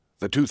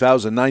The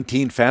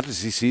 2019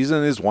 fantasy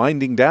season is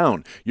winding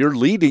down. You're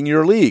leading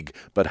your league,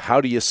 but how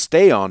do you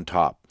stay on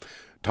top?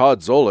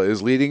 Todd Zola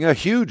is leading a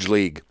huge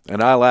league,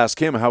 and I'll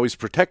ask him how he's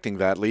protecting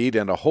that lead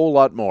and a whole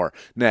lot more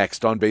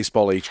next on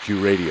Baseball HQ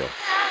Radio.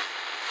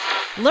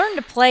 Learn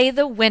to play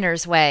the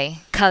winner's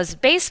way, 'cause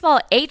Baseball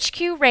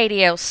HQ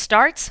Radio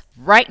starts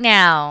right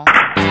now.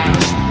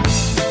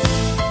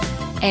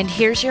 And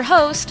here's your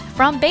host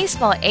from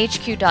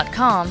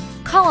BaseballHQ.com,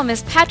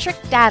 columnist Patrick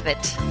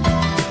Davitt.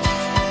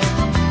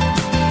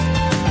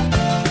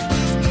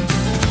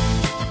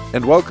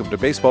 And welcome to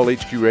Baseball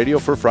HQ Radio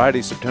for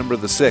Friday, September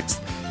the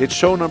 6th. It's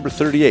show number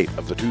 38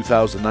 of the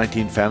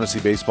 2019 fantasy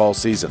baseball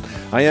season.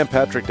 I am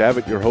Patrick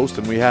Davitt, your host,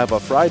 and we have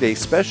a Friday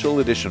special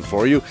edition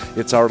for you.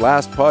 It's our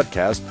last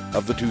podcast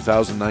of the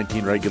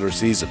 2019 regular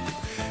season.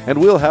 And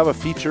we'll have a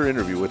feature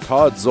interview with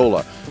Todd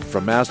Zola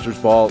from Masters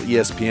Ball,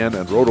 ESPN,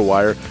 and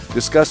RotoWire,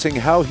 discussing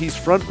how he's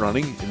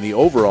front-running in the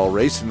overall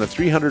race in the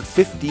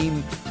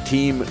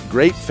 315-team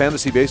Great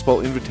Fantasy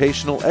Baseball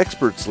Invitational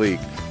Experts League.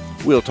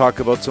 We'll talk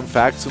about some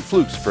facts and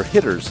flukes for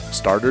hitters,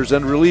 starters,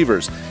 and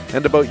relievers,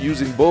 and about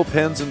using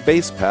bullpens and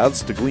base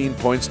paths to glean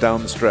points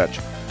down the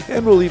stretch.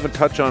 And we'll even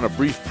touch on a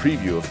brief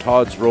preview of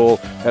Todd's role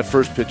at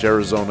First Pitch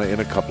Arizona in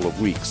a couple of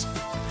weeks.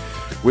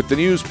 With the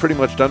news pretty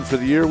much done for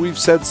the year, we've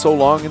said so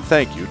long and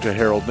thank you to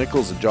Harold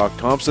Nichols and Jock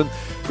Thompson.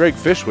 Greg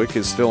Fishwick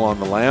is still on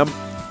the lam.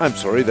 I'm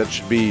sorry, that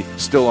should be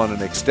still on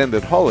an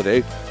extended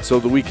holiday, so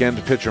the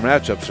weekend pitcher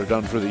matchups are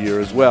done for the year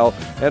as well,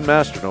 and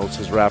Masternotes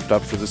has wrapped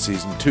up for the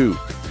season too.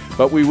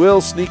 But we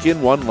will sneak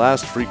in one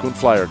last frequent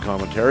flyer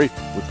commentary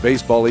with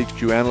Baseball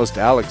HQ analyst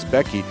Alex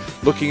Becky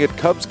looking at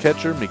Cubs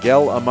catcher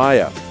Miguel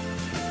Amaya.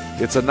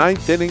 It's a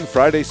ninth inning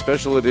Friday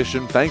special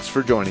edition. Thanks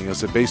for joining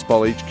us at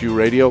Baseball HQ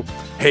Radio.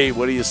 Hey,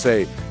 what do you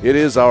say? It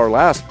is our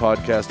last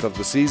podcast of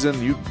the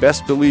season. You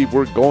best believe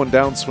we're going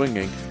down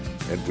swinging,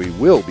 and we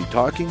will be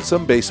talking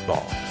some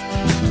baseball.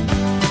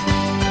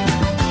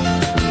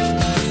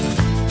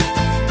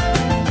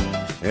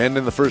 And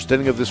in the first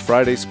inning of this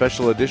Friday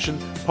special edition,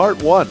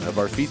 part one of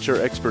our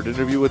feature expert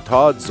interview with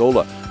Todd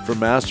Zola from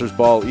Masters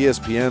Ball,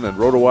 ESPN, and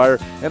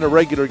RotoWire, and a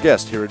regular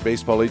guest here at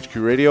Baseball HQ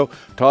Radio.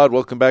 Todd,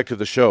 welcome back to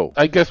the show.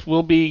 I guess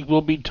we'll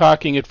be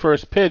talking at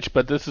first pitch,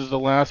 but this is the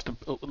last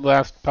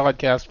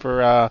podcast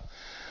for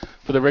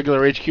the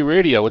regular HQ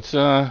Radio. It's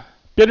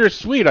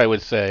bittersweet, I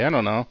would say. I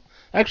don't know.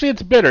 Actually,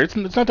 it's bitter. It's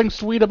nothing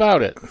sweet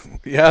about it.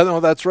 Yeah,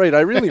 no, that's right. I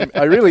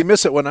really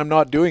miss it when I'm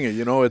not doing it.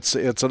 You know, it's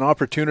an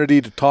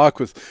opportunity to talk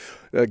with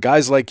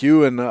guys like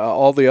you and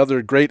all the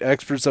other great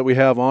experts that we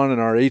have on and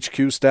our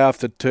HQ staff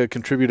that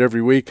contribute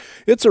every week.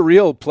 It's a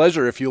real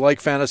pleasure, if you like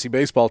fantasy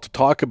baseball, to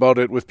talk about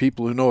it with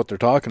people who know what they're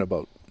talking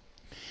about.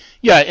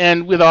 Yeah,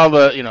 and with all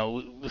the,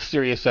 the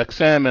Sirius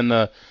XM and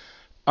the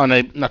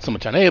not so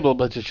much unable,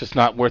 but it's just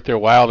not worth their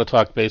while to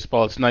talk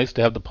baseball. It's nice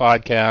to have the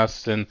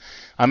podcasts, and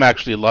I'm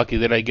actually lucky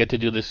that I get to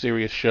do the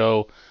Sirius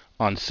show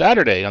on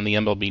Saturday on the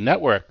MLB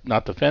Network,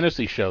 not the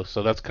fantasy show,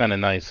 so that's kind of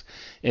nice.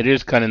 It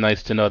is kind of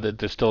nice to know that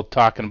they're still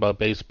talking about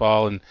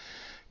baseball, and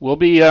we'll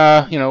be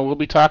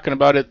talking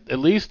about it at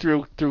least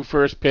through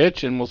first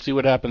pitch, and we'll see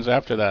what happens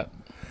after that.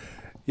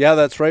 Yeah,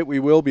 that's right. We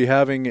will be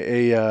having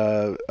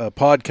a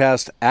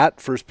podcast at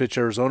First Pitch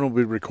Arizona.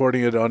 We'll be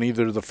recording it on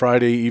either the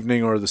Friday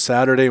evening or the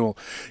Saturday. We'll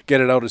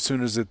get it out as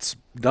soon as it's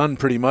done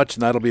pretty much,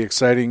 and that'll be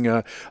exciting.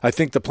 I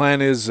think the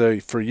plan is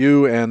for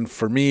you and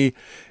for me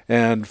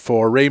and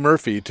for Ray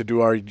Murphy to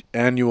do our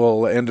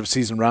annual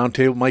end-of-season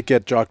roundtable. Might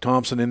get Jock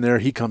Thompson in there.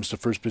 He comes to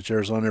First Pitch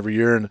Arizona every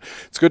year, and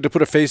it's good to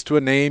put a face to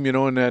a name,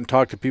 and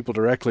talk to people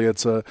directly.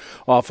 It's an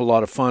awful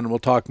lot of fun. We'll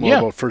talk more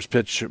about First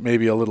Pitch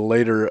maybe a little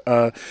later.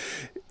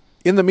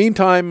 In the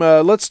meantime,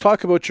 let's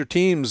talk about your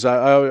teams.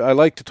 I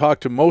like to talk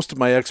to most of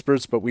my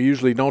experts, but we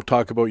usually don't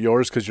talk about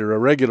yours because you're a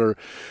regular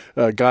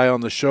guy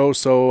on the show.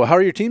 So how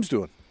are your teams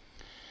doing?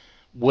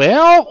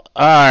 Well,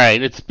 all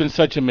right. It's been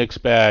such a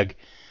mixed bag.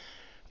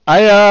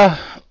 I'm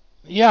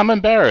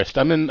embarrassed.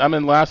 I'm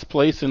in last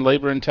place in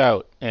Labor and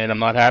Tout, and I'm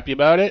not happy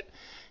about it.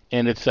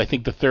 And it's, I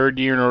think, the third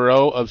year in a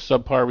row of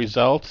subpar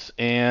results,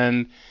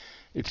 and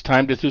it's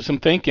time to do some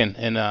thinking.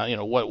 And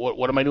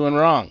what am I doing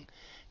wrong?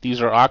 These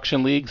are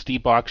auction leagues,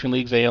 deep auction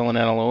leagues, AL and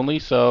NL only.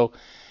 So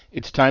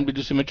it's time to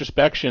do some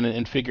introspection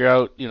and figure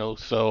out,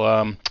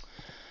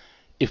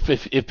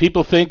 if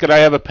people think that I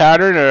have a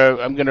pattern or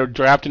I'm going to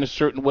draft in a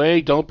certain way,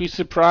 don't be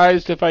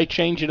surprised if I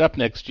change it up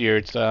next year.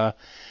 It's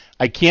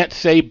I can't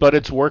say, but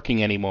it's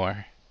working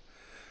anymore.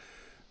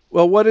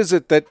 Well, what is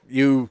it that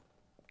you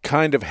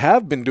kind of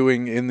have been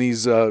doing in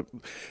these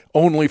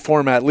only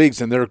format leagues?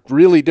 And they're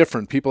really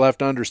different. People have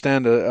to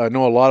understand. I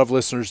know a lot of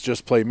listeners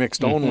just play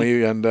mixed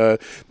only, and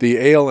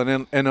the AL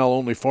and NL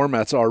only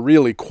formats are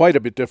really quite a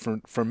bit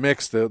different from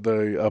mixed.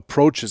 The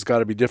approach has got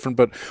to be different.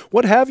 But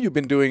what have you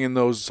been doing in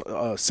those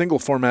single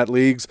format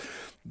leagues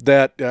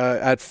that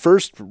at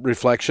first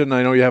reflection,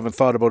 I know you haven't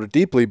thought about it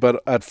deeply,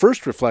 but at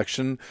first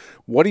reflection,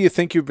 what do you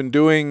think you've been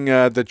doing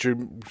that you're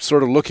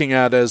sort of looking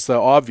at as the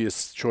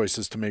obvious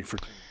choices to make for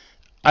teams?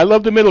 I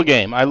love the middle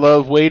game. I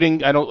love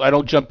waiting. I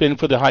don't jump in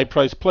for the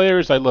high-priced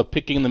players. I love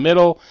picking in the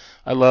middle.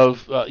 I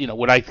love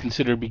what I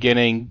consider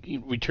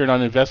beginning return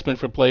on investment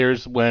for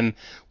players when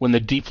the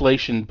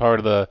deflation part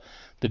of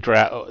the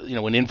draft,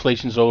 when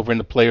inflation's over and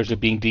the players are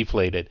being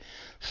deflated.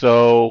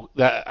 So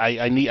that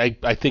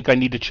I think I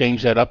need to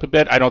change that up a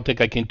bit. I don't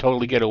think I can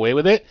totally get away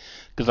with it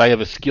because I have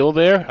a skill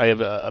there. I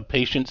have a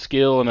patient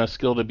skill and a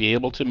skill to be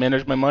able to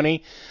manage my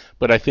money.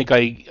 But I think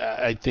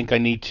I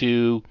need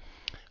to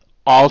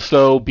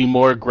also be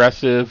more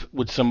aggressive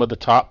with some of the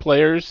top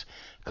players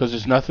because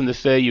there's nothing to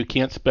say you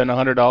can't spend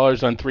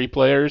 $100 on 3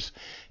 players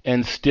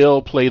and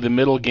still play the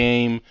middle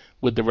game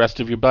with the rest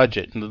of your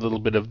budget and a little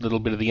bit of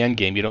the end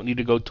game. You don't need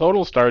to go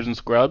total stars and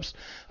scrubs.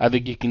 I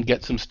think you can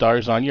get some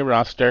stars on your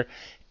roster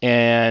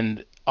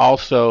and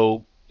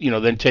also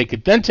then take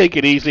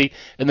it easy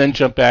and then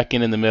jump back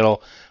in the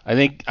middle. I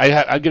think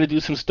I'm going to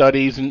do some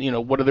studies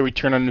and what are the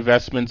return on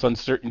investments on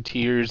certain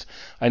tiers.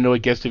 I know a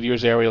guest of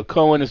yours, Ariel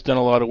Cohen, has done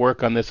a lot of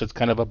work on this. It's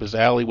kind of up his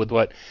alley with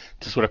what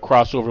to sort of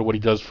cross over what he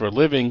does for a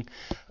living.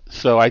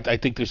 So I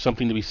think there's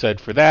something to be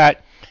said for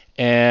that.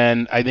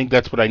 And I think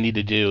that's what I need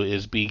to do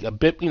is be a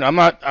bit. I'm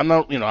not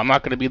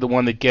going to be the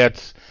one that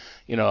gets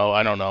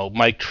I don't know,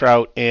 Mike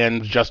Trout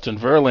and Justin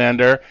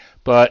Verlander,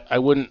 but I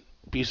wouldn't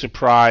be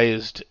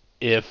surprised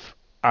if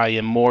I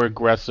am more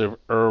aggressive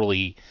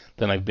early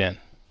than I've been.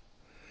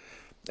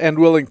 And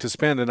willing to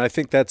spend, and I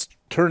think that's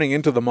turning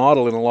into the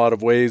model in a lot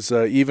of ways.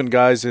 Even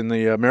guys in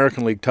the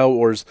American League Tout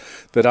Wars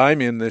that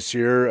I'm in this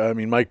year, I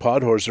mean, Mike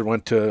Podhorzer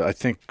went to, I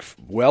think,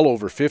 well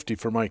over 50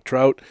 for Mike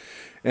Trout,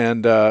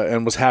 and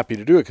was happy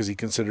to do it because he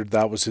considered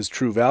that was his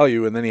true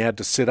value, and then he had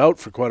to sit out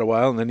for quite a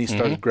while, and then he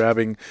started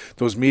grabbing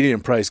those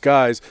medium-priced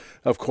guys.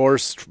 Of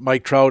course,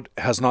 Mike Trout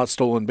has not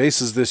stolen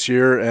bases this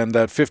year, and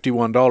that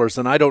 $51,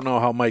 and I don't know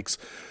how Mike's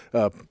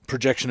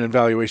projection and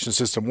valuation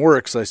system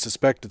works. I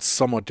suspect it's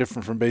somewhat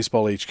different from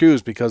Baseball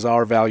HQ's because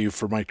our value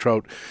for Mike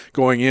Trout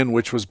going in,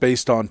 which was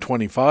based on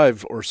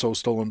 25 or so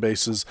stolen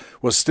bases,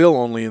 was still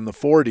only in the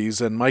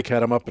 40s, and Mike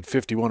had him up at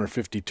 51 or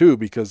 52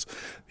 because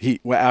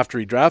after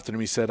he drafted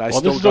him, he said, I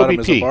still got him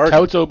as a bargain.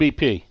 Trout's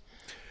OBP.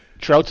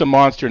 Trout's a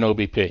monster in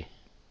OBP.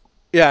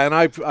 Yeah, and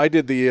I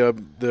did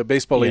the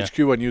Baseball HQ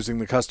one using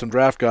the custom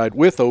draft guide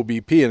with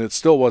OBP, and it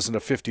still wasn't a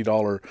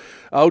 $50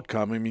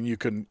 outcome. I mean, you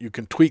can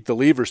tweak the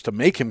levers to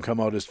make him come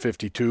out as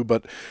 52,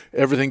 but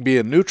everything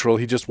being neutral,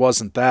 he just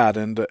wasn't that.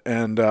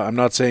 And I'm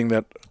not saying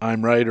that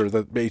I'm right or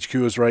that HQ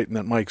is right and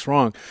that Mike's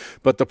wrong,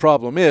 but the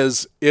problem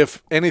is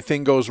if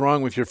anything goes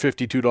wrong with your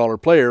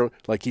 $52 player,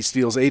 like he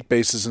steals 8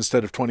 bases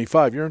instead of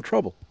 25, you're in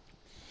trouble.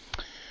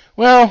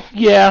 Well,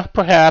 yeah,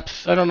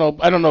 perhaps. I don't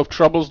know if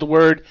trouble's the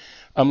word.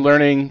 I'm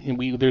learning, and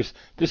there's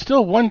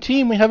still one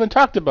team we haven't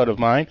talked about of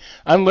mine.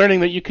 I'm learning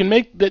that you can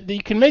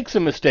make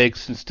some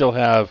mistakes and still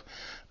have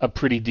a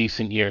pretty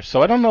decent year.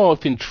 So I don't know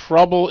if in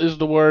trouble is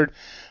the word.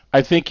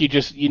 I think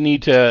you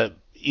need to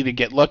either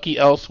get lucky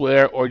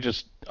elsewhere or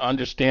just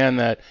understand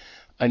that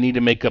I need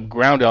to make up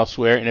ground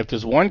elsewhere. And if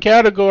there's one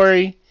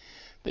category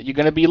that you're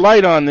going to be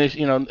light on this,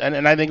 and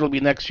I think it'll be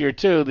next year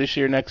too. This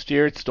year, next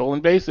year, it's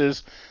stolen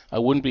bases. I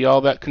wouldn't be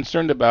all that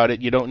concerned about it.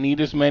 You don't need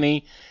as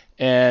many,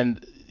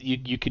 and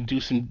you can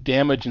do some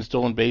damage in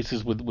stolen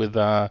bases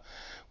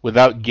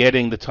without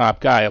getting the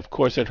top guy. Of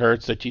course, it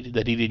hurts that he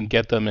didn't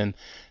get them, and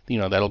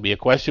that'll be a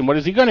question. What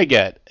is he going to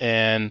get?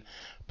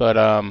 But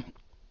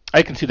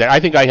I can see that. I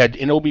think I had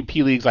in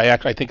OBP leagues.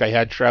 I think I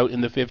had Trout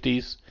in the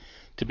 50s.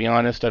 To be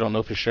honest, I don't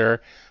know for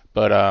sure,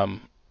 but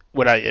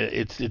what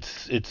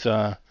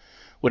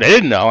I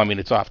didn't know, I mean,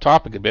 it's off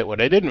topic a bit. What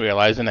I didn't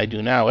realize, and I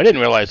do now, I didn't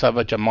realize how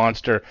much a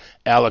monster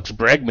Alex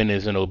Bregman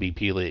is in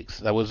OBP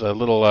leagues. I was a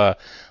little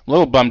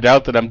bummed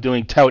out that I'm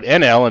doing Tout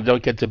NL and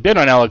don't get to bid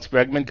on Alex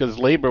Bregman because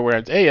labor where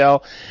it's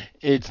AL,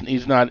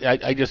 he's not.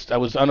 I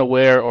was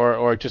unaware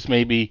or just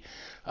maybe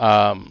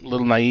a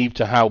little naive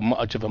to how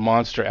much of a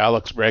monster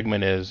Alex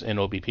Bregman is in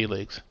OBP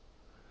leagues.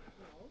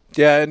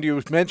 Yeah, and you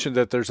mentioned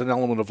that there's an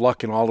element of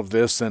luck in all of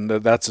this, and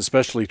that's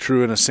especially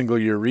true in a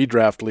single-year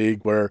redraft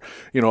league where,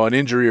 an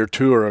injury or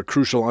two or a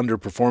crucial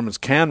underperformance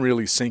can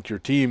really sink your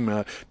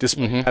team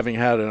despite having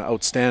had an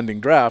outstanding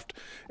draft.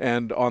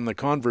 And on the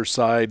converse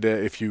side,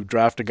 if you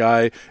draft a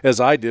guy, as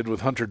I did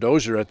with Hunter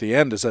Dozier at the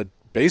end,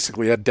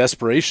 basically a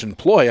desperation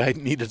ploy. I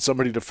needed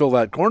somebody to fill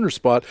that corner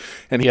spot,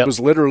 and he was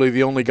literally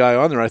the only guy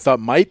on there I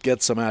thought might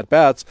get some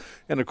at-bats.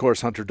 And, of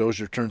course, Hunter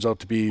Dozier turns out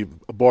to be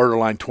a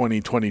borderline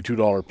 $20,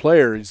 $22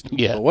 player. He's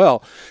doing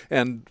well.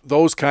 And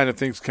those kind of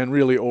things can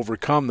really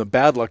overcome the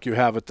bad luck you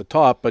have at the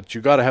top, but you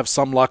got to have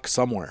some luck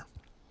somewhere.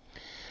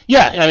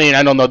 Yeah, I mean,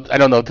 I don't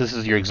know if this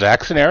is your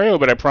exact scenario,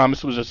 but I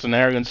promise it was a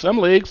scenario in some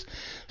leagues.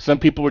 Some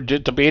people were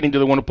debating, do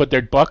they want to put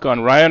their buck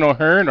on Ryan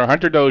O'Hearn or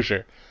Hunter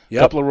Dozier? A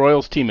couple of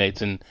Royals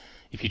teammates, and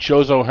if you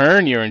chose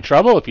O'Hearn, you're in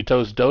trouble. If you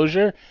chose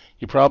Dozier,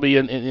 you probably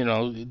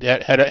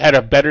had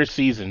a better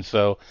season.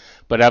 So,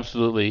 but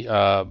absolutely,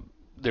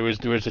 there was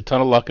a ton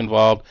of luck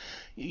involved.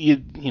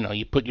 You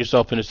put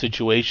yourself in a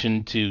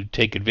situation to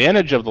take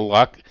advantage of the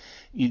luck.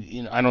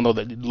 I don't know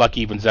that luck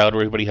evens out or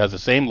everybody has the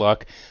same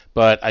luck,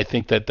 but I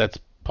think that's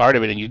part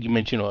of it. And you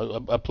mentioned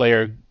a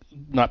player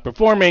not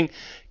performing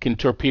can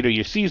torpedo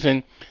your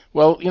season.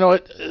 Well, you know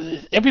what?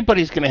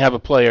 Everybody's going to have a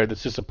player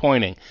that's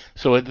disappointing.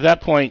 So at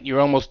that point,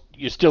 you're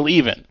still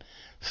even.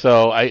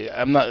 So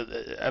I'm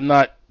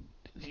not.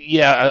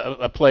 Yeah,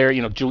 a player,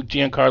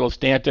 Giancarlo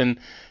Stanton,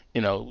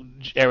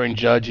 Aaron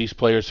Judge, these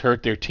players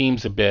hurt their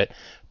teams a bit,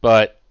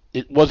 but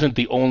it wasn't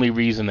the only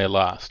reason they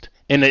lost.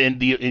 And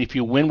if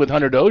you win with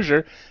Hunter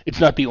Dozier, it's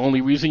not the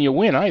only reason you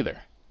win either.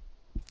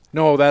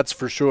 No, that's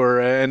for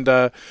sure. And,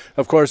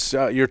 of course,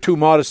 you're too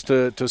modest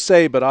to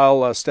say, but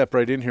I'll step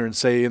right in here and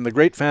say in the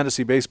Great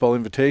Fantasy Baseball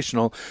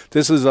Invitational,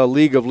 this is a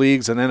League of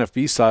Leagues and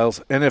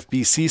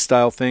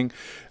NFBC-style thing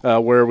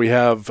where we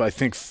have, I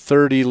think,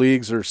 30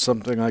 leagues or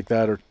something like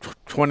that, or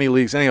 20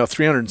 leagues, anyhow,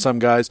 300 and some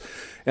guys,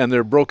 and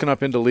they're broken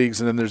up into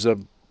leagues, and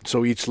then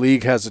so each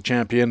league has a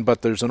champion,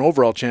 but there's an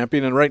overall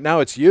champion, and right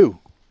now it's you.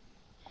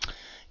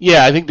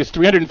 Yeah, I think there's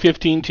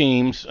 315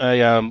 teams. I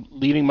am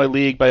leading my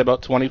league by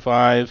about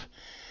 25.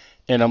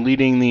 And I'm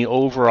leading the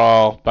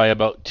overall by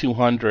about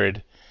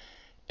 200.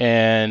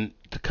 And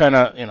to kind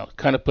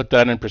of put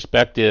that in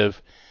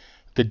perspective,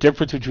 the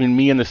difference between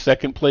me and the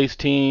second place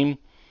team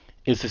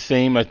is the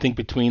same, I think,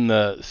 between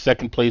the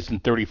second place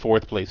and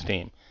 34th place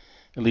team.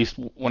 At least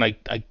when I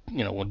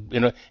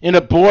in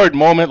a bored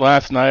moment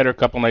last night or a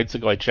couple nights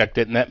ago, I checked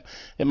it, and that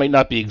it might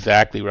not be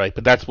exactly right,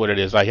 but that's what it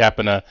is. I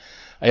happen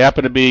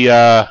to be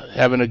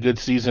having a good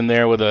season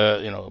there with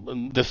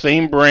the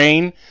same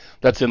brain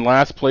that's in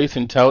last place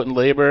in tout and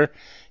labor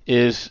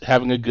is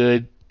having a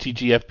good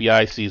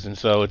TGFBI season.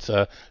 So it's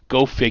a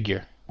go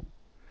figure.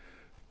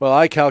 Well,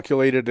 I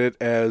calculated it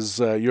as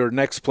your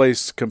next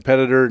place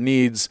competitor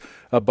needs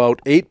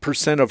about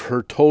 8% of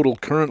her total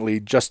currently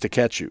just to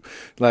catch you.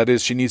 That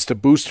is, she needs to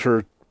boost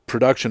her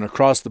production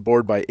across the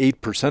board by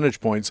 8 percentage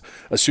points,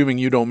 assuming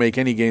you don't make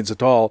any gains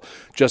at all,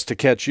 just to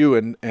catch you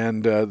and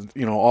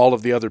all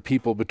of the other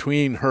people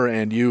between her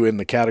and you in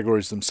the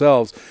categories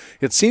themselves.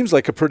 It seems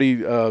like a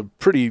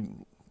pretty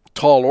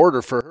tall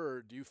order for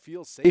her. Do you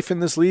feel safe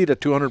in this lead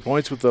at 200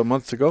 points with a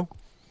month to go?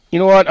 You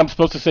know what? I'm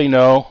supposed to say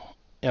no.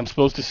 I'm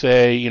supposed to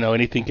say,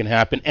 anything can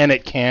happen, and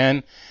it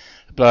can.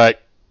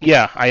 But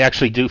yeah, I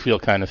actually do feel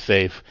kind of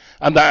safe.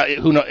 I'm not.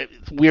 Who knows?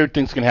 Weird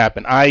things can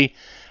happen. I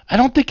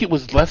don't think it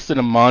was less than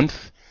a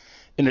month,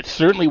 and it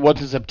certainly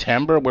wasn't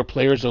September where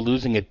players are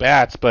losing at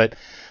bats, but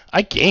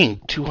I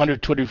gained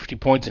 200, 250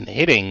 points in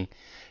hitting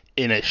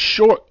in a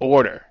short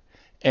order.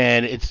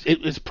 And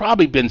it's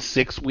probably been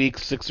 6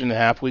 weeks,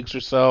 6.5 weeks or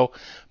so,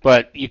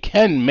 but you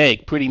can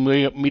make pretty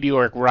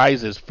meteoric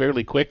rises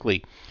fairly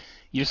quickly.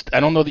 I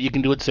don't know that you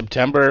can do it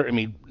September. I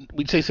mean,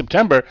 we'd say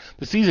September.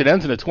 The season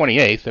ends on the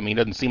 28th. I mean, it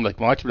doesn't seem like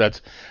much, but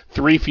that's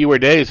 3 fewer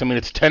days. I mean,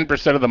 it's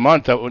 10% of the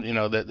month. That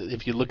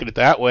if you look at it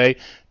that way,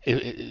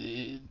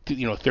 30,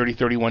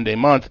 31 day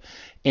month,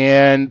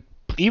 and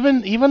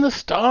even the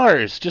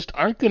stars just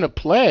aren't going to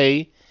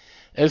play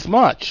as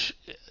much.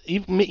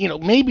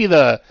 Maybe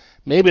the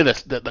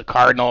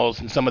Cardinals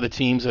and some of the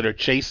teams that are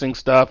chasing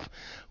stuff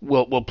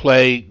will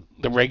play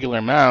the regular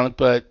amount,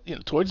 but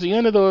towards the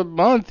end of the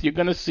month, you're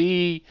going to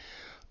see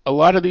a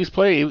lot of these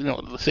play.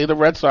 Say the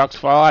Red Sox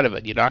fall out of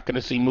it, you're not going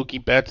to see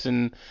Mookie Betts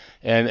and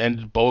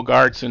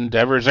Bogarts and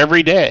Devers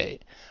every day.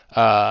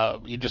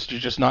 You're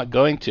just not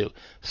going to.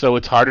 So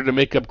it's harder to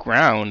make up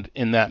ground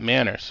in that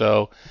manner.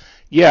 So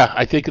yeah,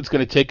 I think it's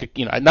going to take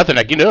nothing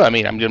I can do. I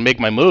mean, I'm going to make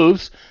my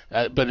moves,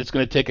 but it's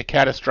going to take a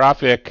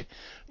catastrophic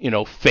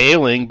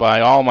failing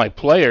by all my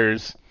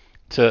players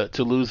to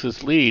lose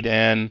this lead,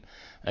 and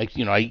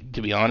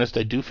to be honest,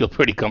 I do feel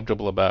pretty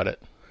comfortable about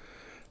it.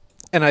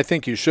 And I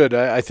think you should.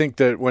 I think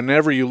that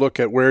whenever you look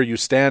at where you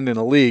stand in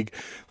a league,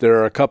 there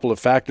are a couple of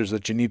factors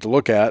that you need to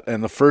look at.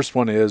 And the first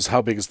one is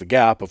how big is the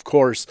gap, of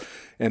course.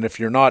 And if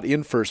you're not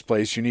in first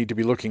place, you need to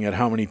be looking at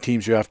how many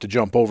teams you have to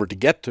jump over to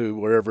get to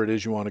wherever it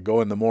is you want to go.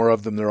 And the more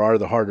of them there are,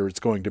 the harder it's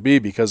going to be,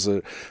 because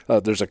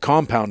there's a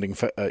compounding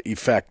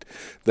effect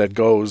that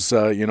goes,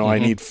 I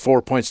need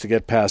 4 points to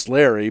get past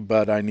Larry,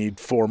 but I need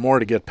 4 more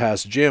to get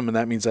past Jim. And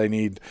that means I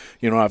need,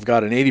 I've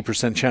got an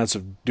 80% chance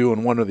of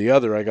doing one or the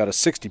other. I got a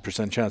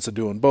 60% chance of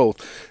doing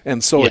both.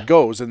 And so it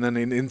goes. And then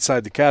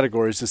inside the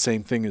categories, the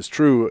same thing is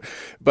true.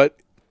 But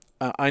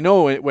I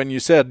know when you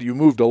said you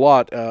moved a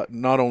lot,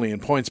 not only in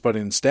points but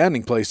in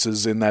standing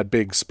places in that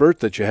big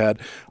spurt that you had,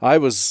 I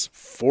was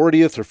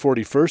 40th or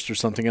 41st or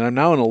something, and I'm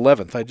now in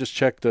 11th. I just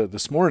checked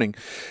this morning,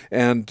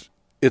 and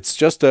it's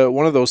just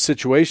one of those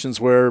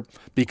situations where,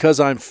 because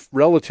I'm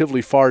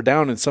relatively far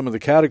down in some of the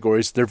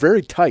categories, they're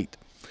very tight.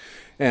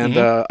 And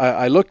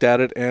I looked at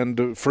it,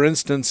 and for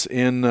instance,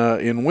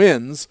 in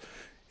wins,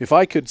 if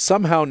I could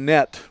somehow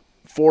net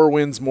 4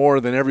 wins more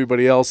than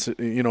everybody else, of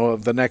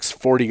the next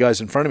 40 guys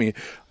in front of me,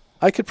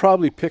 I could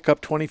probably pick up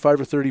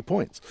 25 or 30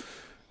 points.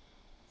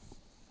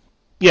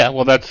 Yeah,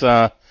 well, that's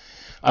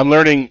I'm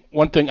learning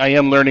one thing. I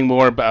am learning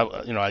more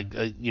about. I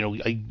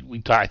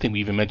think we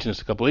even mentioned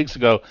this a couple weeks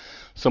ago.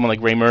 Someone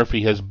like Ray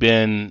Murphy has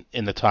been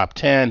in the top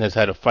 10, has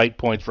had a fight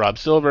points. Rob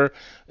Silver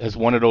has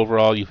won it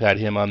overall. You've had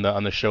him on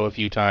the show a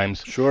few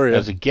times,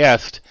 as a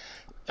guest.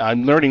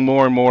 I'm learning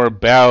more and more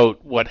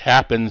about what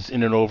happens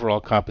in an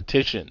overall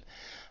competition.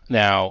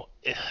 Now,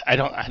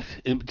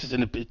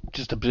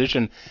 just a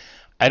position.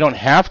 I don't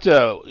have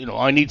to,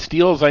 I need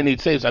steals, I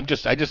need saves. I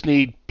just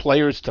need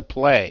players to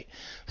play.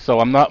 So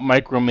I'm not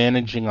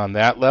micromanaging on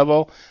that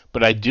level,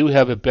 but I do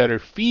have a better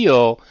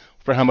feel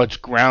for how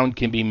much ground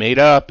can be made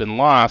up and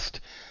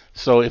lost.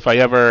 So if I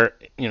ever,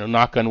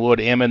 knock on wood,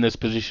 am in this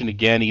position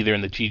again, either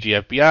in the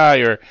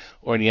TGFBI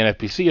or in the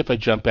NFPC, if I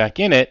jump back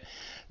in it,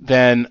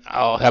 then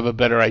I'll have a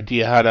better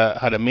idea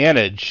how to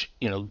manage,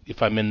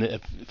 if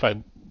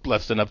I'm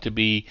blessed enough to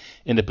be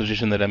in the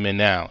position that I'm in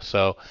now.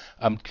 So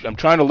I'm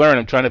trying to learn.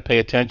 I'm trying to pay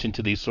attention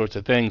to these sorts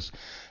of things.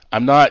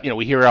 I'm not,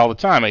 we hear it all the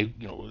time. I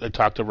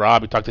talk to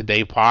Rob, I talk to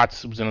Dave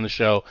Potts, who was in on the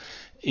show.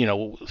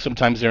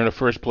 Sometimes they're in the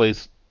first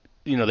place.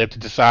 They have to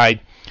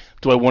decide,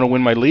 do I want to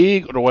win my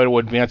league or do I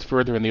want to advance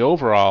further in the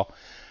overall?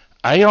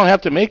 I don't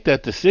have to make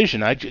that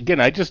decision. I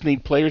just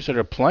need players that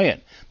are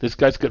playing. This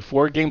guy's got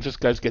 4 games. This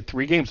guy's got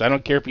 3 games. I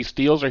don't care if he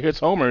steals or hits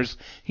homers.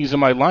 He's in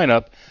my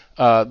lineup.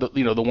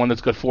 The one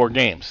that's got 4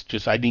 games.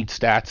 Just I need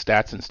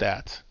stats, and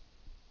stats.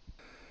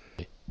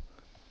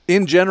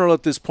 In general,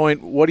 at this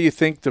point, what do you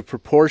think the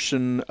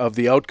proportion of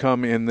the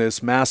outcome in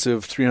this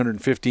massive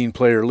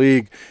 315-player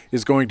league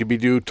is going to be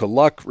due to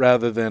luck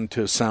rather than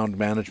to sound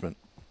management?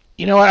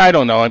 I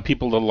don't know. And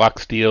people that luck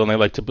steal and they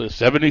like to put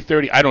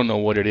 70-30. I don't know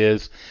what it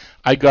is.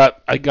 I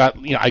got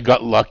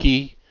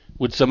lucky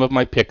with some of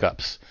my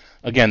pickups.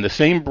 Again, the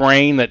same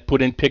brain that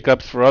put in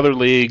pickups for other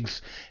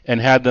leagues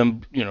and had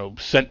them,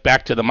 sent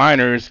back to the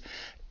minors,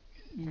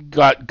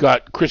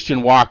 got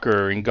Christian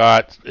Walker and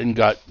got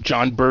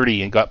John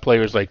Birdie and got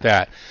players like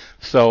that.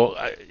 So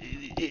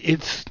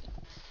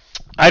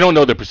I don't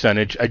know the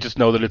percentage. I just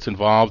know that it's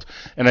involved,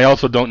 and I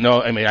also don't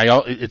know. I mean,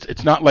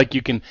 it's not like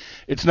you can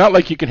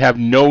have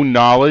no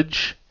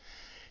knowledge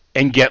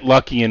and get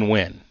lucky and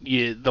win.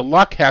 The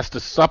luck has to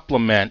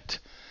supplement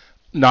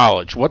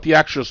knowledge. What the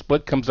actual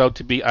split comes out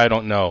to be, I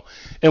don't know.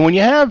 And when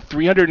you have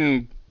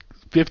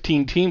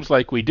 315 teams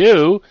like we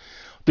do,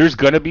 there's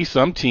going to be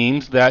some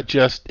teams that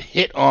just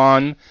hit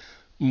on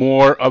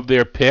more of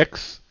their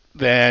picks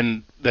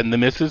than the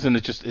misses, and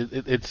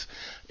it's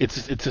I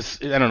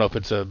don't know if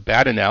it's a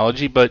bad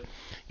analogy, but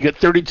you get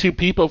 32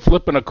 people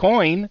flipping a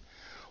coin.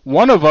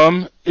 One of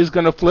them is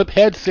going to flip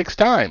heads 6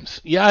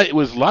 times. Yeah, it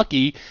was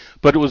lucky,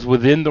 but it was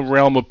within the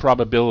realm of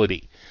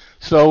probability.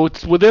 So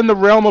it's within the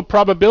realm of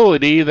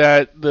probability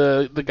that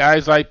the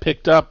guys I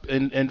picked up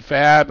in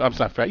Fab,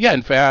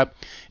 in Fab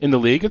in the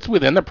league, it's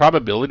within the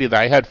probability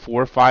that I had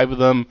 4 or 5 of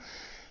them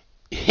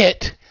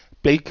hit,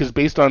 because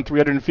based on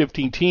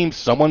 315 teams,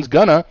 someone's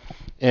gonna,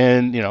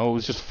 and it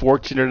was just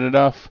fortunate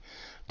enough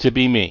to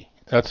be me.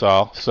 That's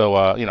all. So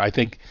I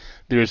think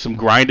there's some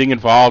grinding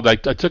involved. I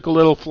took a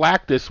little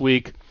flack this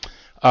week.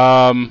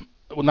 Well,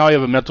 now I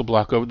have a mental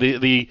block over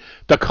the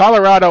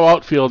Colorado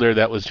outfielder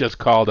that was just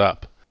called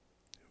up.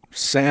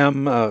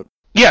 Sam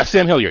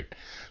Hilliard.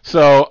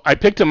 So I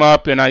picked him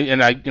up and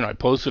I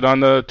posted on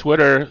the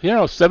Twitter,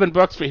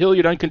 $7 for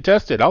Hilliard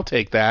uncontested. I'll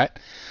take that.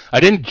 I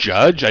didn't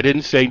judge. I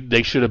didn't say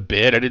they should have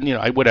bid. I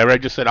didn't, whatever. I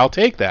just said I'll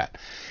take that.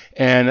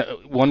 And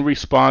one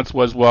response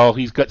was, well,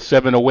 he's got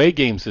 7 away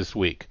games this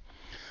week.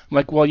 I'm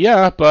like, well,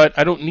 yeah, but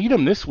I don't need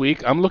him this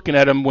week. I'm looking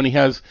at him when he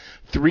has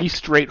 3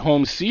 straight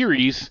home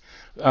series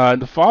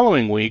the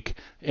following week,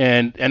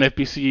 and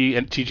NFBC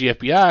and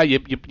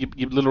TGFBI,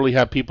 you literally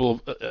have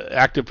people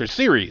active for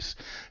series.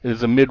 It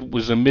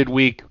was a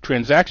midweek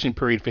transaction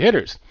period for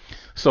hitters.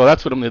 So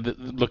that's what I'm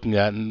looking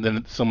at. And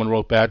then someone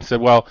wrote back and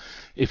said, well,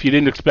 if you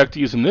didn't expect to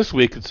use them this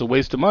week, it's a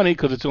waste of money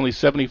because it's only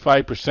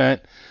 75%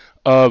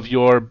 of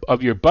your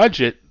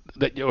budget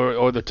that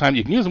or the time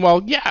you can use them.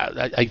 Well,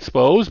 yeah, I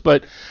suppose,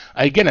 but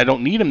again, I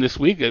don't need them this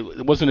week.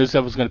 It wasn't as if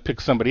I was going to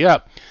pick somebody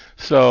up.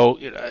 So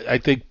I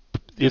think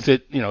I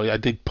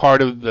think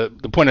part of the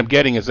point I'm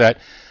getting is that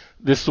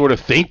this sort of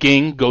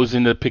thinking goes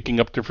into picking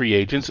up the free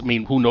agents. I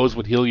mean, who knows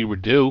what Hilliard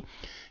would do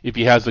if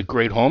he has a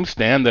great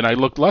homestand? Then I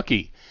look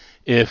lucky.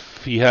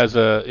 If he has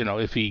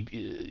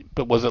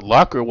but was it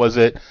luck or was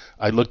it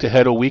I looked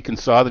ahead a week and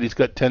saw that he's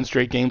got 10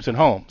 straight games at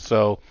home?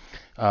 So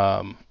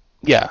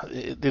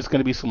there's going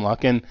to be some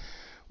luck. And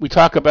we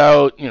talk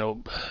about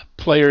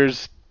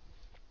players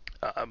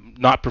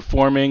not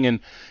performing,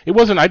 and I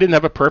didn't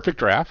have a perfect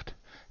draft.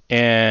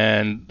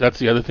 And that's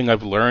the other thing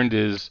I've learned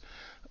is,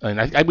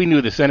 and we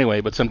knew this anyway,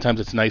 but sometimes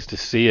it's nice to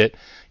see it.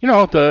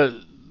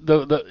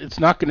 It's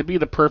not going to be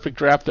the perfect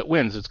draft that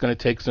wins. It's going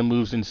to take some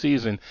moves in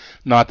season.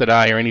 Not that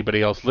I or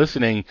anybody else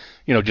listening,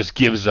 just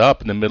gives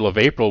up in the middle of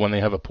April when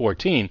they have a poor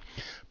team.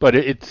 But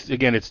it's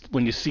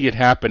when you see it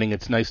happening,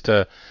 it's nice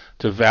to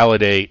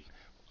validate,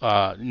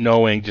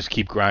 knowing, just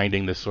keep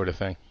grinding, this sort of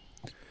thing.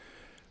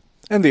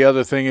 And the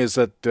other thing is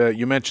that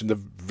you mentioned the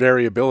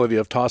variability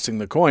of tossing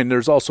the coin.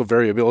 There's also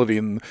variability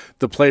in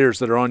the players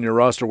that are on your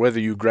roster, whether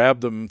you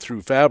grabbed them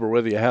through Fab or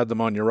whether you had them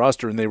on your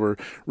roster and they were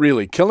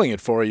really killing it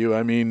for you.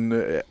 I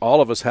mean,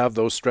 all of us have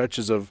those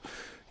stretches of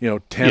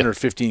 10 or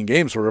 15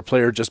 games where a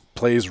player just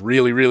plays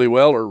really, really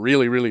well or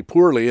really, really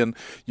poorly, and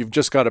you've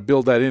just got to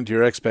build that into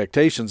your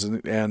expectations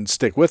and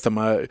stick with them.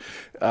 That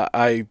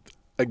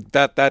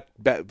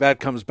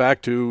comes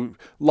back to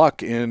luck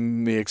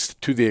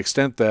to the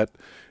extent that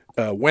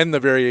when the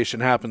variation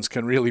happens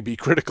can really be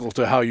critical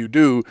to how you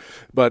do.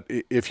 But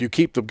if you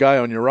keep the guy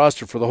on your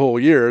roster for the whole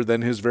year,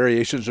 then his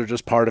variations are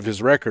just part of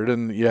his record,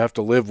 and you have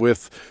to live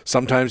with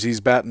sometimes he's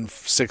batting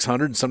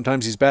 600 and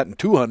sometimes he's batting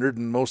 200,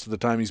 and most of the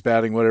time he's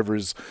batting whatever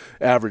his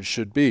average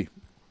should be.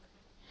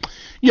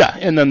 Yeah,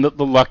 and then the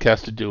luck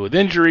has to do with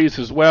injuries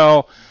as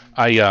well.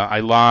 I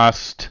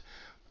lost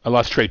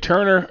Trey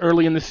Turner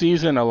early in the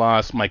season. I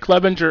lost Mike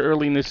Clevenger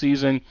early in the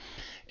season,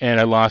 and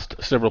I lost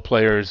several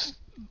players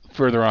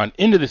further on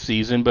into the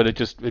season. But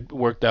it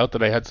worked out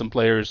that I had some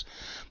players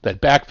that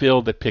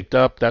backfilled, that picked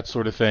up, that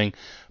sort of thing.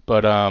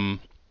 But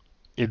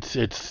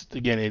it's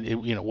again,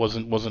 it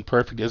wasn't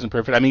perfect. It isn't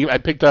perfect. I mean, I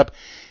picked up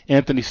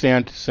Anthony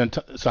Santander.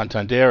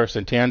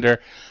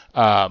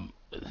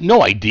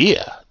 No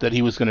idea that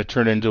he was going to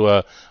turn into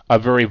a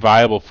very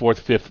viable fourth,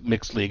 fifth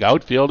mixed league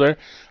outfielder.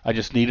 I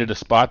just needed a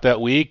spot that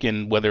week,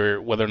 and whether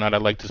or not I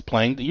liked his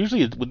playing.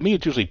 Usually, with me,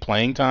 it's usually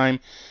playing time.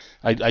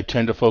 I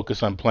tend to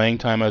focus on playing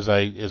time as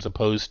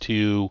opposed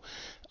to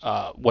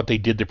what they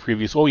did the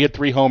previous. Oh, he had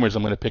 3 homers.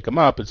 I'm going to pick him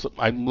up.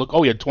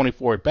 He had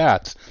 24 at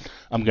bats.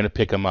 I'm going to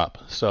pick him up.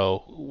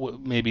 So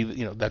maybe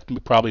that's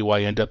probably why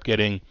I end up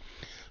getting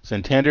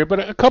Santander.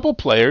 But a couple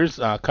players,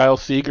 Kyle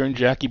Seager and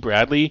Jackie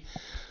Bradley,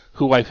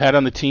 who I've had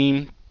on the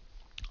team.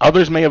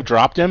 Others may have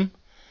dropped them.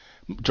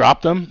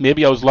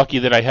 Maybe I was lucky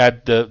that I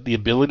had the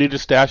ability to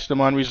stash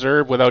them on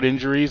reserve without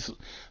injuries.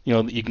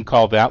 You can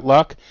call that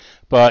luck.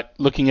 But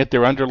looking at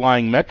their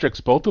underlying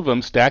metrics, both of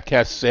them,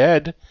 StatCast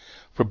said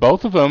for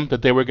both of them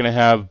that they were going to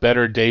have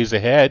better days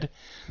ahead.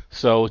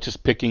 So it's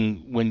just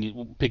picking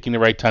the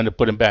right time to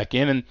put them back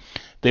in, and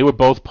they were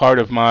both part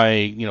of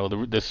my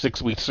the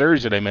 6-week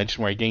surge that I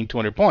mentioned where I gained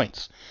 200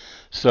 points.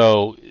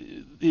 So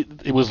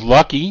it was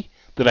lucky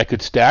that I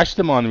could stash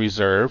them on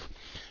reserve,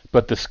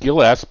 but the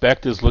skill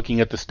aspect is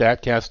looking at the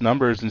StatCast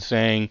numbers and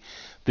saying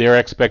their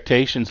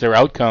expectations, their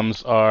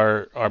outcomes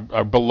are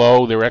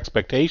below their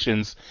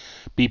expectations.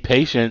 Be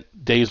patient.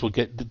 Days will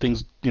get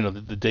things.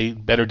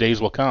 Better days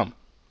will come.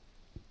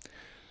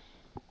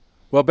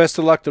 Well, best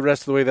of luck the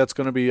rest of the way. That's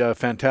going to be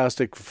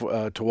fantastic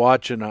to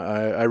watch, and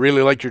I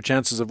really like your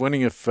chances of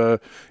winning. If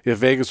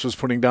Vegas was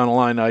putting down a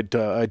line,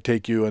 I'd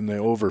take you in the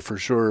over for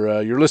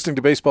sure. You're listening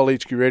to Baseball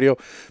HQ Radio.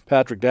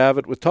 Patrick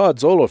Davitt with Todd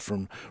Zola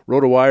from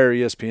RotoWire,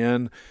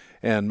 ESPN,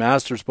 and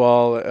Masters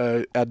Ball.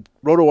 At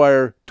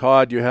RotoWire,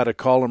 Todd, you had a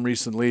column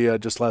recently,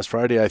 just last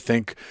Friday, I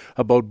think,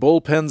 about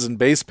bullpens and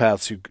base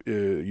paths.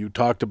 You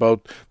talked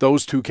about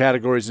those two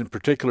categories in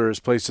particular as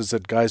places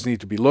that guys need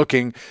to be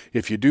looking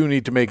if you do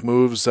need to make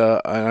moves.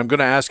 I'm going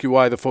to ask you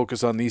why the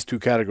focus on these two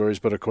categories,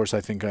 but of course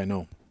I think I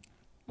know.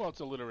 Well,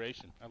 it's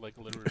alliteration. I like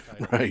alliterative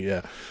titles. Right,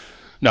 yeah.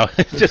 No,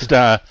 it's just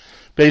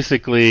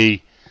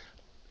basically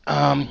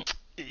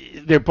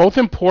they're both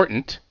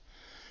important,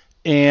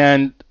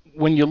 and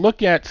when you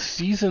look at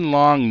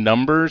season-long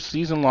numbers,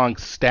 season-long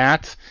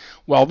stats,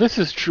 while this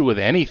is true with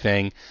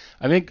anything,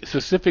 I think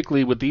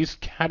specifically with these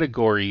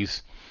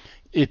categories,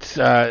 it's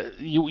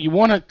you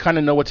want to kind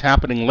of know what's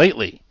happening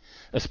lately,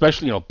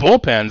 especially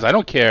bullpens. I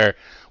don't care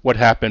what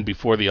happened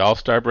before the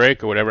All-Star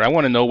break or whatever. I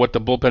want to know what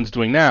the bullpen's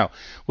doing now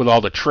with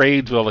all the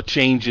trades, with all the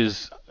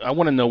changes. I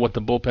want to know what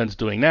the bullpen's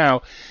doing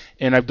now,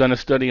 and I've done a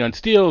study on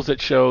steals that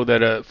show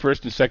that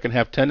first and second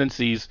half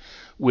tendencies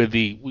with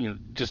the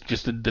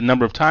just the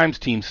number of times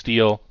teams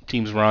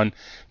run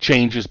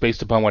changes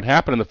based upon what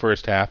happened in the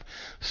first half.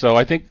 So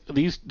I think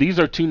these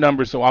are two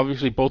numbers, so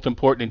obviously both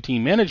important in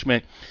team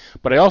management,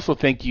 but I also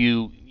think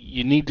you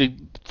need to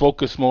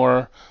focus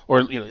more,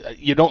 or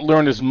you don't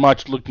learn as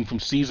much looking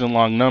from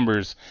season-long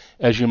numbers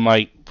as you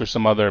might for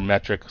some other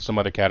metric, some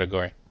other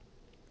category.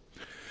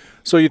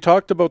 So you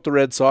talked about the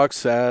Red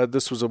Sox.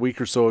 This was a week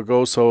or so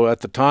ago. So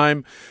at the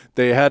time,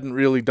 they hadn't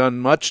really done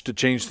much to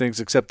change things,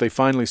 except they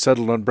finally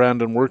settled on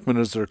Brandon Workman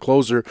as their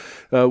closer.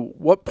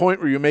 What point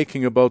were you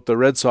making about the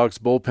Red Sox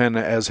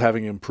bullpen as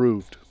having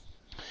improved?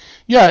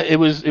 Yeah, it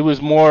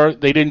was more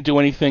they didn't do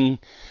anything.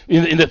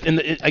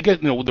 I guess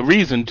the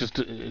reason, just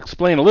to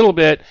explain a little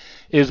bit,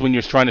 is when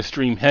you're trying to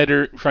stream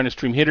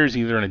hitters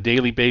either on a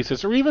daily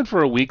basis or even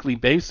for a weekly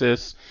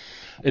basis.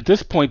 At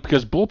this point,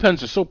 because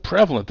bullpens are so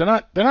prevalent, they're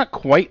not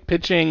quite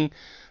pitching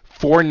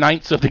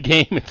 4/9 of the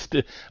game.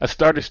 A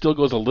starter still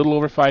goes a little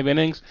over 5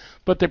 innings,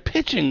 but they're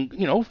pitching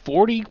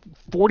 40,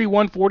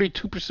 41,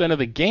 42% of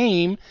the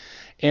game,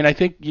 and I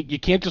think you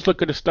can't just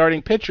look at a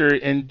starting pitcher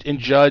and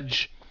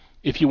judge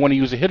if you want to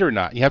use a hitter or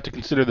not. You have to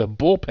consider the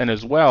bullpen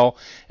as well,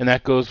 and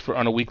that goes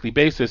on a weekly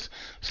basis.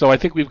 So I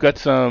think we've got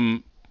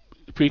some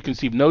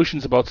preconceived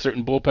notions about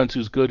certain bullpens,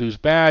 who's good, who's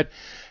bad.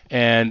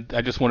 And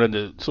I just wanted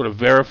to sort of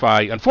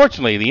verify.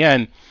 Unfortunately, in the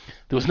end,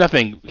 there was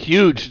nothing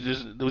huge.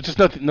 There was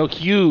just no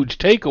huge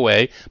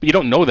takeaway, but you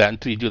don't know that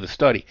until you do the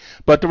study.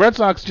 But the Red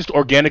Sox just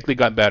organically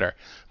got better.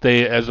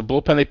 As a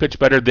bullpen, they pitched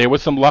better. There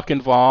was some luck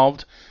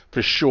involved,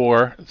 for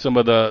sure. Some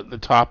of the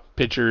top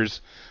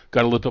pitchers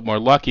got a little bit more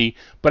lucky.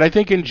 But I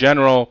think in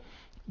general,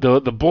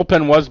 the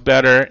bullpen was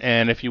better.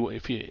 And if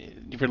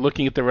you're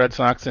looking at the Red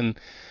Sox, and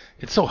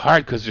it's so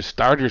hard because their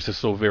starters are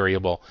so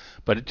variable.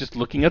 But just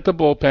looking at the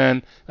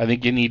bullpen, I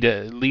think you need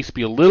to at least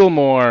be a little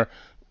more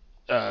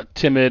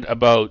timid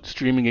about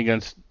streaming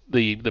against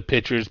the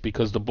pitchers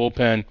because the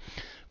bullpen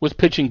was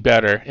pitching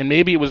better, and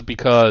maybe it was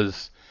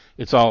because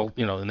it's all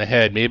in the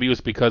head. Maybe it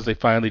was because they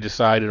finally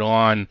decided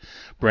on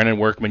Brennan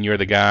Workman, you're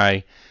the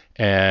guy,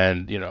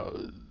 and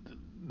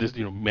this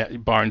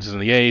Barnes is in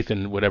the 8th,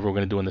 and whatever we're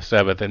going to do in the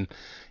 7th, and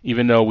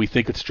even though we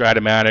think it's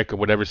Stratomatic or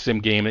whatever sim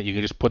game that you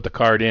can just put the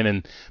card in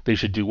and they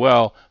should do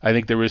well, I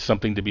think there is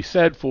something to be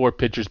said for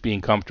pitchers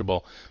being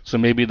comfortable. So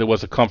maybe there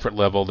was a comfort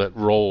level that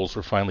roles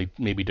were finally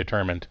maybe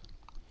determined.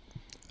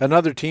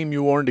 Another team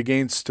you warned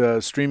against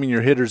streaming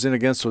your hitters in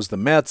against was the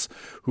Mets,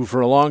 who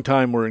for a long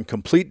time were in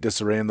complete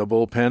disarray in the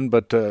bullpen,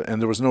 but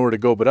and there was nowhere to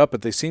go but up,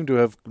 but they seem to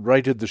have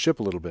righted the ship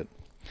a little bit.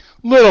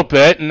 Little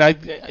bit, and I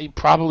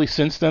probably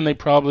since then they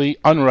probably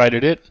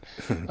unrighted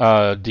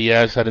it.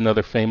 Diaz had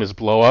another famous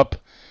blow up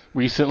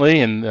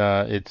recently, and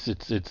it's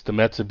the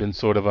Mets have been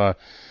sort of a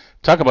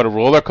talk about a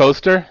roller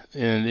coaster,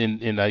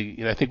 and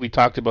I think we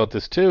talked about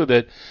this too.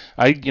 That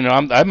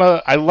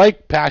I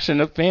like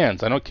passionate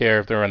fans. I don't care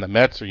if they're on the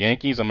Mets or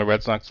Yankees. I'm a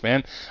Red Sox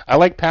fan. I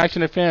like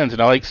passionate fans,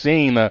 and I like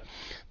seeing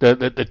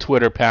the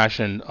Twitter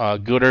passion,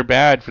 good or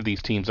bad, for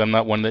these teams. I'm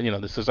not one that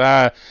this is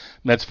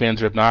Mets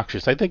fans are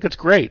obnoxious. I think it's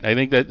great. I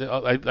think that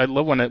I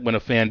love when a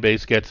fan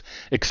base gets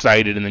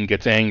excited and then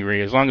gets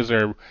angry, as long as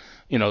they're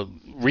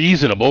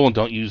reasonable and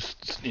don't use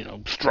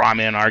straw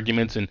man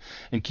arguments and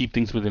keep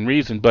things within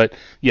reason. But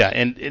yeah,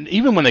 and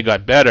even when they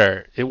got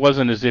better, it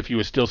wasn't as if you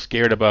were still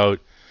scared about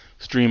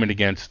streaming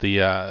against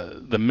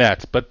the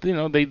Mets. But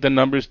the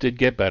numbers did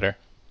get better.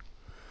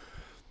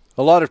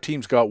 A lot of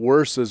teams got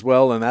worse as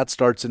well, and that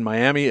starts in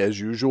Miami,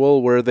 as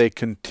usual, where they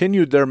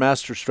continued their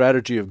master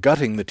strategy of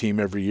gutting the team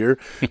every year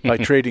by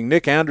trading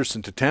Nick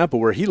Anderson to Tampa,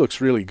 where he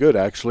looks really good,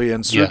 actually,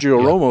 and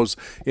Sergio Romo's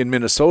in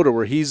Minnesota,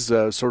 where he's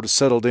sort of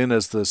settled in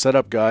as the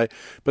setup guy.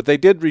 But they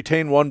did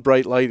retain one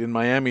bright light in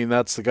Miami, and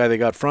that's the guy they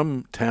got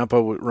from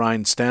Tampa,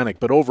 Ryan Stanek.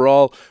 But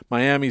overall,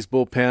 Miami's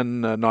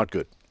bullpen, not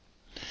good.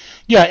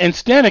 Yeah, and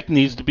Stanek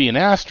needs to be an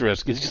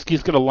asterisk.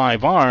 He's got a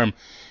live arm.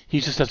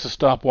 He just has to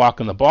stop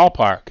walking the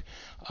ballpark.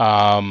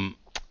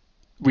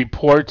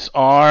 Reports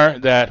are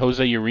that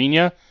Jose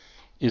Urena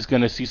is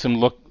going to see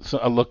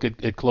a look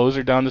at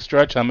closer down the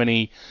stretch. How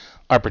many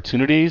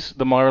opportunities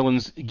the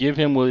Marlins give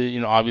him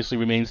will, obviously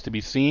remains to be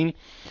seen.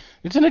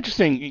 It's an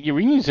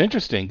Urena's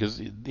interesting because,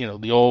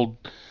 the old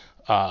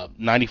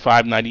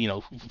 95, 90,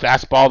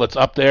 fastball that's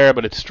up there,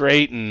 but it's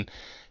straight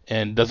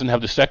and doesn't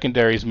have the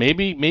secondaries.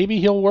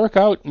 Maybe he'll work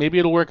out. Maybe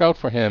it'll work out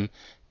for him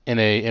in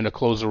a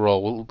closer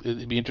role.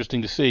 It'd be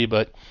interesting to see,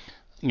 but.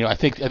 I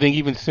think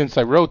even since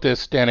I wrote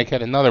this, Stanek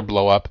had another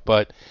blow up,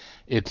 but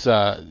it's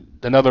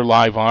another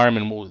live arm,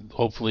 and we'll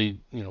hopefully,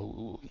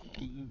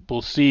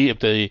 we'll see if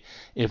the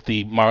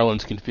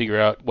Marlins can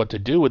figure out what to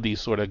do with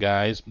these sort of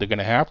guys. They're going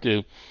to have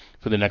to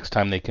for the next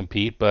time they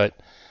compete, but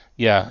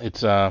yeah,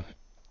 it's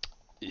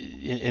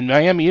in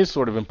Miami is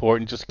sort of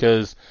important just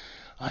because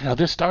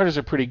their starters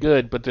are pretty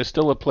good, but there's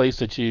still a place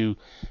that you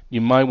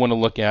might want to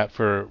look at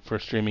for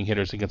streaming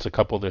hitters against a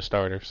couple of their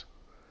starters.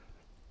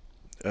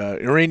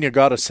 Urena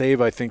got a save,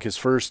 I think, his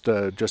first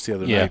just the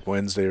other night,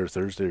 Wednesday or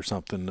Thursday or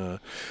something.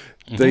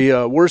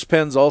 The worst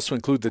pens also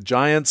include the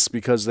Giants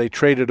because they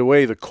traded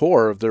away the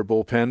core of their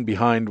bullpen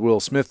behind Will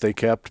Smith they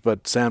kept,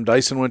 but Sam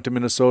Dyson went to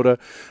Minnesota,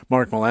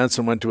 Mark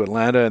Melancon went to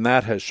Atlanta, and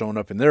that has shown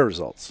up in their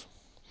results.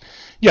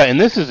 Yeah, and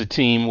this is a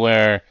team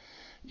where,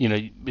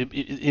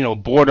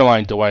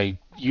 borderline, do I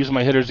use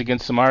my hitters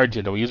against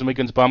Samardzija? Do I use them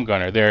against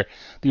Bumgarner?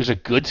 These are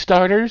good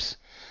starters,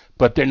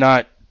 but they're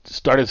not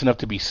starters enough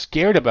to be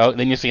scared about. And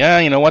then you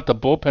say, you know what, the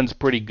bullpen's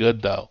pretty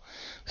good though,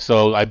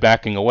 so I'm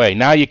backing away.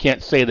 Now you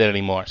can't say that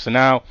anymore. So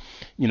now,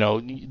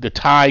 the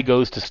tie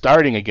goes to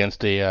starting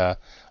against a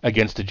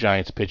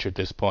Giants pitcher at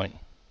this point.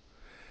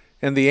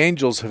 And the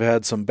Angels have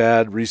had some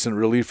bad recent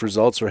relief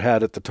results, or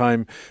had at the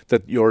time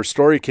that your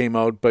story came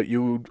out, but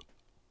you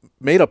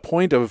made a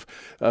point of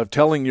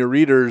telling your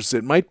readers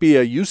it might be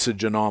a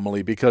usage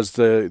anomaly because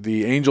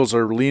the Angels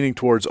are leaning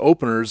towards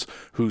openers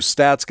whose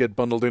stats get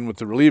bundled in with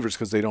the relievers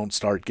because they don't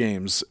start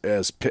games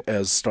as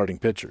starting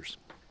pitchers.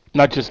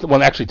 Not just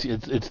actually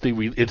it's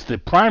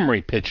the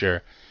primary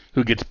pitcher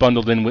who gets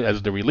bundled in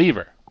as the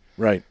reliever.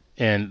 Right.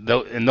 And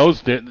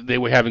those they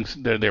were having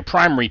their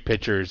primary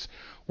pitchers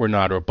were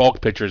not, or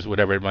bulk pitchers,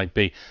 whatever it might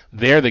be.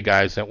 They're the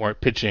guys that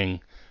weren't pitching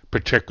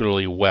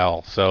particularly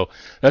well. So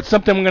that's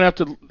something we're going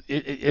to have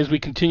to, as we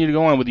continue to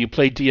go on, whether you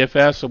play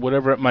DFS or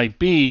whatever it might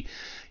be,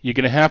 you're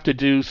going to have to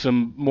do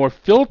some more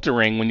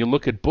filtering when you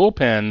look at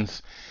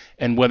bullpens,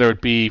 and whether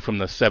it be from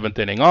the 7th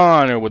inning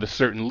on or with a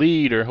certain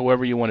lead or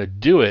however you want to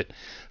do it.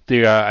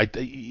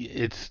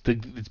 It's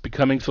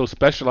becoming so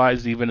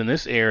specialized even in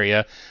this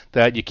area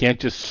that you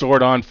can't just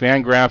sort on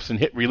Fangraphs and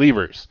hit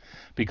relievers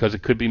because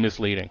it could be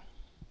misleading.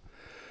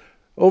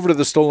 Over to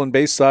the stolen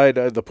base side,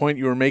 the point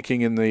you were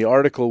making in the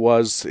article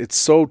was it's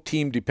so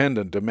team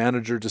dependent. A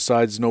manager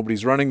decides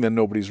nobody's running, then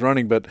nobody's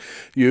running. But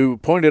you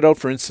pointed out,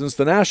 for instance,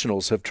 the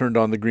Nationals have turned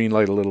on the green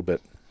light a little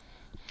bit.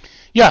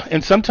 Yeah,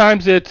 and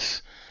sometimes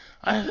if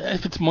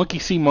it's monkey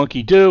see,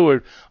 monkey do.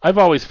 Or I've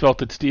always felt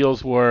that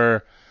steals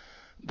were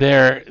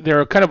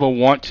they're kind of a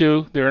want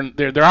to.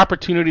 They're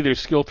opportunity, they're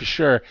skill for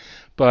sure.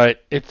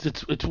 But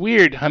it's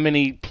weird how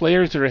many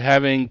players that are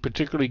having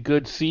particularly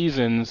good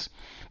seasons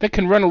that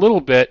can run a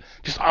little bit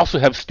just also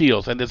have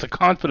steals, and there's a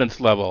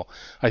confidence level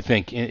I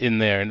think in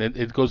there, and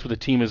it goes with the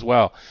team as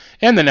well.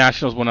 And the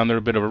Nationals went on there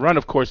a bit of a run.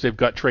 Of course, they've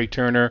got Trey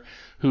Turner,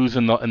 who's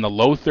in the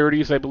low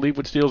 30s, I believe,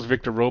 with steals.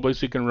 Victor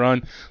Robles, who can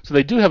run. So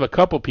they do have a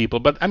couple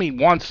people, but I mean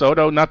Juan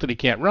Soto, not that he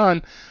can't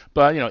run,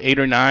 but 8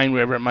 or 9,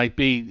 whatever it might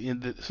be.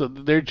 So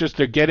they're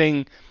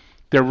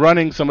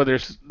running some of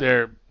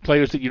their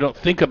players that you don't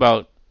think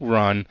about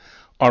run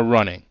are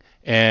running,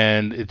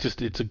 and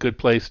it's a good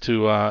place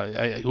to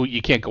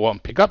you can't go out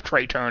and pick up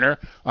Trey Turner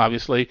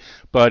obviously,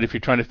 but if you're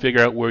trying to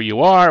figure out where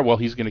you are, well,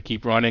 he's going to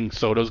keep running.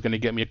 Soto's going to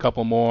get me a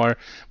couple more.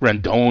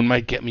 Rendon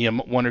might get me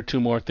one or two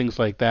more, things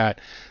like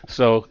that.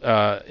 So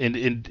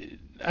and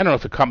I don't know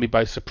if it caught me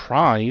by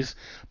surprise,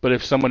 but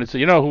if someone had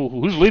said,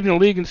 who's leading the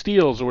league in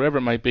steals or whatever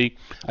it might be,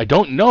 I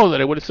don't know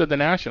that I would have said the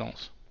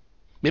Nationals.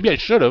 Maybe I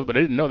should have, but I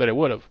didn't know that I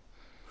would have.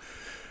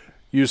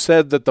 You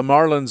said that the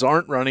Marlins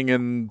aren't running,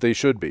 and they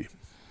should be.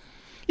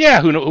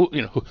 Yeah,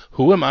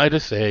 who am I to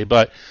say?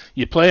 But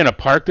you play in a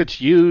park that's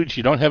huge.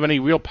 You don't have any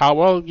real power.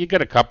 Well, you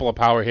get a couple of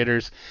power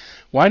hitters.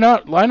 Why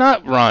not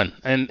run?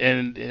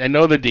 And I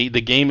know the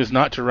game is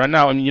not to run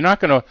now. I mean,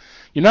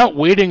 you're not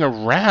waiting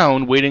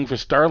around waiting for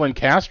Starlin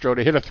Castro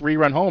to hit a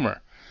 3-run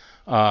homer.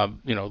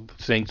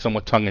 Saying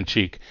somewhat tongue in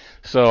cheek.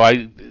 So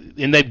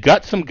and they've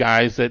got some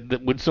guys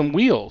that with some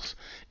wheels.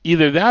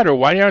 Either that, or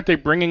why aren't they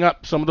bringing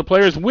up some of the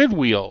players with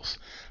wheels?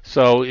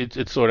 So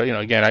it's sort of,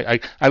 again,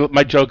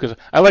 my joke is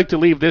I like to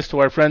leave this to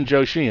our friend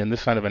Joe Sheehan,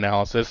 this kind of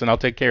analysis, and I'll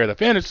take care of the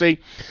fantasy.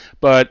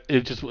 But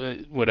it just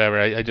whatever.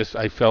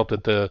 I felt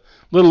that the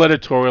little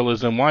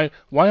editorialism.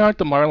 Why aren't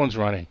the Marlins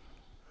running?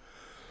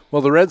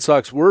 Well, the Red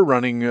Sox were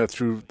running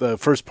through the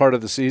first part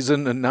of the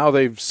season, and now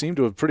they seem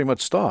to have pretty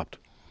much stopped.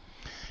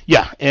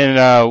 Yeah, and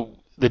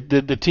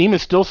the team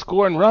is still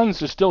scoring runs,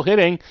 they're still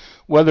hitting.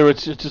 Whether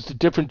it's just a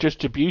different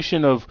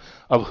distribution of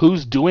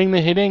who's doing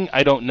the hitting,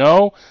 I don't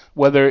know.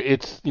 Whether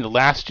it's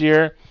last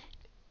year,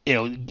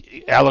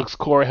 Alex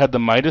Cora had the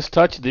Midas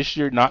touch. This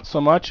year, not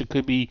so much. It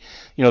could be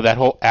that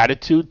whole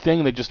attitude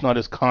thing. They're just not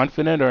as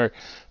confident, or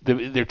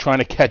they're trying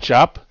to catch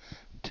up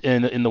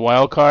in the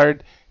wild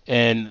card,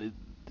 and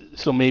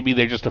so maybe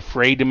they're just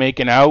afraid to make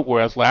an out.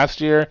 Whereas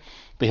last year,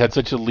 they had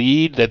such a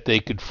lead that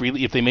they could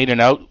freely, if they made an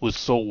out, was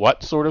so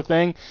what sort of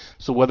thing.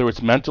 So whether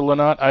it's mental or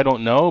not, I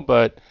don't know.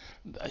 But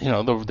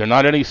they're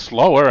not any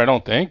slower, I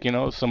don't think.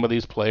 Some of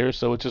these players.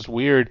 So it's just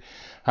weird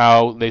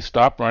how they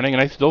stopped running.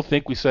 And I still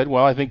think I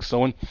think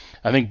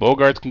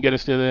Bogaerts can get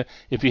us to the.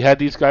 If you had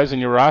these guys in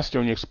your roster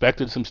and you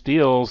expected some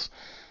steals,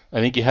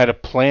 I think you had a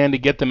plan to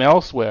get them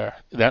elsewhere.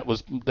 That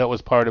was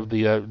part of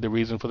the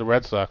reason for the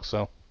Red Sox.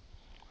 So.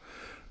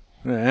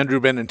 Andrew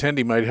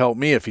Benintendi might help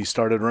me if he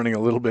started running a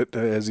little bit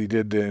as he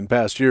did in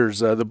past years.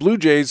 The Blue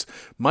Jays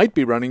might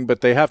be running, but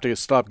they have to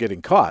stop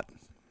getting caught.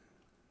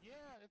 Yeah,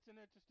 it's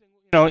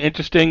an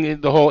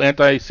interesting the whole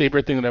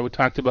anti-saber thing that we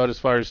talked about as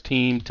far as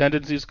team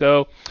tendencies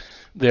go.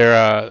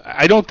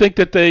 I think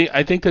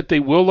that they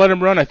will let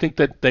him run. I think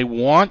that they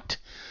want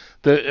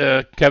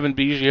the Kevin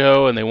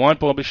Biggio, and they want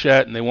Bo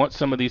Bichette, and they want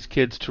some of these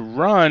kids to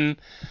run.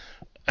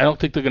 I don't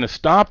think they're going to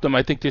stop them.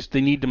 I think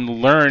they need them to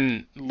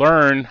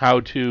learn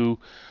how to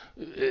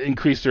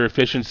increase their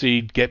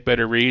efficiency, get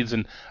better reads,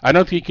 and I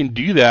don't think you can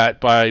do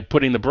that by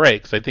putting the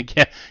brakes. I think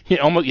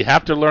you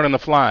have to learn on the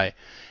fly,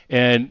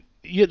 and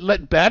you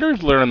let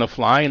batters learn on the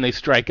fly, and they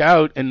strike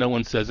out, and no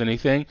one says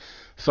anything.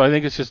 So I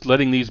think it's just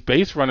letting these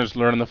base runners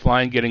learn on the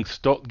fly and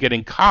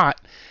getting caught,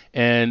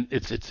 and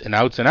it's an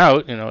outs and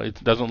out.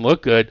 It doesn't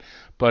look good,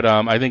 but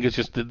I think it's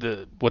just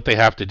what they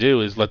have to do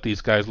is let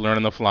these guys learn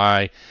on the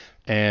fly,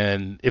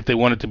 and if they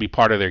want it to be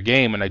part of their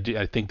game, and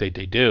I think they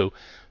do.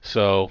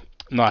 So.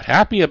 Not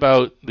happy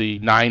about the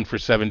 9 for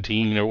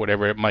 17 or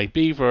whatever it might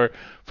be for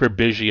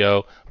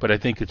Biggio, but I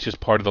think it's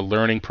just part of the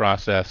learning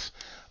process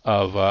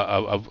of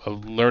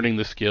learning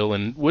the skill.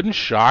 And wouldn't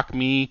shock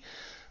me.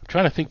 I'm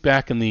trying to think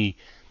back in the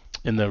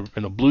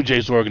Blue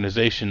Jays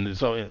organization.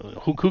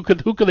 Who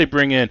could they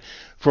bring in?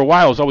 For a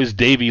while, it was always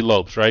Davey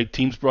Lopes, right?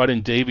 Teams brought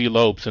in Davey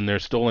Lopes, and their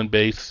stolen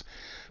base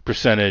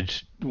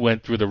percentage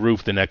went through the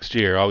roof the next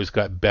year. Always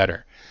got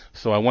better.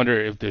 So I wonder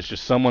if there's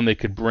just someone they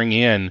could bring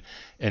in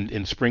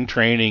spring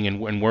training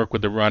and work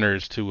with the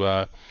runners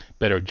to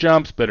better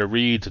jumps, better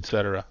reads,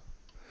 etc.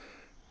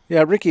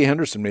 Yeah, Ricky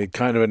Henderson made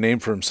kind of a name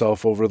for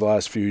himself over the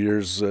last few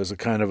years as a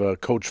kind of a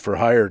coach for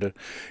hire to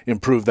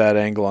improve that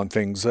angle on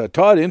things.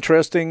 Todd,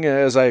 interesting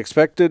as I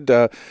expected.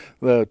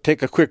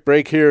 Take a quick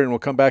break here and we'll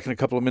come back in a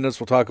couple of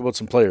minutes. We'll talk about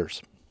some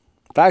players.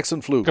 Facts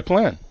and Fluke. Good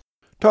plan.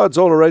 Todd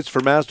Zola writes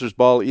for Masters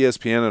Ball,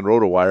 ESPN, and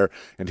RotoWire,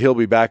 and he'll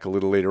be back a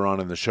little later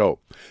on in the show.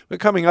 But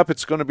coming up,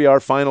 it's going to be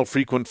our final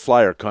frequent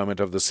flyer comment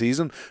of the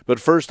season. But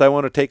first, I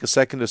want to take a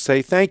second to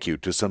say thank you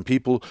to some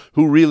people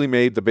who really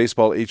made the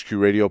Baseball HQ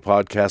Radio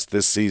podcast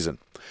this season.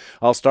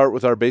 I'll start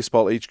with our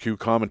Baseball HQ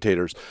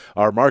commentators.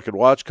 Our Market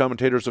Watch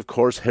commentators, of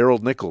course,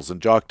 Harold Nichols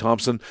and Jock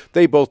Thompson.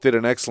 They both did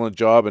an excellent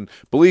job, and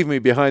believe me,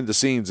 behind the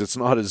scenes, it's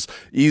not as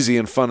easy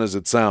and fun as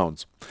it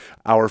sounds.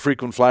 Our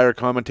frequent flyer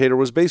commentator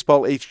was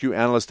Baseball HQ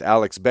analyst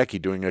Alex Becky,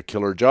 doing a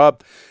killer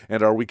job,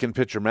 and our weekend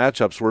pitcher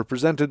matchups were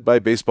presented by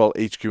Baseball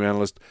HQ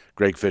analyst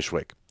Greg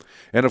Fishwick.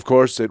 And of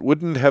course, it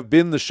wouldn't have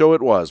been the show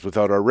it was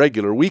without our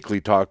regular weekly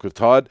talk with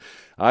Todd.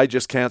 I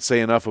just can't say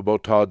enough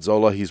about Todd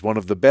Zola. He's one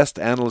of the best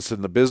analysts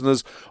in the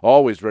business,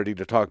 always ready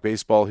to talk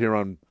baseball here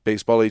on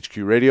Baseball HQ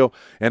Radio,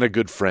 and a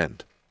good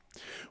friend.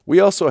 We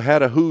also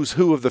had a who's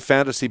who of the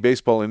fantasy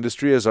baseball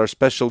industry as our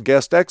special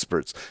guest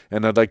experts,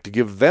 and I'd like to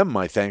give them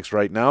my thanks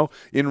right now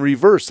in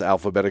reverse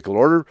alphabetical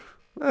order.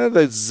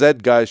 The Z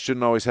guys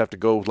shouldn't always have to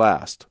go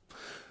last.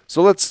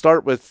 So let's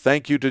start with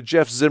thank you to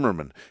Jeff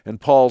Zimmerman and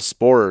Paul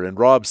Sporer and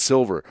Rob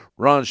Silver.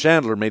 Ron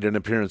Chandler made an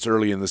appearance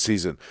early in the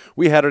season.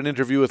 We had an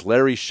interview with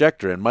Larry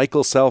Schechter and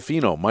Michael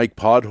Salfino, Mike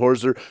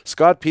Podhorzer,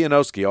 Scott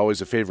Pianowski, always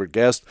a favorite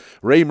guest,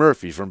 Ray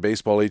Murphy from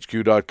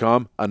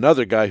BaseballHQ.com,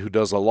 another guy who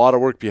does a lot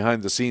of work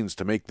behind the scenes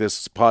to make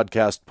this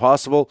podcast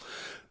possible.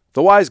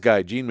 The wise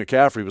guy, Gene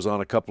McCaffrey, was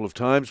on a couple of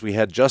times. We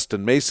had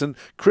Justin Mason,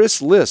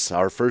 Chris Liss,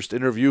 our first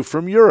interview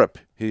from Europe.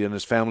 He and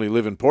his family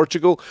live in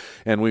Portugal,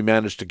 and we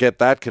managed to get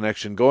that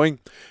connection going.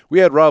 We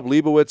had Rob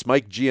Leibowitz,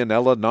 Mike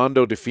Gianella,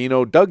 Nando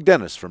DeFino, Doug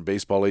Dennis from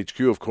Baseball HQ,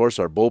 of course,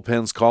 our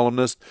bullpens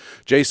columnist,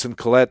 Jason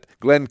Collette,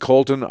 Glenn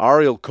Colton,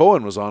 Ariel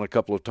Cohen was on a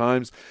couple of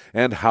times,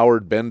 and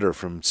Howard Bender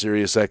from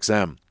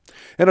SiriusXM.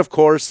 And of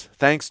course,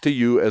 thanks to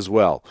you as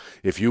well.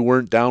 If you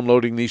weren't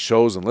downloading these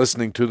shows and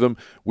listening to them,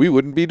 we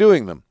wouldn't be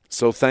doing them.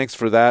 So thanks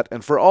for that,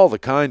 and for all the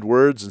kind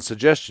words and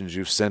suggestions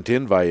you've sent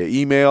in via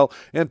email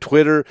and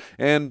Twitter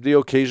and the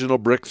occasional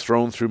brick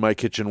thrown through my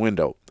kitchen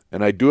window.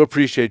 And I do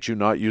appreciate you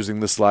not using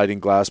the sliding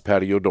glass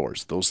patio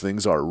doors. Those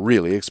things are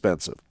really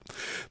expensive.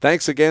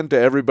 Thanks again to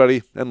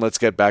everybody, and let's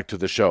get back to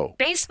the show.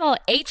 Baseball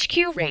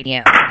HQ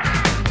Radio.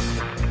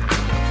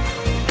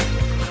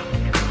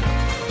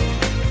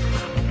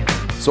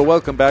 So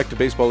welcome back to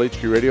Baseball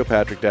HQ Radio.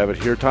 Patrick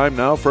Davitt here. Time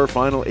now for our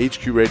final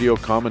HQ Radio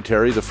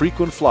commentary, The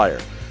Frequent Flyer,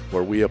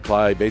 where we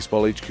apply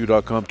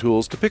BaseballHQ.com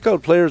tools to pick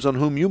out players on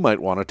whom you might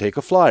want to take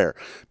a flyer,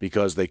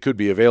 because they could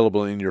be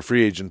available in your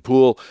free agent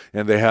pool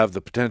and they have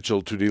the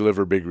potential to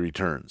deliver big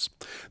returns.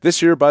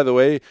 This year, by the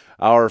way,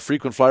 our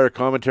frequent flyer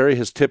commentary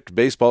has tipped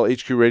Baseball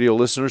HQ Radio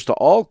listeners to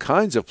all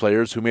kinds of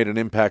players who made an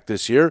impact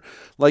this year,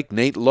 like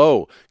Nate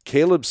Lowe,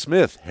 Caleb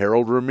Smith,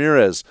 Harold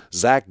Ramirez,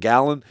 Zach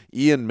Gallen,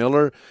 Ian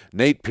Miller,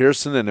 Nate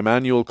Pearson, and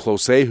Emmanuel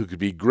Closet, who could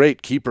be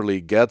great keeper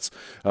league gets,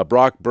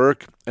 Brock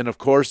Burke, and of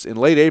course, in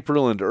late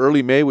April and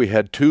early May, we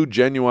had two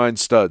genuine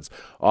studs.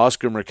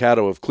 Oscar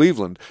Mercado of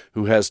Cleveland,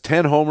 who has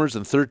 10 homers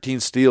and 13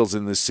 steals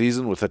in this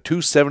season with a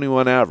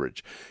 .271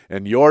 average.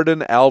 And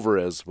Yordan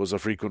Alvarez was a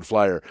frequent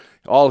flyer.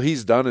 All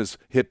he's done is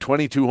hit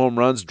 22 home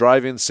runs,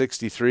 drive in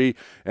 63,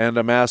 and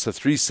amass a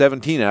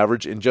 .317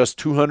 average in just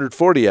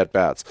 240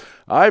 at-bats.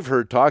 I've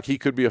heard talk he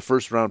could be a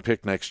first-round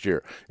pick next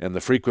year, and the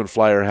frequent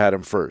flyer had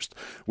him first.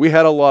 We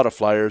had a lot of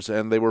flyers,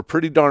 and they were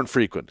pretty darn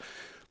frequent.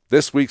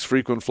 This week's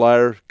frequent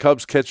flyer,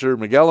 Cubs catcher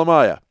Miguel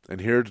Amaya.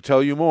 And here to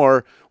tell you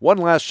more, one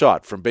last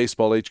shot from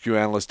Baseball HQ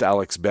analyst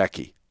Alex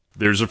Becky.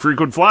 There's a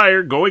frequent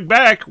flyer going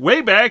back,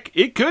 way back.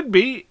 It could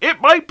be,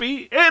 it might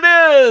be, it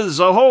is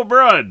a home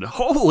run.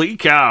 Holy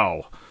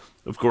cow.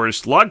 Of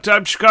course,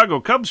 longtime Chicago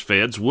Cubs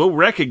fans will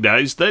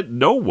recognize that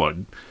no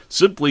one,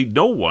 simply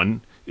no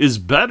one, is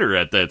better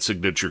at that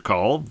signature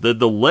call than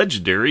the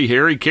legendary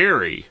Harry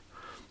Carey.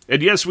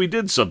 And yes, we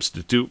did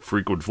substitute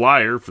frequent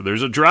flyer for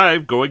there's a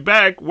drive going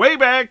back, way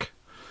back.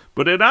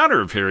 But in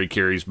honor of Harry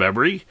Carey's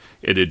memory,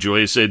 and in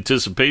joyous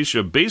anticipation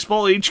of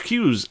Baseball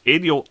HQ's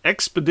annual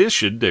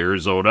expedition to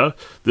Arizona,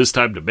 this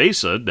time to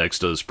Mesa, next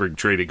to the spring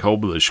training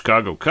home of the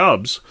Chicago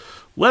Cubs,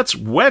 let's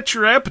whet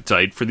your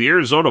appetite for the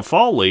Arizona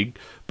Fall League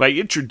by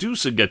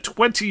introducing a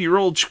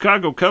 20-year-old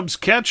Chicago Cubs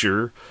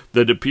catcher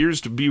that appears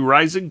to be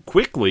rising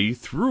quickly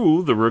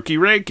through the rookie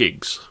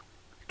rankings.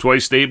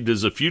 Twice named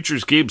as a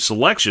Futures Game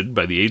selection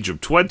by the age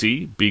of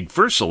 20, being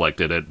first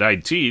selected at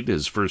 19,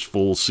 his first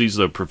full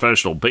season of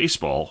professional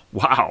baseball.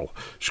 Wow!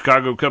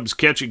 Chicago Cubs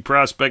catching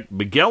prospect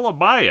Miguel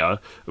Amaya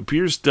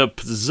appears to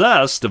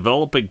possess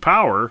developing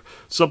power,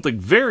 something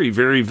very,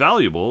 very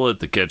valuable at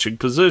the catching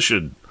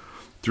position.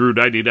 Through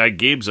 99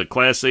 games at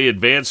Class A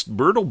Advanced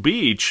Myrtle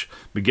Beach,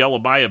 Miguel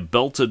Amaya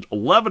belted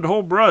 11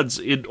 home runs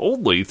in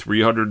only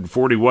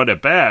 341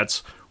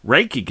 at-bats,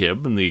 ranking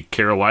him in the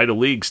Carolina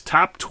League's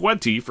top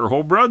 20 for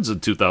home runs in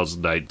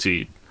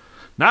 2019.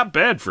 Not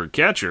bad for a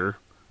catcher.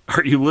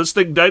 Are you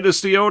listening,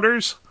 Dynasty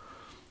owners?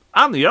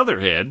 On the other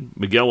hand,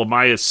 Miguel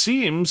Amaya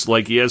seems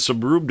like he has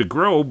some room to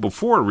grow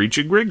before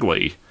reaching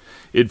Wrigley.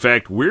 In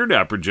fact, we're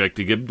not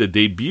projecting him to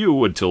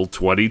debut until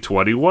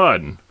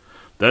 2021.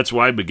 That's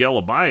why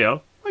Miguel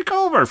Amaya, like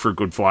all of our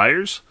frequent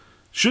flyers,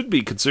 should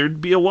be considered to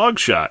be a long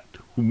shot,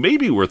 who may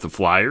be worth a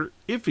flyer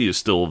if he is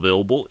still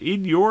available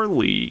in your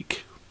league.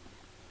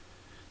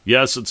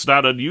 Yes, it's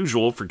not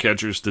unusual for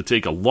catchers to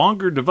take a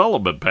longer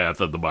development path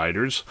in the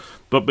minors,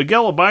 but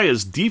Miguel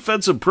Amaya's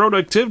defensive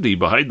productivity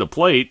behind the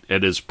plate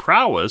and his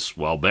prowess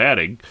while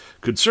batting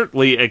could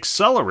certainly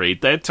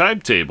accelerate that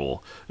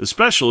timetable,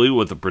 especially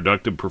with a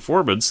productive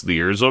performance in the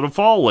Arizona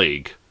Fall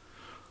League.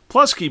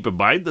 Plus, keep in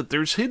mind that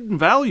there's hidden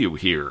value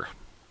here.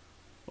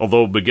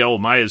 Although Miguel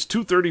Amaya's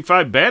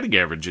 .235 batting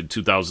average in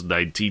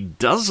 2019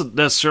 doesn't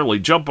necessarily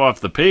jump off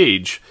the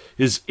page,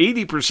 his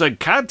 80%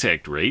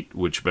 contact rate,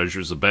 which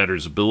measures the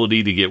batter's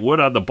ability to get wood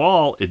on the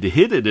ball and to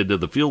hit it into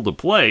the field of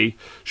play,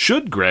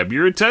 should grab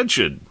your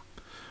attention.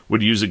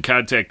 When using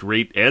contact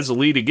rate as a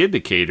leading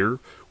indicator,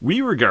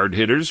 we regard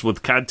hitters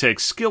with contact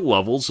skill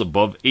levels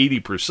above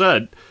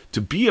 80%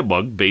 to be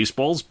among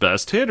baseball's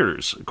best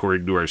hitters,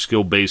 according to our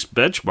skill-based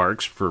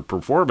benchmarks for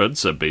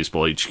performance at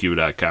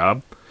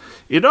BaseballHQ.com.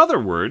 In other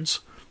words,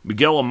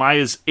 Miguel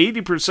Amaya's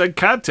 80%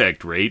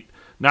 contact rate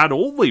not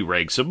only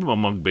ranks him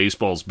among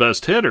baseball's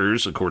best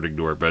hitters, according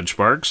to our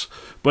benchmarks,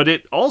 but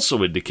it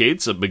also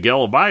indicates that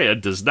Miguel Amaya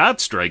does not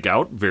strike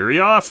out very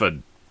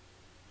often.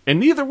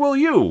 And neither will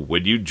you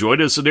when you join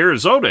us in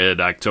Arizona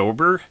in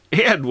October,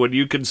 and when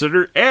you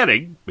consider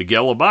adding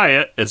Miguel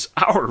Amaya as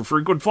our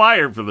frequent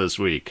flyer for this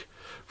week.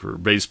 For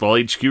Baseball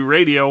HQ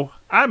Radio,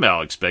 I'm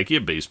Alex Becky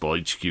at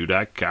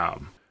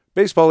BaseballHQ.com.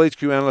 Baseball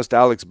HQ analyst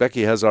Alex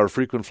Becky has our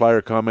frequent flyer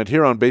comment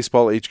here on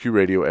Baseball HQ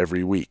Radio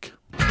every week.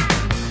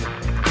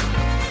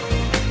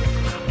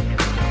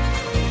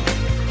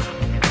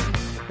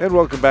 And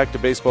welcome back to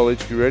Baseball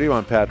HQ Radio.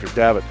 I'm Patrick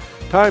Davitt.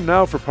 Time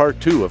now for part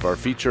 2 of our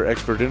feature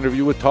expert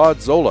interview with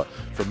Todd Zola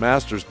from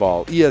Masters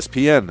Ball,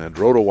 ESPN, and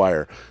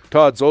RotoWire.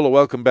 Todd Zola,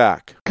 welcome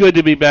back. Good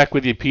to be back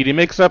with you, Petey.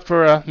 Makes up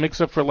for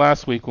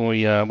last week when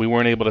we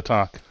weren't able to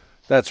talk.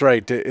 That's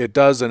right. It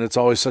does, and it's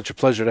always such a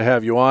pleasure to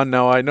have you on.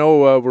 Now, I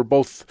know we're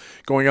both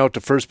going out to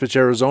First Pitch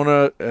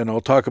Arizona, and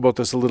I'll talk about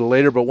this a little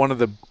later, but one of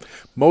the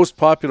most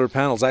popular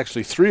panels,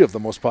 actually 3 of the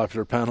most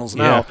popular panels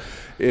now,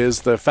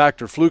 is the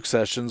Factor Fluke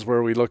sessions,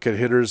 where we look at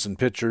hitters and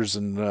pitchers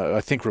and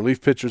I think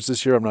relief pitchers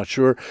this year, I'm not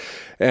sure,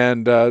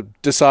 and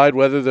decide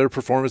whether their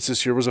performance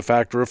this year was a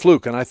factor or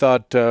fluke. And I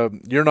thought,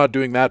 you're not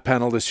doing that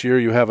panel this year.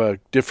 You have a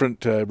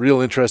different,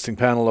 real interesting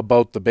panel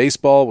about the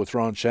baseball with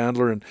Ron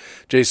Chandler and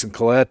Jason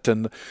Collette,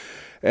 and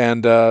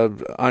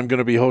I'm going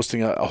to be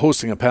hosting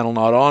a panel,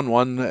 not on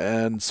one,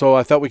 and so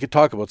I thought we could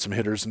talk about some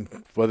hitters and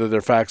whether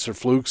they're facts or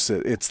flukes.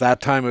 It's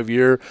that time of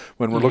year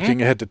when we're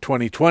looking ahead to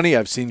 2020.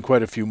 I've seen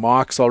quite a few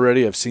mocks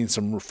already. I've seen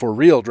some for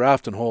real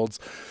draft and holds.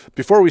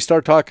 Before we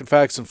start talking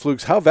facts and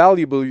flukes, how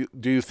valuable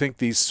do you think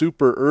these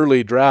super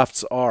early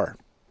drafts are?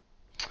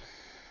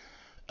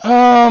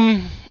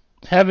 Having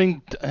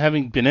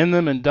been in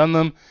them and done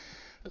them,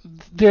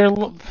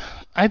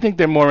 I think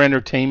they're more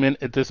entertainment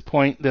at this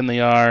point than they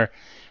are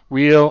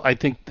real. I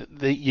think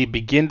that you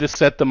begin to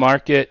set the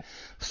market.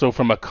 So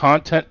from a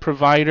content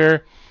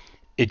provider,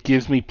 it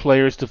gives me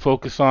players to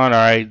focus on. All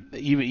right,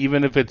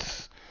 even if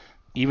it's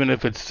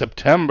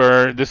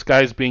September, this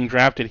guy's being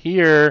drafted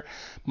here.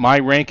 My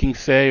ranking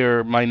say,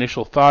 or my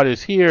initial thought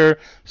is here,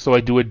 so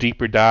I do a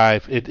deeper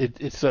dive.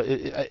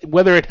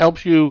 Whether it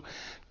helps you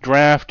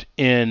draft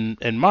in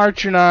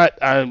March or not,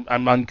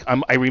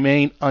 I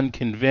remain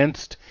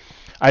unconvinced.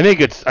 I think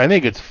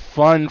it's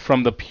fun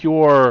from the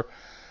pure.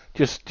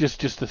 Just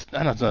the,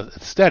 I don't know,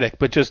 aesthetic,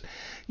 but just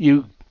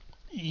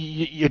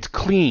it's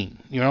clean.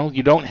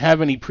 You don't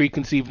have any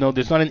preconceived. No,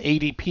 there's not an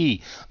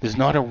ADP. There's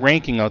not a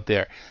ranking out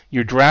there.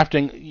 You're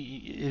drafting.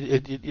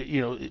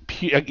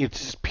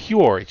 It's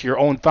pure. It's your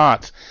own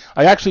thoughts.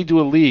 I actually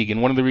do a league,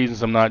 and one of the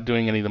reasons I'm not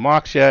doing any of the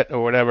mocks yet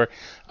or whatever,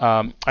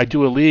 I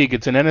do a league.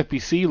 It's an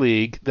NFBC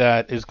league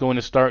that is going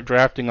to start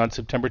drafting on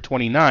September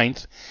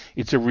 29th.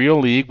 It's a real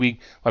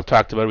league. I've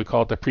talked about it. We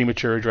call it the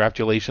Premature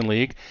Draftulation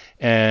League,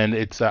 and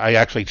I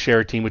actually share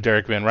a team with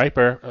Derek Van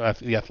Riper,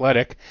 the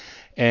Athletic,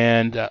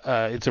 and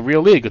it's a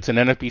real league. It's an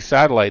NFB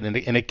satellite, and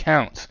it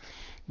counts.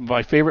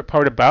 My favorite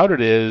part about it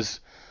is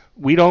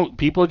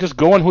people are just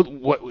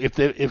going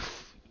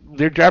if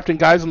they're drafting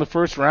guys in the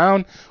first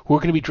round who are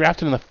going to be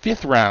drafted in the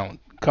 5th round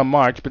come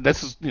March, but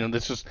there's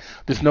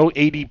no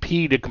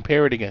ADP to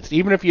compare it against.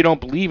 Even if you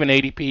don't believe in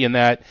ADP and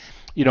that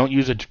you don't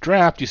use it to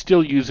draft, you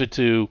still use it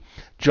to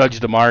judge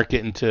the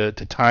market and to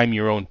time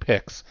your own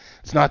picks.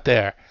 It's not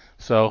there.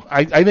 So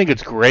I think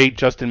it's great.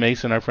 Justin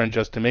Mason, our friend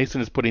Justin Mason,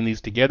 is putting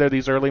these together,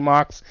 these early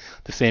mocks,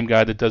 the same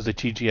guy that does the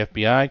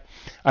TGFBI.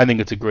 I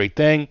think it's a great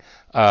thing.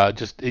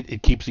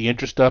 It keeps the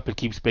interest up. It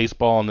keeps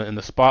baseball in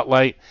the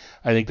spotlight.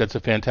 I think that's a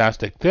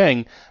fantastic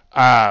thing.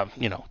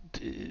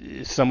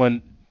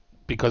 Someone,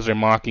 because they're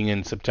mocking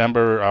in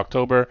September or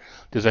October,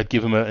 does that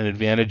give them an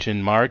advantage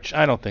in March?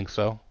 I don't think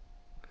so.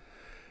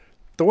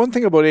 The one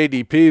thing about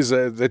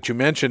ADPs that you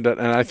mentioned,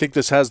 and I think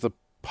this has the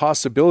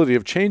possibility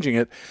of changing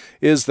it,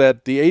 is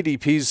that the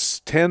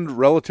ADPs tend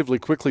relatively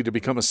quickly to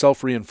become a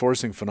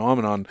self-reinforcing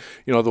phenomenon.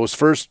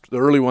 The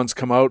early ones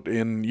come out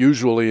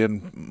usually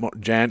in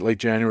late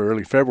January,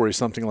 early February,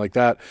 something like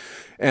that.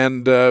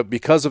 And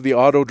because of the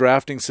auto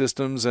drafting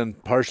systems,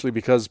 and partially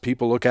because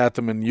people look at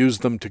them and use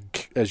them to,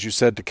 as you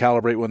said, to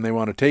calibrate when they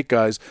want to take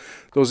guys,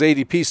 those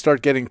ADPs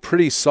start getting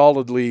pretty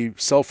solidly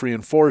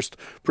self-reinforced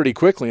pretty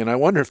quickly. And I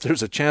wonder if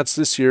there's a chance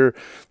this year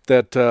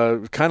that,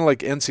 kind of like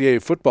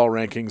NCAA football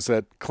rankings,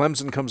 that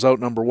Clemson comes out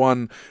number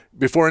one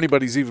before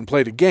anybody's even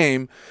played a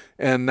game,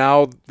 and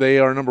now they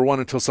are number one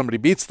until somebody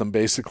beats them,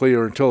 basically,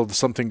 or until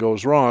something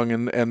goes wrong,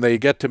 and they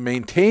get to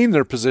maintain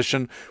their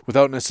position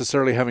without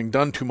necessarily having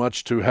done too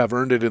much to have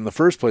earned it in the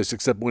first place,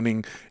 except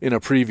winning in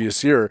a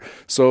previous year.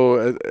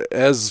 So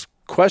as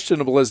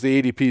questionable as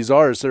the ADPs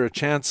are, is there a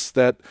chance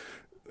that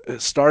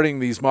starting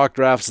these mock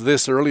drafts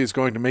this early is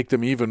going to make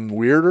them even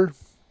weirder?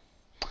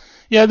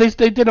 Yeah, they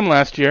did them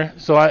last year.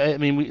 So,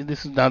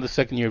 this is now the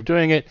second year of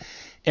doing it.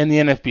 And the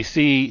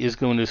NFBC is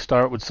going to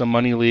start with some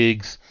money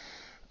leagues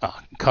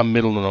come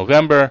middle of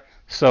November.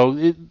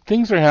 So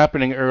things are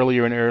happening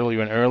earlier and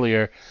earlier and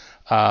earlier.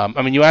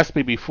 You asked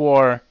me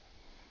before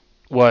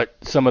what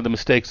some of the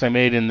mistakes I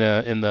made in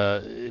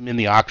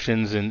the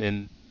auctions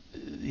and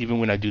even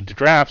when I do the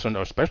drafts, or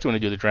especially when I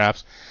do the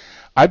drafts.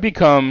 I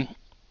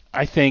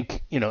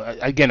think,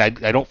 again,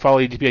 I don't follow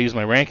ADP, I use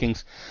my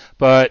rankings,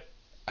 but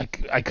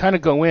I kind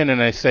of go in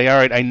and I say, all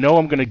right, I know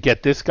I'm going to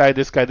get this guy,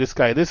 this guy, this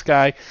guy, this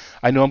guy.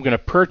 I know I'm going to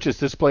purchase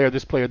this player,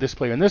 this player, this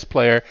player, and this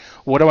player.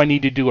 What do I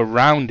need to do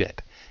around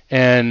it?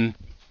 And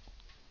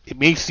it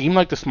may seem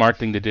like the smart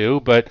thing to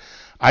do, but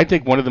I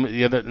think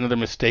another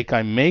mistake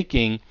I'm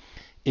making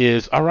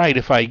is, all right,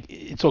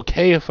 it's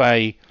okay if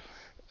I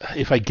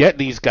get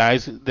these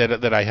guys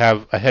that I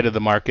have ahead of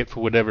the market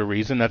for whatever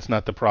reason. That's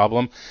not the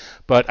problem,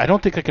 but I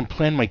don't think I can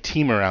plan my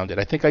team around it.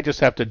 I think I just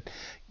have to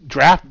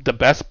draft the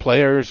best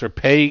players or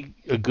pay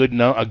a good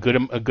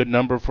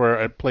number for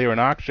a player in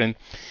auction,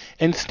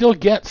 and still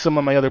get some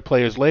of my other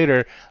players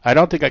later. I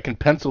don't think I can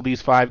pencil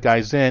these 5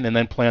 guys in and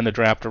then plan the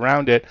draft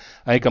around it.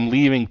 I think I'm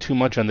leaving too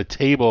much on the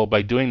table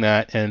by doing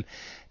that. And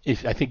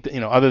I think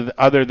that,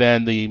 other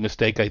than the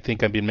mistake I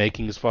think I've been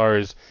making as far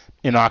as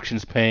in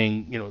auctions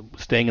staying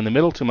in the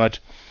middle too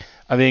much,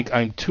 I think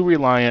I'm too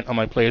reliant on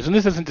my players. And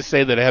this isn't to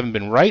say that I haven't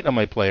been right on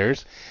my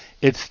players.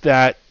 It's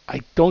that I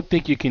don't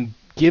think you can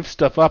give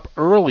stuff up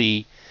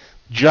early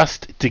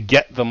just to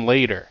get them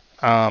later.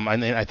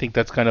 And I think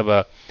that's kind of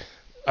a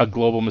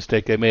global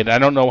mistake I made. I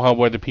don't know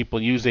whether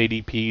people use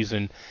ADPs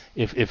and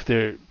if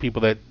they're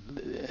people that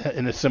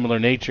in a similar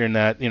nature in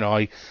that,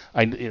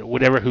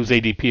 whatever whose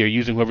ADP you're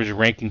using, whoever's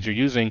rankings you're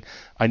using,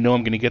 I know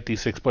I'm going to get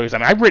these 6 players.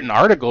 I've written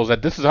articles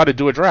that this is how to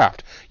do a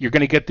draft. You're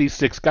going to get these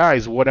 6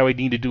 guys. What do I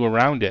need to do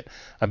around it?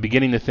 I'm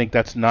beginning to think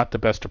that's not the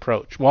best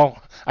approach.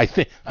 Well,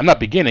 I'm not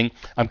beginning.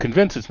 I'm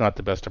convinced it's not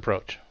the best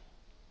approach.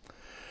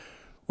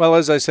 Well,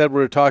 as I said,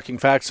 we're talking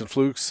facts and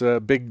flukes,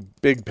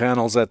 big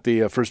panels at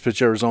the First Pitch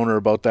Arizona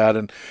about that,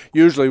 and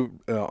usually,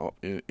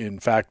 in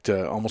fact,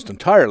 almost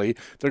entirely,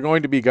 they're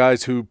going to be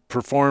guys who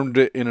performed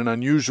in an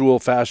unusual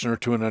fashion or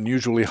to an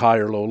unusually high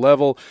or low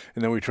level,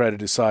 and then we try to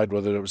decide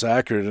whether it was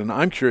accurate. And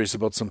I'm curious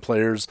about some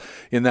players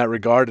in that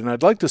regard, and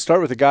I'd like to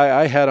start with a guy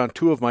I had on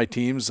 2 of my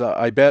teams.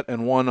 I bet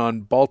and won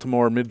on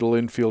Baltimore middle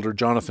infielder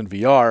Jonathan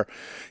Villar.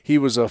 He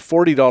was a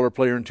 $40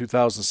 player in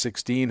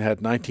 2016,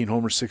 had 19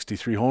 homers,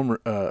 63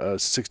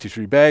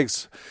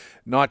 bags.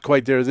 Not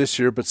quite there this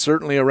year, but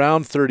certainly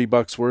around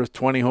 $30 worth,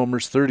 20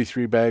 homers,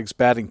 33 bags,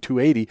 batting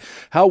 .280.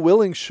 How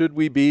willing should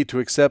we be to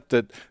accept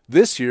that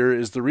this year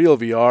is the real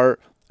VR,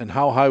 and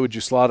how high would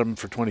you slot him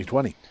for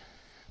 2020?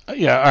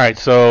 Yeah, all right.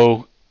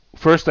 So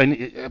first, I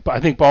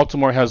think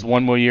Baltimore has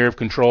one more year of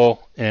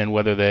control, and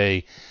whether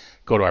they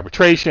go to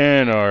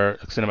arbitration or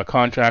extend him a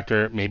contract,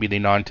 or maybe they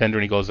non-tender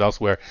and he goes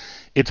elsewhere,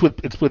 it's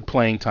with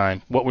playing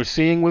time. What we're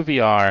seeing with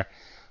VR,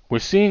 we're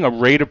seeing a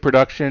rate of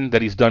production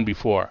that he's done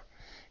before,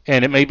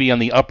 and it may be on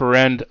the upper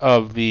end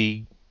of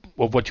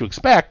what you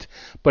expect,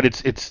 but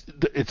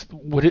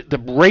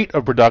the rate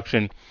of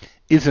production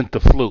isn't the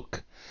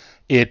fluke.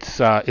 It's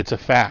a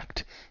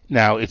fact.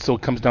 Now it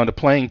comes down to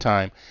playing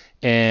time,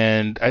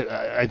 and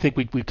I think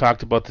we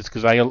talked about this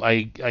because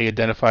I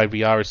identified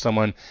VR as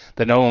someone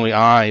that not only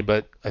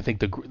but I think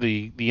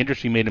the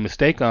industry made a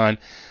mistake on.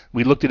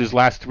 We looked at his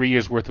last 3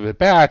 years worth of at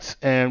bats,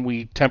 and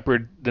we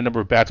tempered the number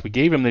of bats we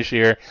gave him this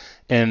year.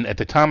 And at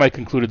the time, I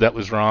concluded that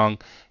was wrong,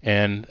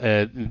 and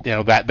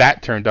that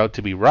turned out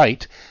to be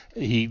right.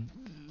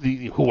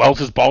 Who else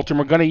is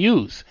Baltimore going to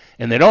use?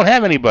 And they don't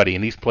have anybody,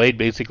 and he's played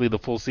basically the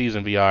full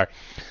season VR.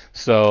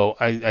 So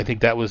I think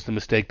that was the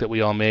mistake that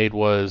we all made,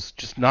 was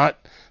just not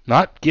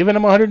giving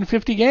him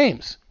 150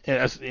 games.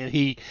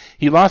 He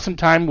lost some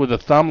time with a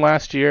thumb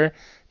last year.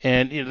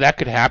 And that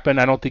could happen.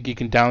 I don't think you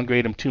can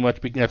downgrade him too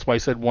much. That's why I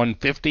said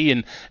 150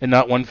 and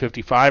not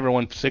 155 or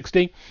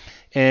 160.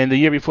 And the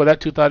year before that,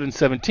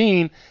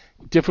 2017,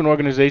 different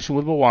organization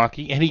with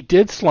Milwaukee, and he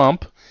did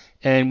slump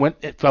and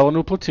fell into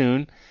a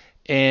platoon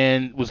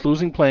and was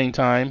losing playing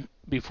time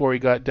before he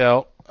got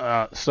dealt.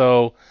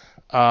 So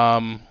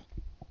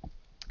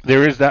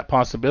there is that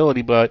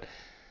possibility, but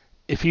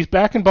if he's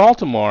back in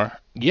Baltimore,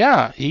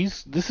 yeah,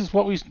 this is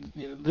what we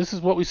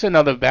said.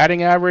 Now the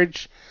batting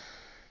average,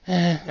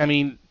 I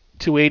mean,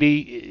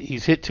 280.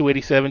 He's hit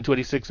 287,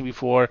 286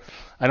 before.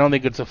 I don't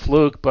think it's a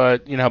fluke,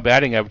 but you know how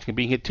batting average can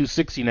be. Hit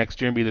 260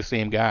 next year and be the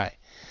same guy.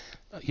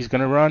 He's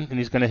going to run and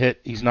he's going to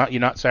hit.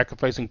 You're not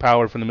sacrificing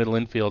power from the middle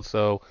infield.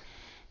 So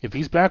if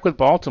he's back with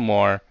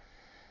Baltimore,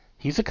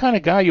 he's the kind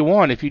of guy you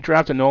want. If you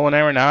draft a Nolan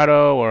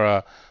Arenado or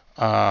a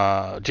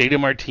JD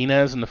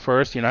Martinez in the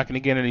first, you're not going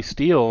to get any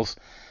steals.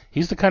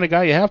 He's the kind of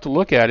guy you have to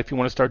look at if you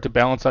want to start to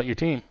balance out your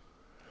team.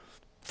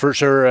 For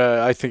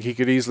sure, I think he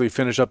could easily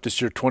finish up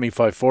this year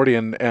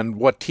 25-40, and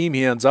what team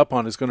he ends up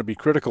on is going to be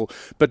critical.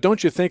 But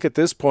don't you think at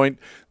this point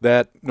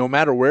that no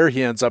matter where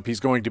he ends up, he's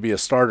going to be a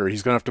starter?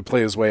 He's going to have to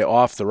play his way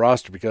off the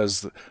roster,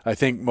 because I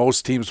think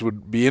most teams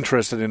would be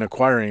interested in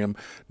acquiring him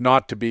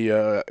not to be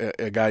a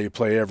guy you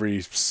play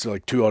every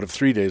 2 out of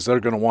 3 days. They're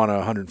going to want a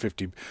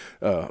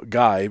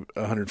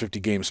 150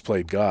 games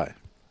played guy.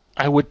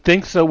 I would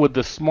think so, with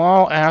the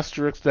small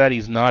asterisk that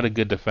he's not a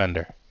good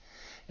defender.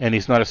 And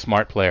he's not a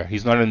smart player.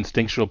 He's not an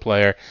instinctual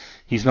player.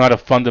 He's not a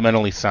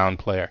fundamentally sound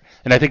player.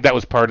 And I think that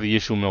was part of the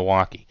issue in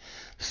Milwaukee.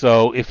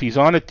 So if he's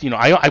on it,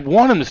 I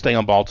want him to stay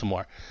on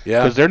Baltimore.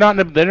 Yeah. Because they're not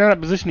in a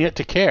position yet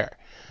to care.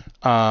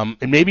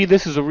 And maybe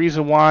this is a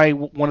reason why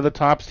one of the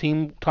top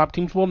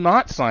teams will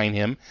not sign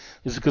him,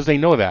 is because they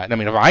know that. I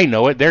mean, if I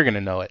know it, they're going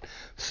to know it.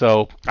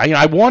 So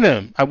I want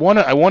him. I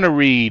want to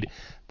read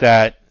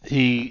that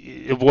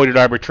he avoided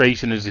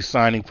arbitration as he's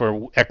signing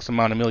for X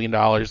amount of $1 million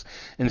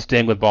and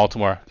staying with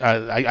Baltimore.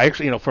 I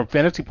actually, from a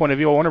fantasy point of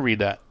view, I want to read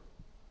that.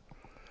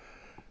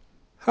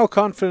 How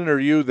confident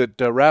are you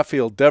that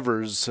Rafael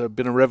Devers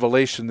been a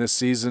revelation this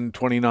season?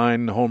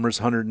 29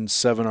 homers,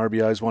 107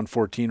 RBIs,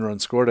 114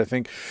 runs scored. I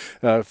think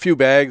a few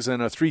bags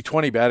and a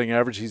 .320 batting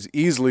average. He's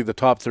easily the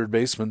top third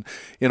baseman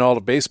in all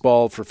of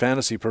baseball for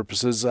fantasy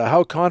purposes.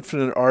 How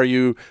confident are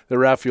you that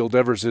Rafael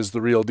Devers is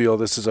the real deal?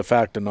 This is a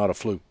fact and not a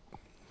fluke.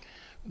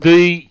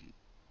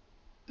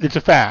 It's a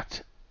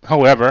fact.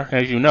 However,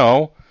 as you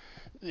know,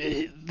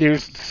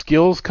 there's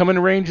skills come in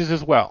ranges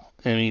as well.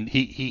 I mean,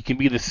 he can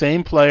be the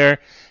same player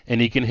and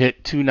he can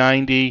hit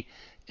 290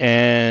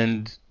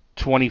 and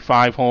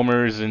 25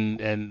 homers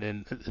and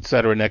et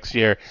cetera next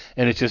year.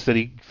 And it's just that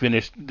he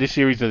finished this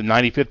year, he's at the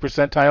 95th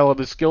percentile of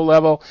his skill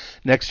level.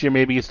 Next year,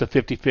 maybe it's the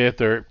 55th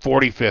or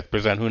 45th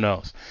percent. Who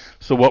knows?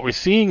 So what we're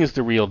seeing is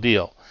the real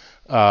deal.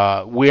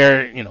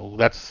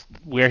 That's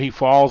where he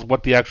falls.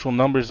 What the actual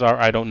numbers are,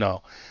 I don't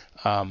know.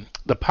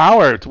 The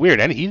power, it's weird,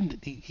 and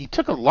he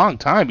took a long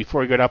time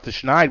before he got off the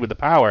schneid with the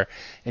power,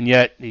 and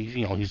yet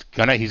he's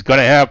gonna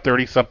have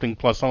 30-something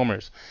plus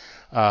homers.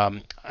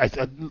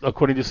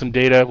 According to some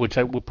data, which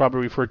I will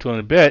probably refer to in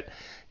a bit,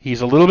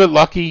 he's a little bit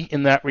lucky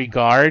in that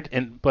regard,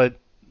 but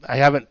I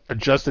haven't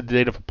adjusted the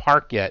data for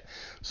Park yet.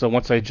 So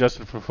once I adjust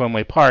it for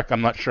Fenway Park,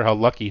 I'm not sure how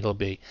lucky he'll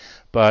be.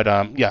 But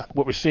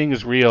what we're seeing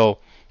is real.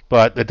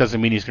 But that doesn't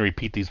mean he's going to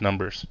repeat these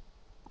numbers.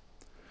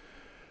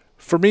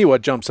 For me,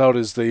 what jumps out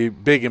is the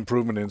big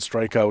improvement in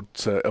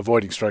strikeouts,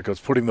 avoiding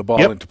strikeouts, putting the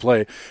ball into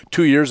play.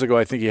 2 years ago,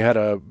 I think he had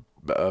a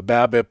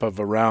BABIP of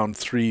around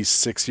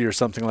 360 or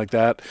something like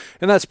that,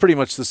 and that's pretty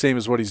much the same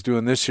as what he's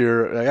doing this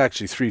year.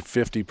 Actually,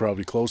 350,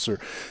 probably closer.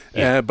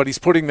 Yeah. But he's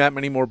putting that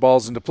many more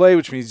balls into play,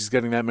 which means he's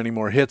getting that many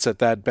more hits at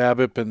that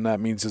BABIP, and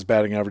that means his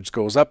batting average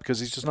goes up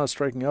because he's just not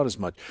striking out as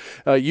much.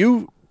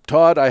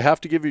 Todd, I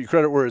have to give you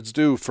credit where it's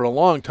due. For a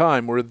long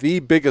time, were the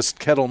biggest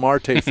Ketel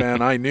Marte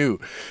fan I knew.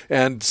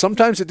 And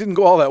sometimes it didn't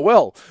go all that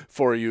well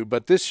for you.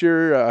 But this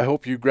year, I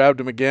hope you grabbed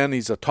him again.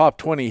 He's a top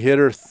 20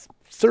 hitter,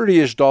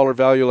 $30-ish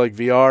value like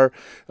VR,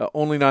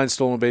 only 9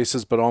 stolen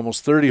bases, but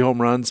almost 30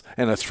 home runs,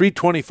 and a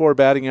 .324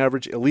 batting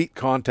average, elite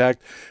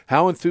contact.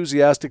 How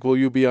enthusiastic will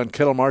you be on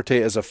Ketel Marte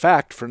as a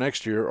fact for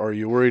next year, or are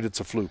you worried it's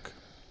a fluke?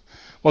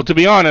 Well, to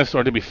be honest,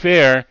 or to be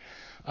fair,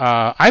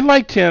 I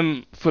liked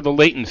him for the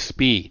latent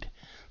speed.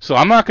 So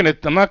I'm not gonna.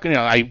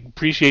 I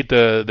appreciate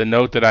the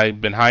note that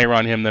I've been higher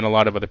on him than a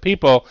lot of other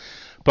people,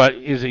 but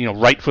is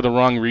right for the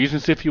wrong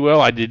reasons, if you will.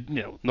 I did.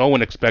 No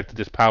one expected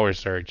this power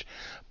surge,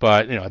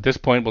 but at this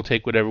point we'll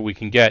take whatever we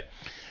can get.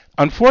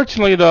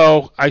 Unfortunately,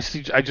 though, I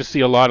just see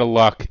a lot of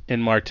luck in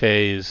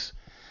Marte's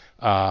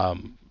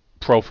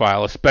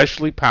profile,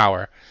 especially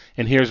power.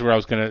 And here's where I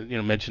was going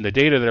to mention the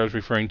data that I was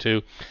referring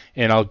to,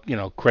 and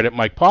I'll credit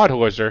Mike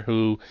Podhorzer,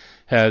 who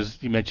has,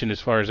 you mentioned as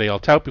far as AL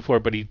Tout before,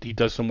 but he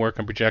does some work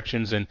on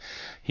projections, and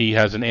he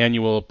has an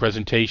annual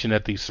presentation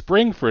at the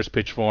spring first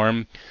pitch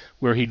forum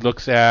where he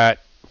looks at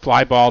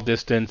fly ball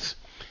distance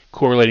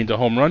correlating to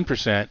home run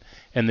percent,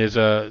 and there's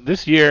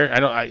this year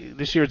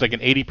it's like an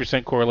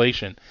 80%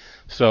 correlation.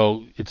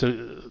 So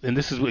and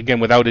this is again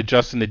without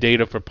adjusting the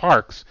data for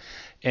Parks,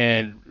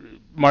 and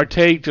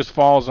Marte just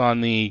falls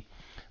on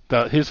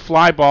his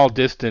fly ball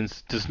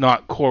distance does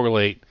not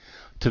correlate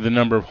to the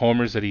number of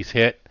homers that he's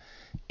hit.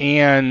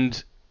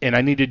 And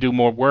I need to do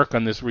more work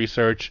on this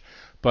research,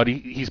 but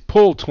he's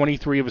pulled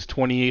 23 of his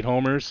 28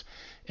 homers,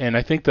 and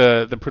I think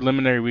the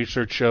preliminary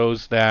research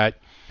shows that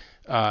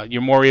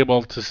You're more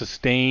able to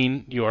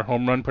sustain your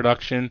home run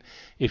production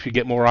if you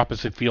get more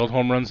opposite field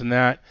home runs than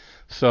that.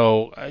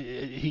 So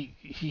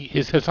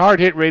his hard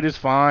hit rate is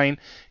fine.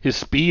 His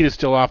speed is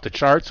still off the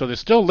chart, so there's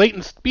still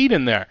latent speed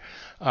in there.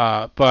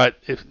 But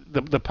if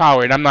the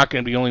power, and I'm not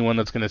going to be the only one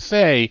that's going to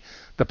say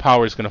the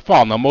power is going to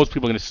fall. Now, most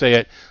people are going to say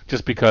it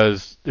just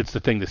because it's the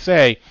thing to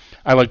say.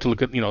 I like to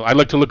look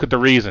at the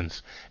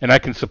reasons, and I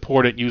can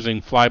support it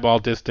using fly ball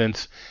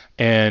distance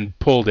and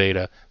pull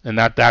data, and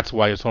that's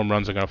why his home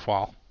runs are going to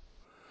fall.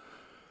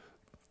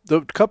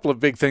 The couple of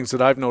big things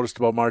that I've noticed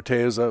about Marte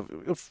is a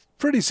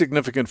pretty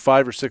significant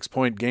 5 or 6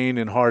 point gain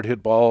in hard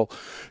hit ball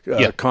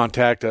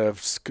contact, a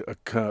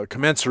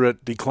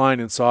commensurate decline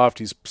in soft.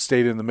 He's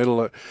stayed in the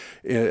middle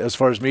as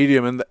far as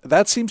medium, and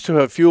that seems to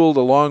have fueled,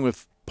 along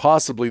with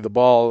possibly the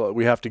ball,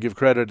 we have to give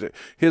credit,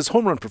 his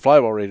home run per fly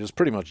ball rate has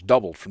pretty much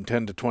doubled from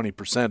 10 to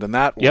 20%, and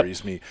that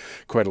worries me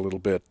quite a little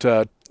bit.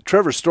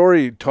 Trevor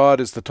Story, Todd,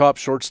 is the top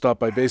shortstop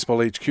by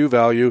Baseball HQ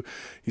value.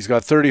 He's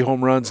got 30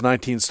 home runs,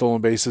 19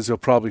 stolen bases. He'll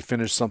probably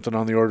finish something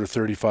on the order of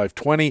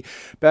 35-20.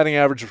 Batting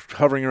average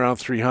hovering around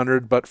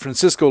 300. But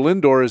Francisco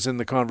Lindor is in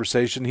the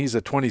conversation. He's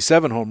at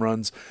 27 home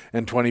runs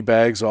and 20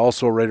 bags,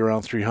 also right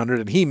around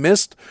 300. And he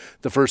missed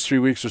the first 3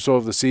 weeks or so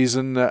of the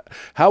season.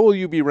 How will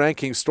you be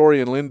ranking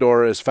Story and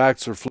Lindor as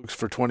facts or flukes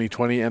for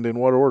 2020, and in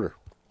what order?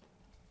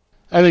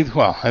 I think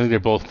they're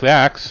both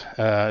facts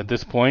at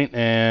this point,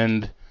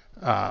 and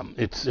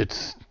it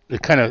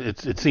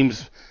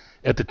seems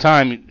at the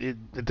time.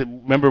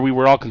 Remember, we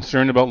were all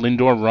concerned about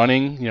Lindor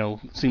running.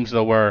 It seems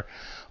though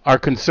our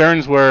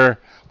concerns were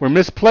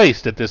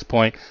misplaced at this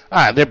point.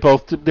 They're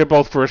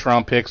both first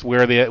round picks.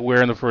 Where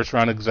in the first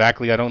round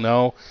exactly, I don't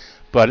know.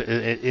 But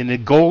I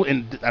don't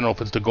know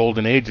if it's the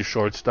golden age of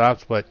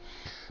shortstops, but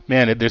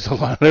man, there's a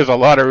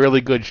lot of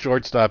really good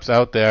shortstops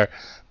out there.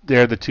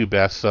 They're the two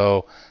best.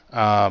 So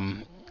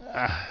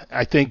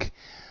I think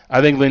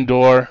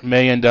Lindor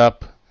may end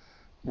up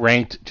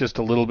ranked just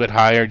a little bit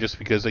higher, just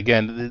because,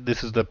 again,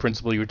 this is the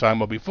principle you were talking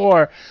about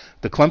before,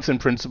 the Clemson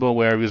principle,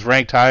 where he was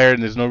ranked higher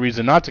and there's no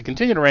reason not to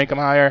continue to rank him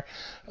higher.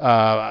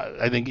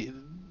 I think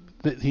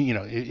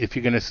if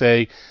you're going to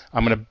say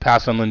I'm going to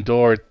pass on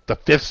Lindor at the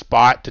 5th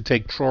spot to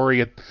take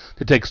Story to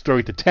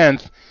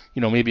 10th,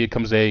 maybe it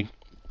becomes the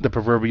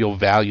proverbial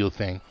value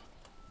thing.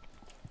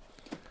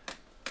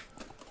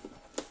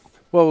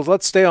 Well,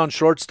 let's stay on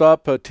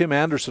shortstop. Tim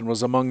Anderson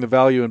was among the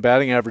value and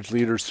batting average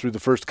leaders through the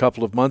first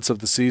couple of months of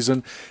the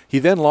season. He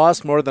then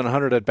lost more than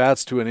 100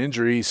 at-bats to an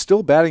injury. He's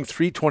still batting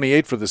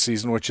 .328 for the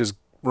season, which is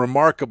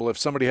remarkable. If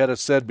somebody had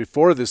said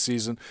before this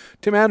season,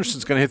 Tim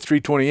Anderson's going to hit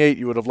 .328,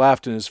 you would have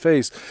laughed in his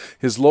face.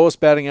 His lowest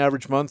batting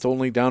average month,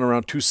 only down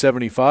around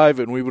 .275,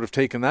 and we would have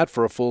taken that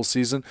for a full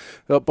season.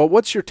 But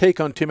what's your take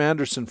on Tim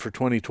Anderson for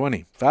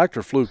 2020? Fact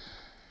or fluke?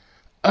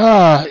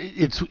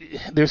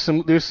 There's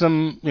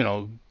some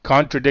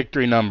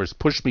contradictory numbers,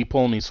 push me,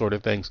 pull me sort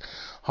of things.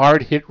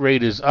 Hard hit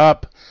rate is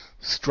up,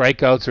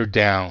 strikeouts are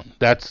down.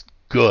 That's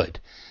good.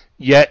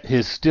 Yet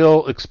his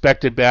still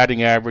expected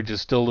batting average is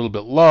still a little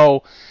bit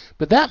low,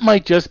 but that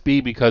might just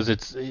be because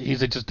he's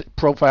just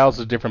profiles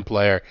a different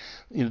player.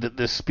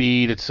 The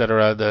speed,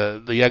 etc.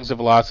 The exit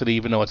velocity,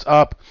 even though it's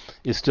up,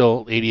 is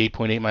still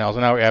 88.8 miles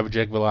an hour average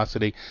exit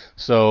velocity,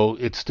 so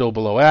it's still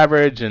below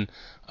average and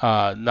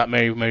not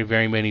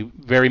very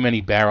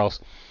many barrels.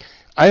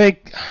 I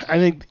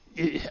think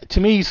to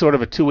me, he's sort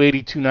of a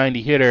 280,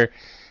 290 hitter,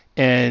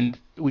 and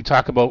we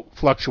talk about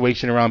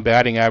fluctuation around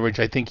batting average.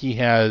 I think he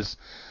has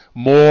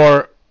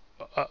more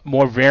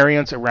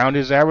variance around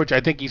his average. I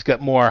think he's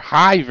got more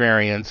high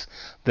variance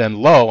than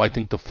low. I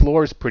think the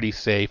floor is pretty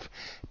safe,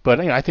 but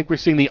I think we're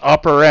seeing the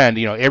upper end.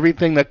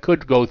 Everything that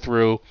could go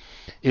through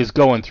is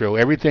going through.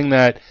 Everything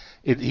that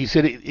he's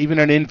hitting, even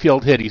an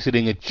infield hit, he's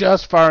hitting it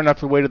just far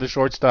enough away to the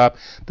shortstop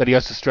that he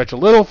has to stretch a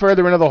little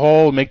further into the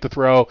hole and make the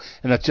throw,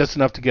 and that's just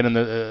enough to get in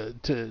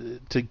the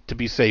to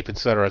be safe,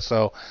 etc.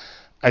 So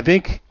I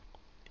think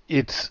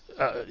it's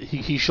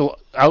he shall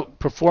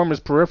outperform his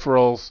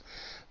peripherals,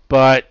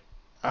 but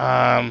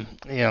the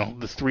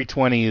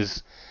 320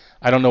 is,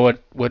 I don't know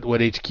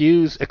what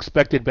HQ's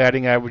expected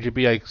batting average would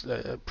be.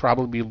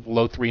 Probably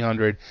below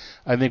 300.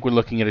 I think we're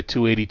looking at a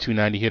 280,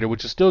 290 hitter,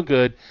 which is still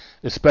good,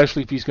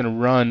 especially if he's going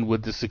to run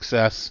with the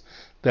success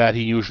that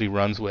he usually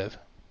runs with.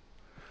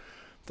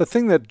 The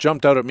thing that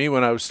jumped out at me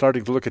when I was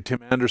starting to look at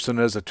Tim Anderson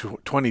as a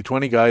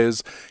 2020 guy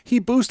is he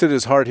boosted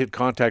his hard hit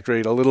contact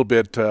rate a little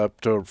bit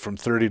from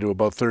 30 to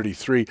about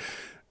 33,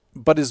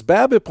 but his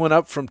BABIP went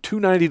up from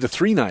 290 to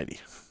 390.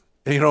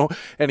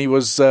 And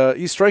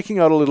he's striking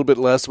out a little bit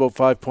less, about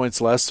 5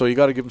 points less, so you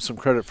got to give him some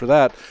credit for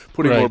that.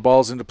 Putting more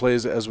balls into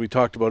plays, as we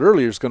talked about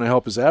earlier, is going to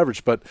help his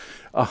average, but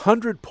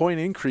 100-point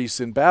increase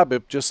in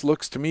BABIP just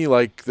looks to me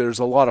like there's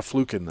a lot of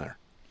fluke in there.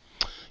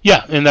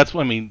 Yeah, and that's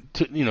what I mean.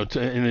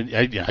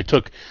 I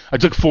took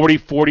 30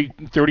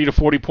 to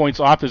 40 points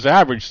off his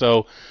average,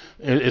 so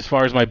as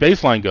far as my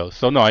baseline goes.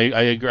 So no, I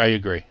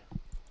agree.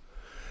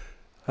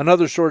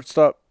 Another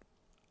shortstop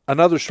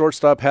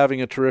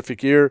having a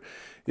terrific year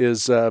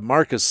is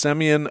Marcus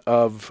Semien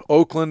of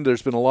Oakland.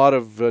 There's been a lot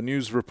of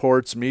news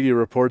reports, media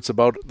reports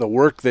about the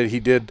work that he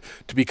did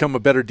to become a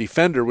better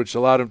defender, which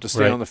allowed him to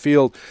stay on the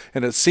field,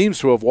 and it seems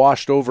to have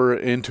washed over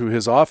into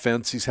his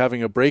offense. He's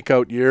having a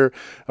breakout year,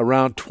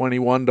 around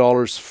 $21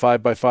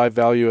 5x5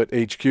 value at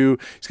HQ.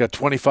 He's got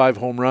 25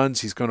 home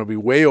runs. He's going to be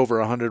way over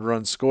 100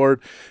 runs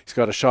scored. He's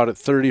got a shot at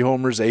 30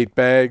 homers, 8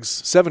 bags.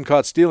 7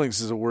 caught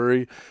stealings is a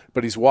worry,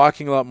 but he's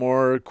walking a lot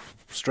more,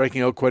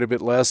 striking out quite a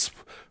bit less.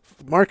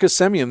 Marcus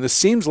Semien, this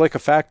seems like a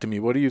fact to me.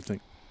 What do you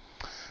think?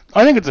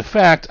 I think it's a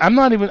fact. I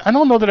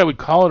don't know that I would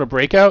call it a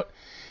breakout.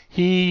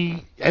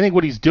 I think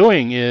what he's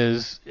doing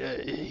is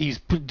he's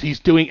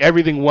doing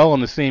everything well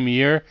in the same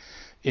year.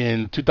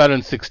 In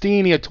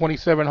 2016, he had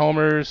 27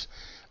 homers,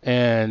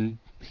 and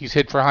he's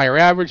hit for higher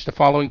average the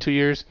following 2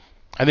 years.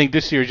 I think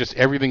this year just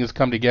everything has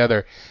come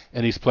together,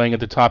 and he's playing at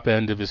the top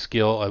end of his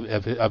skill,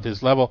 of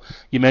his level.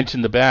 You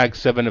mentioned the bag,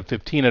 7 of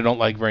 15. I don't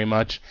like very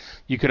much.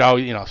 You could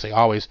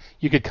always,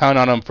 you could count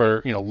on him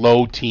for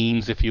low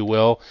teens, if you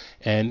will,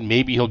 and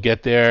maybe he'll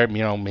get there.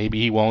 Maybe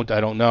he won't. I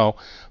don't know,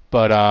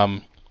 but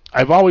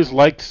I've always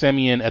liked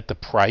Semien at the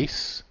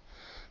price.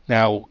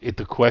 Now,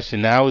 the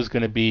question now is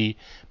going to be,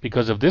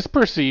 because of this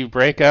perceived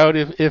breakout,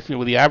 if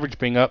with the average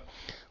being up,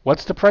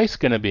 what's the price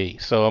going to be?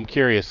 So I'm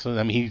curious.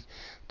 I mean, he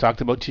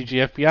talked about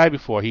TGFBI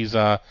before. He's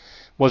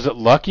was it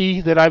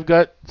lucky that I've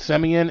got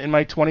Semien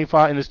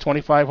in his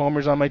 25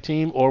 homers on my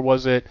team, or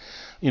was it,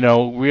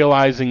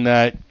 realizing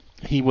that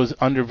he was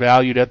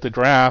undervalued at the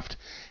draft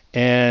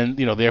and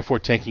therefore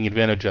taking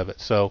advantage of it?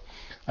 So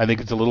I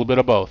think it's a little bit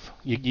of both.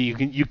 You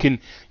can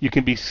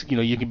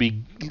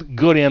be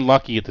good and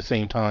lucky at the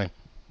same time.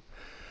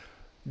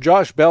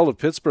 Josh Bell of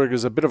Pittsburgh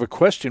is a bit of a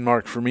question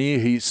mark for me.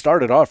 He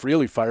started off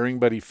really firing,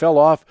 but he fell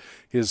off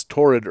his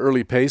torrid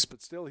early pace,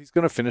 but still he's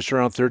going to finish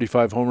around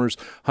 35 homers,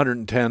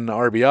 110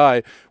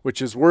 RBI,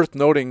 which is worth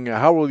noting.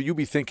 How will you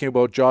be thinking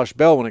about Josh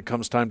Bell when it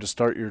comes time to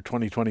start your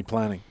 2020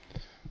 planning?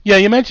 Yeah,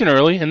 you mentioned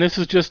early, and this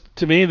is just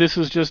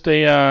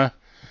a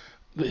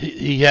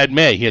he had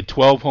May. He had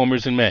 12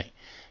 homers in May.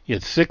 He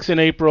had 6 in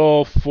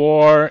April,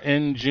 4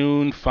 in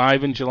June,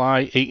 5 in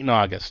July, 8 in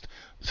August.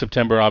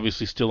 September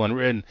obviously still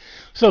unwritten.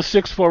 So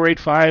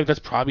 6.485, that's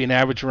probably an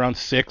average around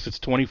 6. It's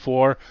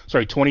 23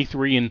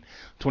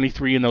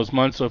 in those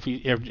months. So if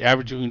you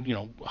average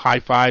high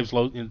 5s,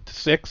 low into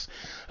 6,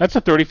 that's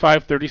a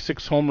 35,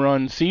 36 home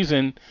run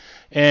season,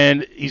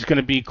 and he's going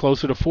to be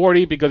closer to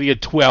 40 because he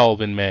had 12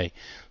 in May.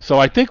 So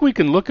I think we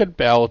can look at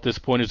Bell at this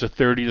point as a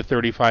 30 to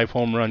 35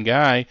 home run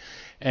guy,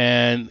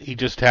 and he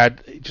just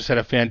had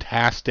a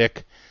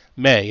fantastic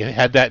May.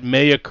 Had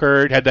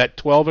that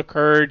 12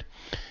 occurred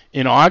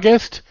in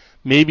August,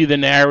 maybe the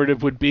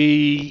narrative would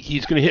be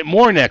he's going to hit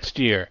more next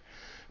year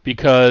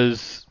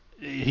because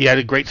he had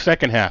a great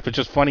second half. It's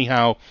just funny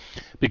how,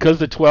 because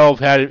the 12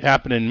 had it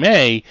happen in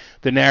May,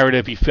 the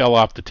narrative, he fell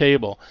off the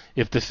table.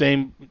 If the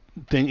same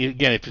thing,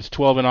 again, if it's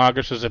 12 in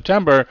August or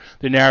September,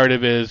 the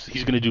narrative is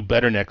he's going to do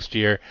better next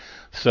year.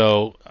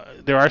 So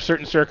there are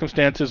certain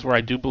circumstances where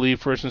I do believe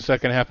first and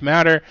second half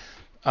matter.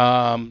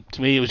 To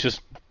me,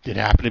 it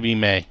happened to be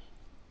May.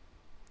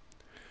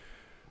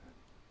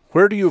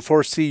 Where do you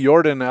foresee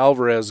Yordan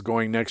Alvarez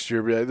going next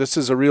year? This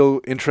is a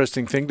real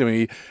interesting thing to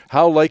me.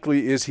 How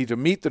likely is he to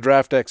meet the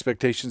draft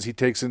expectations he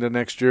takes into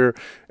next year?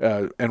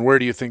 And where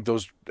do you think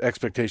those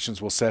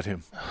expectations will set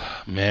him?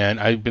 Man,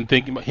 I've been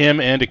thinking about him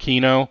and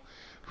Aquino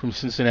from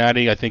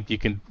Cincinnati. I think you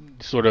can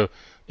sort of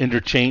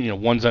interchange.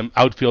 One's on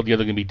outfield, the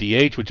other going to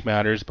be DH, which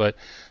matters. But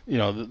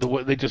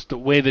the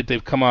way that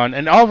they've come on,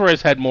 and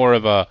Alvarez had more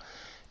of a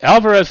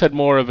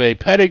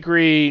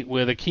pedigree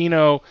with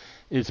Aquino.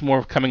 It's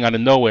more coming out of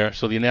nowhere,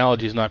 so the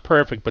analogy is not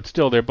perfect, but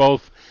still they're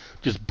both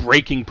just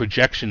breaking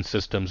projection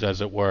systems,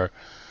 as it were.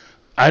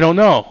 I don't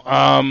know.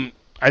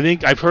 I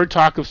think I've heard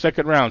talk of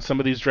second round. Some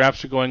of these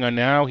drafts are going on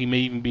now. He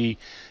may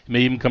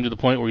even come to the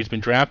point where he's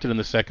been drafted in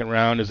the second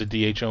round as a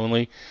DH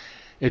only.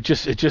 It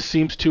just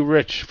seems too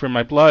rich for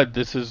my blood.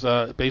 This is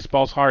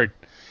baseball's hard,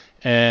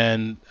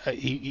 and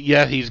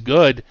he's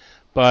good,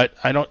 but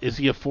is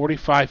he a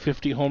 45,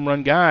 50 home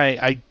run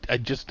guy? I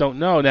just don't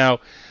know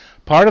now.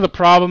 Part of the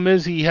problem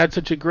is he had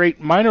such a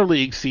great minor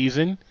league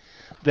season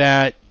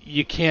that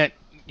you can't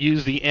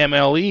use the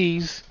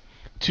MLEs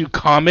to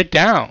calm it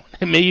down.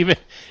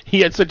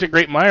 He had such a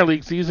great minor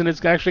league season,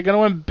 it's actually going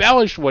to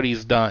embellish what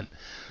he's done.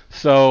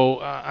 So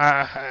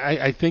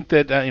I think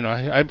that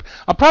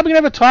I'm probably gonna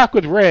have a talk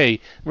with Ray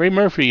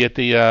Murphy at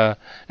the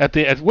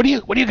what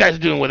are you guys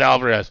doing with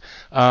Alvarez?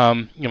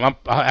 I'll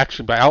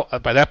actually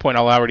by that point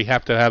I'll already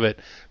have to have it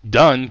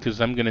done because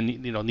I'm gonna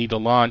need to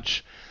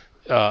launch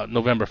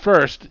November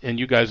 1st, and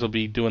you guys will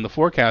be doing the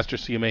forecaster,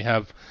 so you may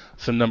have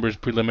some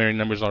preliminary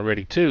numbers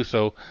already too.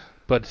 So,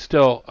 but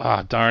still,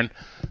 darn.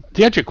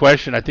 To answer your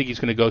question, I think he's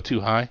going to go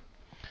too high,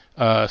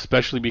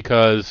 especially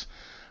because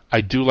I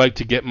do like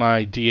to get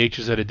my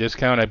DHs at a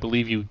discount. I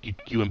believe you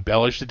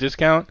embellish the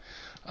discount.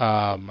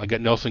 I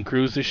got Nelson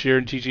Cruz this year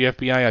in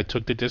TGFBI. I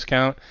took the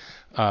discount.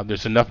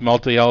 There's enough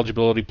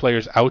multi-eligibility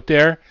players out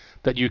there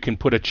that you can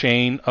put a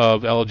chain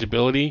of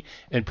eligibility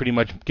and pretty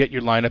much get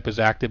your lineup as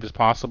active as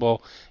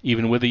possible,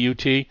 even with a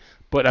UT.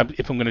 But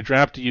if I'm going to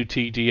draft a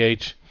UT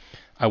DH,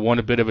 I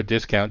want a bit of a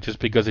discount just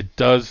because it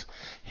does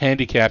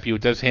handicap you.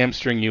 It does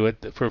hamstring you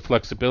for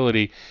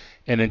flexibility.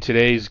 And in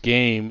today's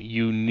game,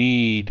 you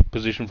need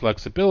position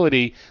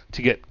flexibility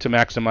to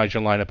maximize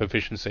your lineup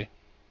efficiency.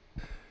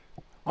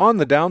 On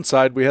the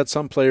downside, we had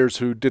some players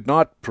who did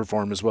not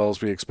perform as well as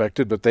we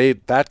expected, but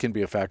that can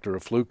be a factor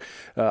of fluke.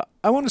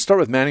 I want to start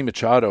with Manny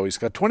Machado. He's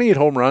got 28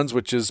 home runs,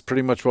 which is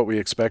pretty much what we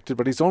expected,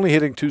 but he's only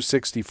hitting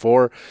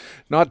 .264.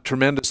 Not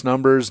tremendous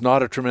numbers,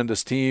 not a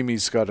tremendous team.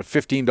 He's got a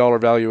 $15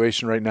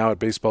 valuation right now at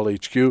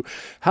BaseballHQ.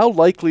 How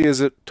likely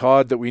is it,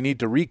 Todd, that we need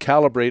to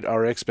recalibrate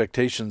our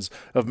expectations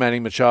of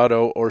Manny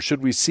Machado, or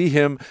should we see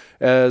him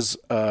as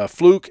a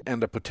fluke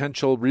and a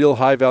potential real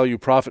high-value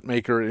profit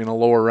maker in a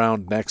lower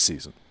round next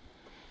season?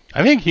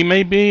 I think he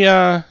may be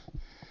another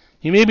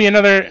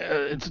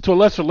to a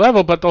lesser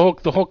level, but the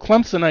whole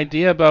Clemson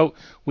idea about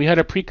we had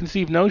a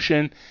preconceived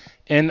notion,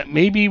 and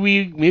maybe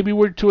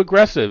we're too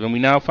aggressive, and we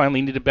now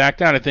finally need to back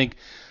down. I think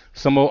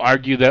some will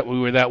argue that we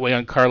were that way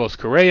on Carlos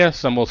Correa.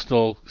 Some will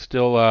still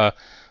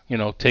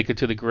take it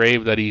to the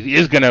grave that he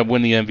is going to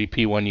win the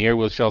MVP one year.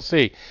 We shall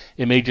see.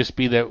 It may just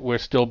be that we're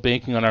still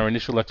banking on our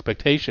initial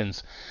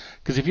expectations,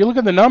 because if you look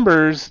at the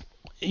numbers,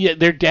 yeah,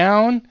 they're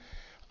down.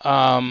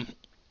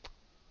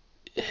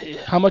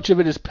 How much of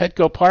it is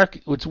Petco Park?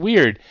 It's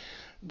weird.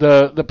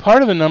 The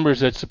part of the numbers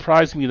that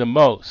surprised me the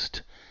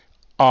most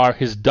are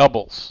his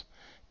doubles.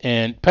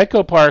 And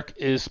Petco Park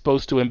is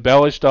supposed to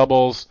embellish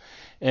doubles,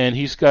 and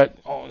he's got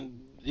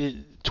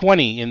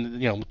 20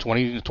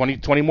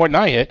 more than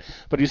I hit,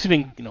 but he's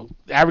hitting,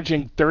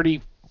 averaging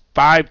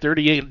 35,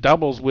 38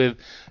 doubles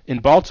in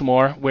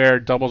Baltimore,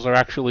 where doubles are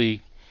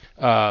actually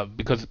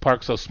because the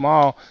park's so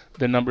small,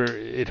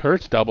 it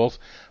hurts doubles.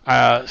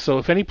 So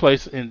if any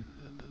place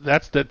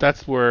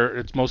that's where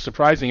it's most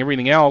surprising.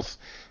 Everything else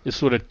is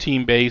sort of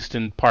team-based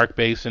and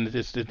park-based, and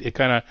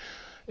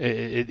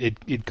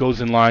it goes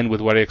in line with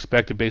what I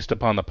expected based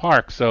upon the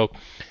park. So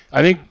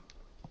I think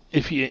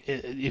if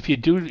you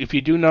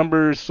do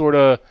numbers sort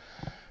of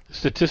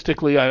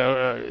statistically,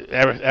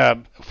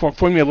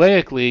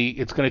 formulaically,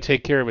 it's going to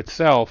take care of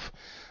itself.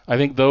 I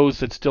think those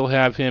that still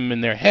have him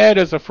in their head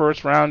as a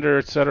first rounder,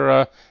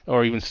 etc.,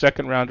 or even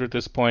second rounder at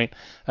this point,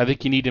 I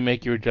think you need to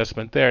make your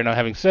adjustment there. Now,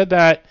 having said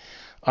that,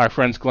 our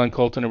friends Glenn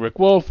Colton and Rick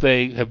Wolf,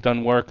 they have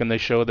done work, and they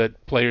show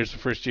that players the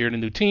first year in a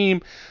new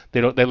team,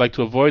 they like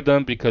to avoid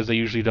them because they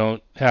usually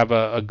don't have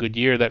a good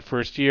year that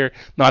first year.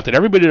 Not that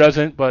everybody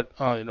doesn't, but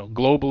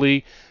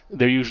globally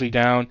they're usually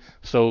down.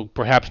 So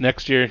perhaps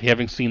next year,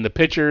 having seen the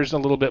pitchers a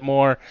little bit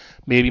more,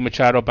 maybe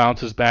Machado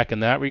bounces back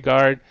in that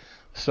regard.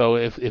 So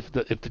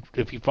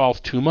if he falls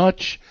too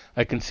much,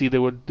 I can see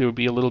there would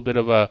be a little bit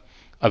of a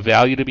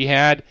value to be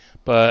had.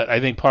 But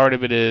I think part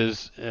of it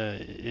is,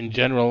 in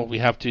general, we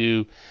have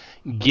to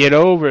get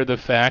over the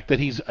fact that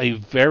he's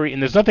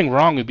and there's nothing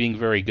wrong with being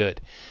very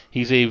good.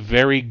 He's a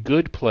very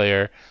good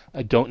player.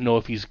 I don't know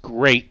if he's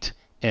great,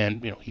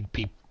 and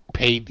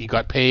he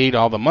got paid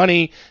all the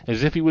money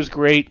as if he was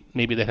great.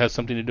 Maybe that has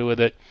something to do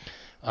with it.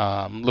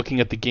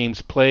 Looking at the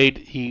games played,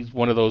 he's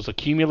one of those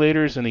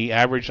accumulators, and he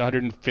averaged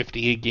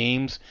 158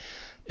 games,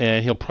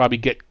 and he'll probably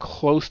get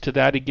close to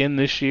that again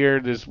this year.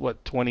 There's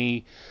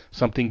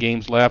 20-something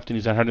games left, and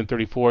he's at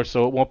 134,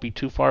 so it won't be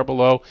too far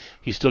below.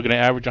 He's still going to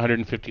average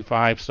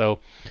 155, so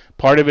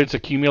part of it's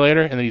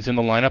accumulator, and then he's in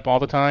the lineup all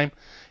the time,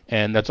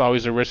 and that's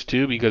always a risk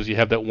too, because you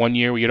have that 1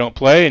 year where you don't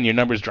play and your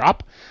numbers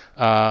drop.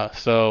 I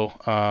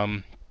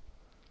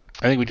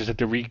think we just have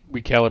to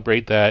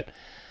recalibrate that.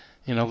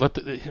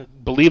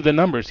 Believe the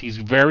numbers. He's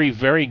very,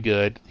 very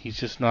good. He's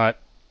just not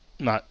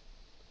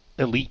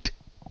elite.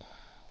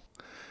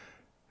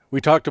 We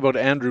talked about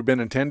Andrew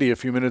Benintendi a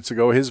few minutes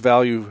ago. His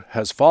value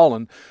has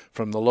fallen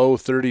from the low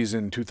 30s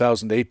in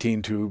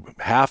 2018 to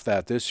half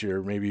that this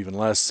year, maybe even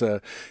less.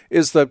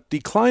 Is the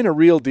decline a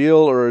real deal,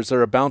 or is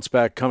there a bounce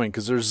back coming?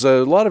 Because there's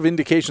a lot of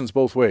indications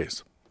both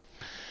ways.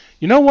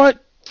 You know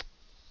what?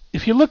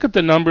 If you look at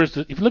the numbers,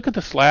 if you look at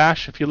the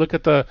slash, if you look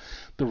at the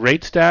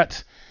rate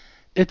stats,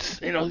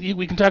 it's,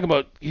 we can talk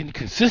about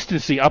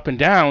inconsistency up and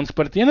downs,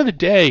 but at the end of the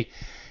day,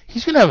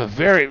 he's going to have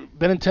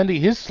Benintendi,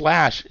 his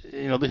slash,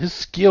 his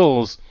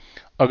skills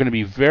are going to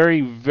be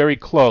very, very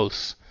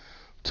close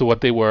to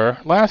what they were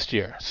last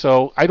year.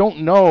 So I don't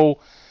know,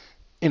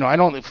 I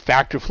don't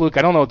factor fluke.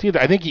 I don't know it either.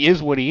 I think he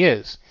is what he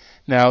is.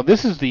 Now,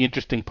 this is the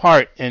interesting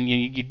part, and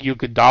you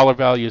look at dollar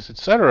values,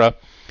 etc.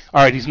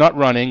 All right, he's not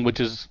running, which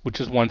is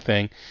one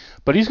thing,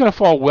 but he's going to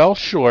fall well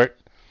short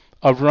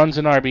of runs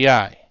and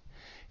RBI.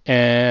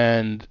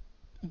 And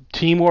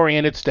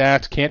team-oriented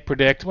stats can't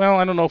predict. Well,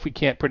 I don't know if we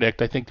can't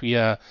predict. I think we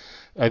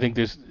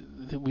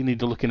need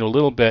to look into a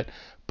little bit.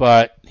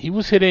 But he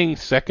was hitting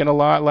second a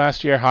lot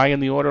last year, high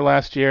in the order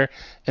last year,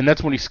 and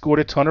that's when he scored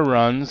a ton of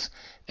runs,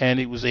 and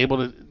he was able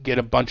to get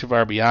a bunch of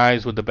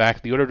RBIs with the back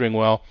of the order doing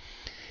well.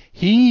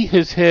 He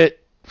has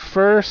hit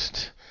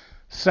first,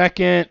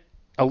 second,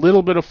 a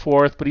little bit of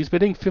fourth, but he's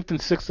been hitting fifth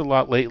and sixth a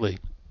lot lately.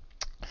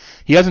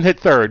 He hasn't hit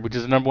third, which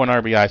is the number one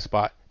RBI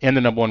spot and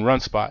the number one run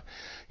spot.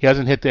 He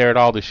hasn't hit there at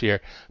all this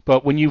year.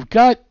 But when you've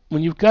got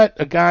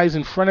guys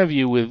in front of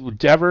you with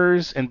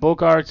Devers and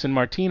Bogaerts and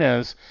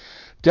Martinez,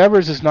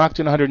 Devers is knocked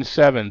in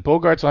 107,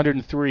 Bogaerts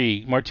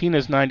 103,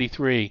 Martinez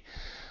 93.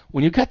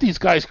 When you've got these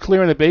guys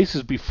clearing the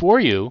bases before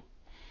you,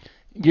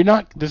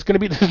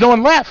 there's no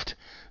one left.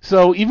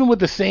 So even with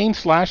the same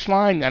slash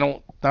line,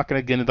 not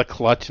going to get into the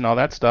clutch and all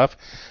that stuff.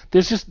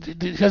 It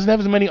doesn't have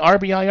as many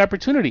RBI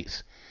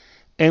opportunities.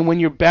 And when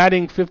you're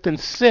batting fifth and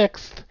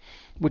sixth,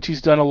 which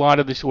he's done a lot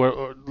of this,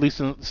 or at least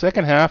in the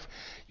second half,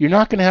 you're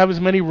not going to have as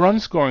many run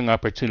scoring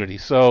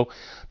opportunities. So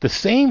the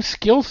same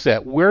skill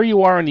set, where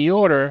you are in the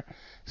order,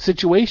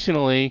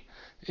 situationally,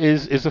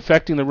 is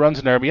affecting the runs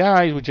and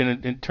RBIs, which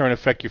in turn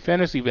affect your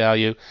fantasy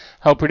value.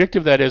 How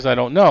predictive that is, I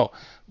don't know.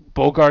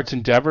 Bogaerts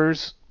and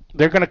Devers,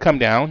 they're going to come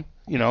down.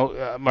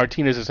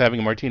 Martinez is having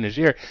a Martinez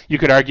year. You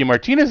could argue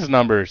Martinez's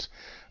numbers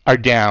are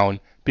down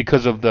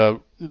because of the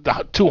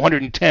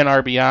 210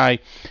 RBI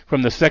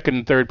from the second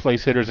and third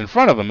place hitters in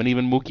front of him, and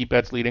even Mookie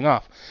Betts leading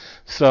off.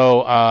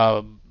 So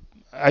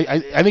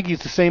I think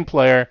he's the same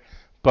player,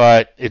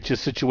 but it's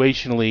just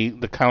situationally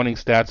the counting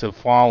stats have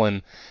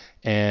fallen,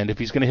 and if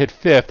he's going to hit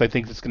fifth, I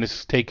think it's going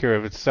to take care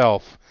of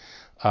itself.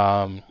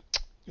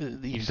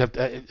 You just have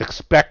to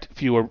expect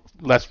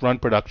less run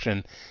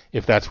production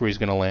if that's where he's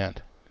going to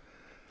land.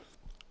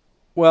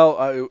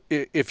 Well,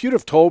 if you'd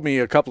have told me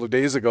a couple of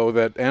days ago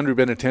that Andrew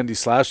Benintendi's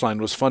slash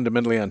line was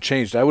fundamentally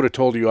unchanged, I would have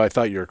told you I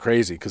thought you were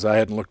crazy because I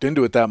hadn't looked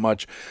into it that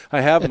much. I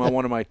have him on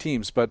one of my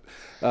teams, but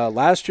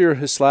last year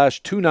his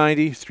slash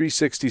 290,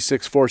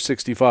 366,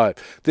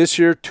 465. This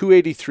year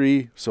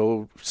 283,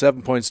 so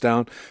 7 points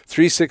down,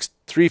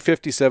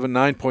 357,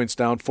 9 points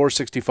down,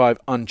 465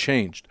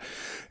 unchanged.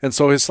 And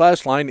so his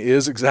slash line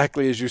is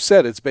exactly as you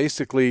said. It's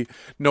basically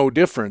no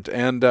different.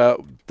 And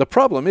the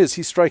problem is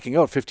he's striking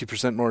out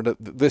 50% more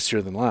this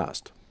year than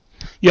last.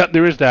 Yeah,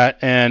 there is that.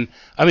 And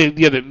I mean,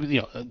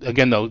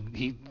 again though,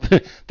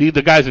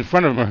 the guys in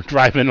front of him are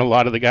driving a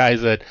lot of the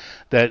guys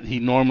that he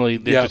normally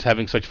they're just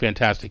having such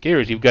fantastic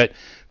years. You've got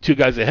two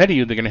guys ahead of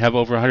you. They're going to have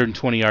over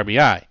 120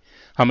 RBI.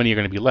 How many are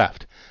going to be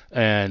left?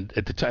 And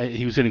at the time,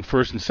 he was hitting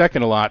first and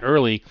second a lot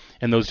early,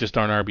 and those just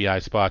aren't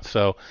RBI spots.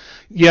 So,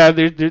 yeah,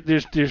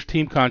 there's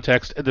team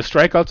context. The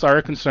strikeouts are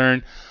a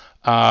concern.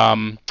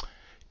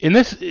 In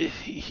this,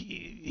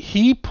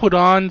 he put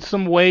on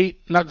some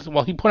weight.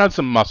 He put on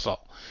some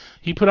muscle.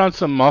 He put on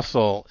some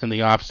muscle in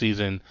the off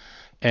season,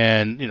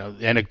 and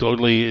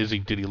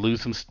anecdotally, did he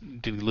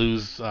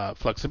lose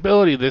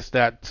flexibility?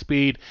 That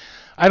speed?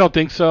 I don't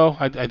think so.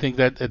 I think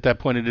that at that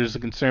point it is a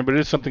concern, but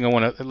it is something I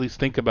want to at least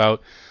think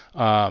about.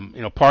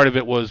 Part of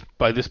it was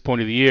by this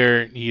point of the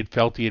year he had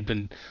felt he had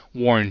been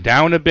worn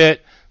down a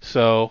bit,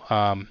 so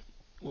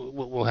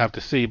we'll have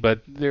to see.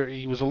 But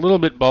he was a little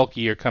bit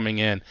bulkier coming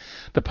in.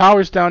 The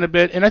power's down a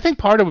bit, and I think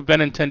part of it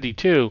Benintendi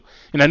too.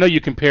 And I know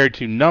you compared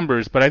to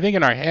numbers, but I think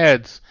in our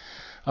heads,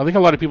 I think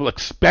a lot of people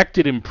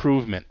expected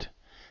improvement,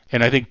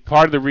 and I think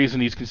part of the reason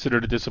he's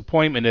considered a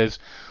disappointment is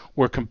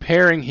we're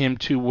comparing him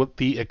to what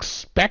the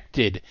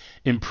expected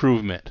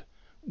improvement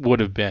would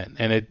have been,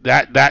 and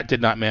that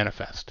did not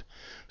manifest.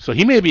 So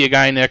he may be a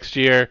guy next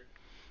year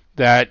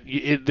that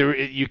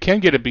you can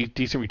get a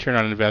decent return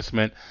on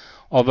investment,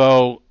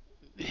 although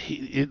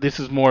this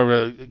is more of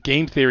a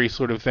game theory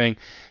sort of thing.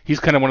 He's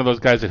kind of one of those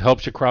guys that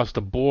helps you across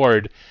the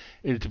board.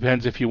 It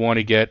depends if you want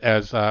to get,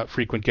 as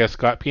frequent guest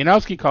Scott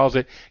Pianowski calls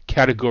it,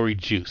 category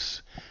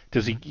juice.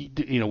 Does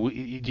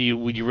he,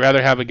 would you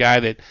rather have a guy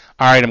that,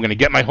 all right, I'm going to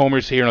get my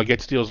homers here and I'll get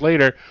steals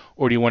later,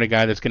 or do you want a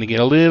guy that's going to get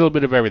a little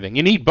bit of everything?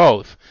 You need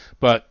both,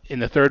 but in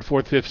the third,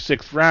 fourth, fifth,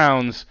 sixth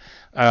rounds,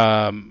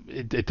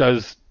 it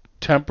does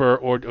temper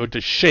or to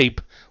shape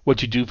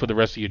what you do for the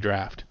rest of your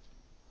draft.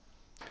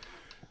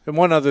 And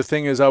one other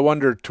thing is I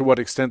wonder to what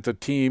extent the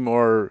team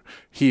or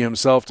he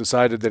himself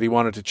decided that he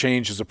wanted to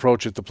change his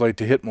approach at the plate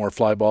to hit more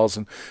fly balls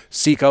and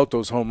seek out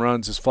those home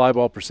runs. His fly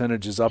ball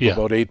percentage is up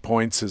about 8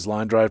 points. His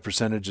line drive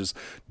percentage is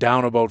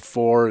down about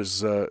 4.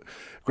 His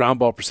ground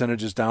ball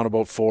percentage is down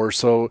about 4.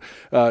 So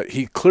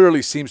he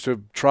clearly seems to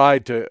have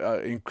tried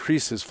to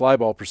increase his fly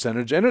ball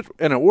percentage, and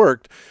it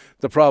worked.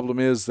 The problem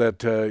is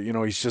that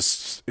he's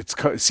just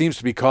it seems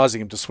to be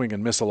causing him to swing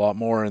and miss a lot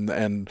more,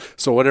 and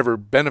so whatever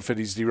benefit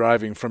he's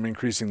deriving from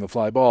increasing the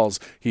fly balls,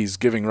 he's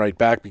giving right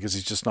back because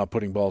he's just not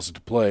putting balls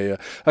into play.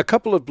 A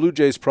couple of Blue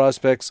Jays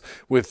prospects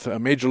with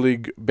Major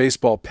League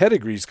Baseball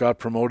pedigrees got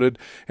promoted,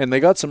 and they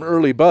got some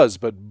early buzz,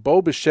 but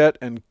Bo Bichette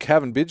and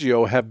Cavan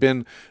Biggio have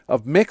been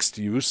of mixed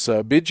use.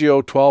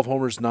 Biggio 12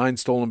 homers, 9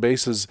 stolen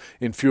bases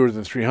in fewer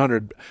than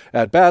 300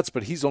 at bats,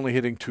 but he's only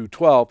hitting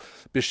 .212.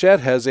 Bichette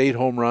has 8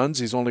 home runs.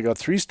 He's only got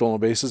 3 stolen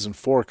bases and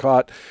 4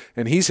 caught,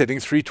 and he's hitting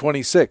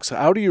 .326.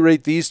 How do you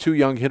rate these two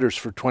young hitters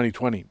for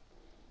 2020?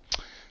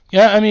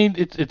 Yeah, I mean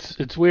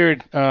it's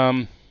weird.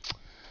 Biggio.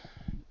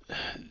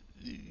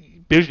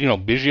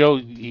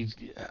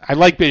 I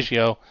like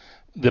Biggio.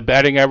 The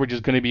batting average is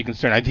going to be a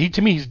concern.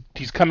 To me,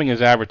 he's coming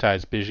as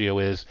advertised.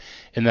 Biggio is,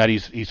 in that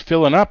he's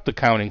filling up the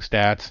counting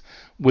stats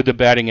with the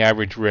batting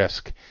average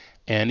risk.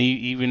 And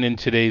even in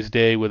today's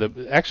day,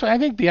 I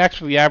think the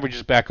average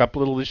is back up a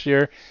little this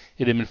year.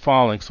 It had been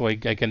falling, so I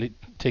can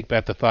take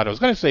back the thought. I was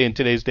going to say in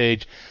today's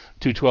age,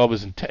 212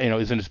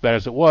 isn't as bad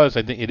as it was.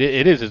 I think it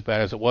is as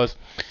bad as it was,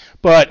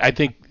 but I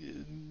think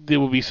there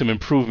will be some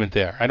improvement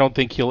there. I don't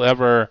think he'll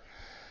ever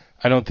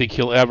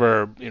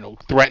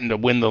threaten to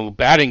win the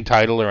batting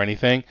title or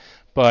anything.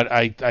 But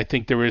I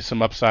think there is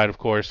some upside, of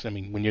course. I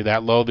mean, when you're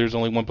that low, there's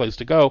only one place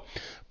to go.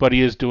 But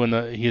he is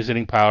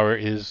hitting power,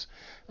 is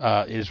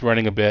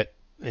running a bit,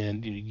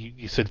 and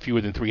you said fewer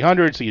than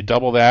 300, so you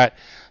double that.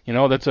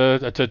 That's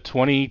a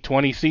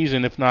 20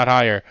 season, if not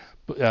higher.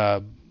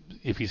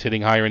 If he's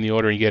hitting higher in the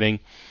order and getting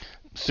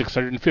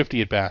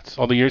 650 at bats.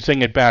 Although you're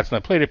saying at bats,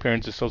 not plate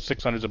appearances, so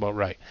 600 is about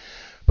right.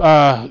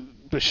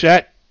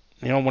 Bichette,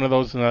 one of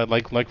those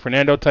like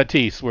Fernando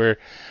Tatis, where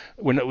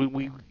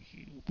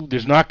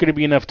there's not going to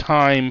be enough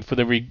time for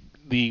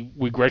the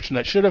regression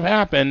that should have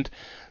happened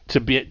to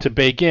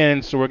bake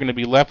in, so we're going to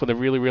be left with a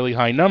really, really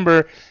high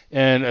number,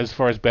 and as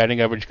far as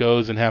batting average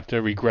goes, and have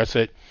to regress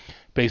it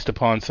based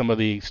upon some of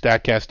the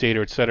StatCast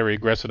data, etc.,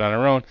 regress it on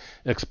our own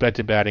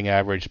expected batting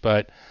average.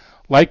 But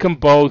like them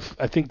both,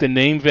 I think the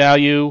name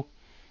value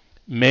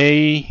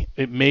may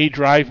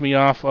drive me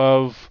off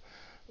of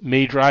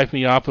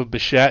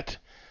Bichette.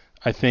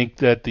 I think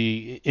that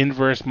the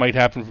inverse might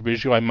happen for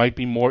Biggio. I might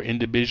be more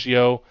into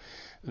Biggio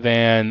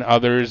than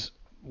others.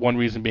 One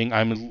reason being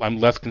I'm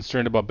less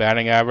concerned about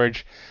batting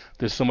average.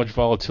 There's so much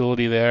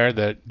volatility there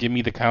that give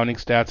me the counting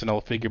stats and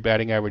I'll figure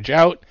batting average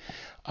out.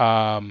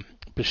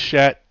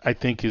 Bichette, I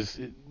think, is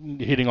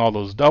hitting all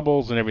those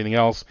doubles and everything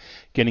else,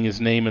 getting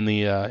his name in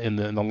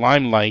the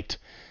limelight.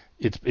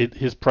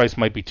 His price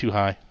might be too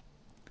high.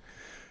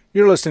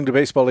 You're listening to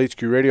Baseball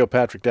HQ Radio.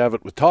 Patrick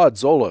Davitt with Todd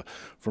Zola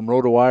from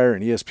RotoWire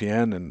and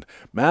ESPN and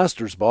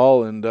Masters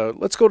Ball. And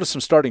let's go to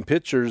some starting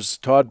pitchers.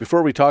 Todd,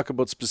 before we talk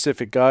about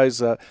specific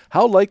guys,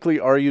 how likely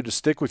are you to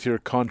stick with your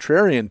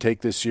contrarian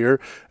take this year,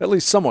 at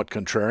least somewhat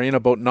contrarian,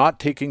 about not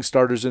taking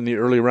starters in the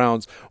early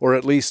rounds, or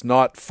at least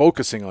not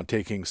focusing on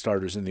taking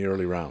starters in the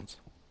early rounds?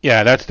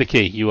 Yeah, that's the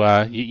key. You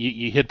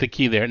hit the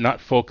key there,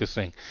 not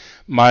focusing.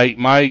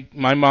 My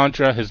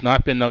mantra has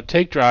not been don't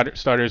take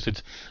starters.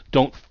 It's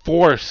don't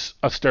force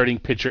a starting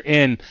pitcher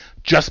in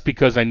just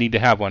because I need to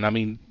have one. I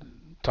mean,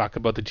 talk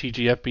about the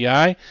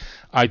TGFBI.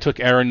 I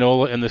took Aaron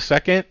Nola in the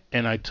second,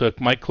 and I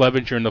took Mike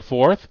Clevenger in the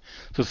fourth.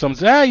 So some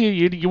say,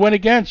 you went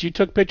against. You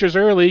took pitchers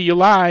early. You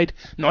lied.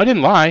 No, I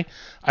didn't lie.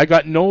 I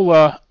got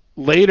Nola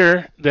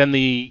later than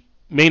the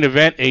main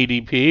event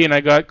ADP, and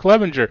I got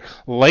Clevenger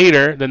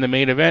later than the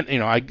main event.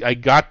 I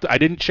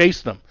didn't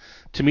chase them.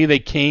 To me, they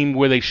came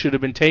where they should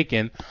have been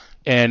taken,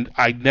 and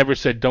I never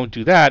said don't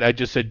do that. I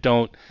just said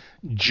don't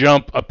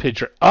jump a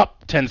pitcher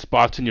up 10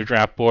 spots in your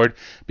draft board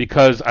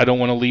because I don't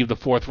want to leave the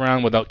fourth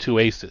round without two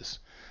aces.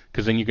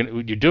 Because then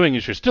what you're doing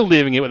is you're still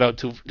leaving it without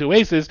two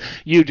aces.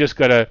 You just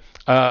got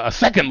a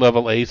second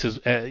level ace,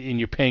 and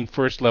you're paying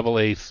first level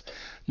ace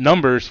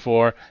numbers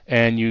for,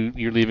 and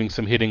you're leaving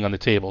some hitting on the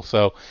table.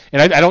 So,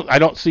 and I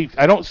don't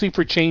see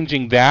for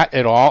changing that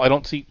at all. I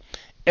don't see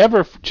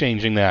ever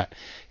changing that.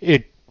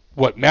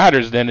 What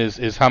matters then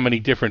is how many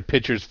different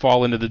pitchers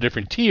fall into the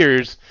different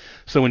tiers.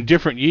 So in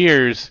different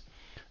years,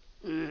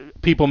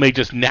 people may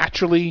just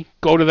naturally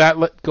go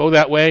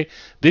that way.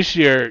 This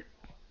year,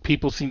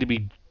 people seem to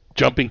be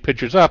jumping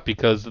pitchers up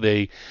because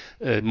they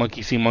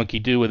monkey see, monkey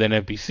do with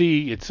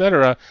NFBC,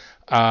 etc.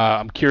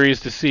 I'm curious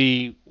to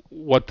see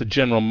what the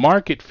general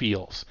market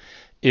feels.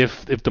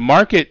 If the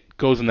market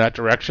goes in that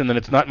direction, then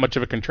it's not much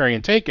of a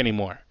contrarian take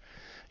anymore.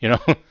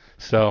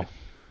 So.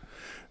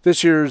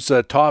 This year's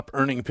top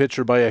earning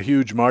pitcher by a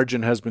huge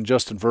margin has been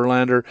Justin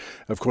Verlander.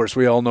 Of course,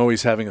 we all know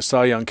he's having a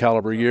Cy Young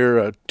caliber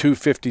year,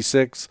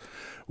 256,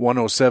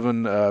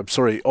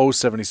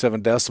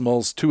 077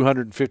 decimals,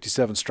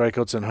 257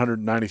 strikeouts, and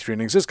 193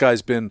 innings. This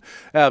guy's been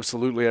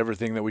absolutely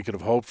everything that we could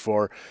have hoped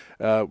for.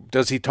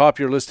 Does he top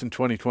your list in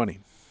 2020?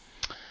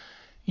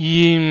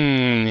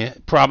 Yeah,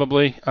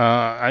 probably.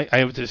 I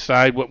have to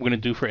decide what we're going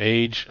to do for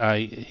age.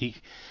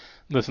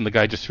 Listen, the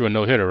guy just threw a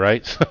no-hitter,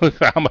 right? So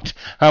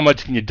how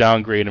much can you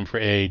downgrade him for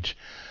age?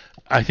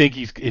 I think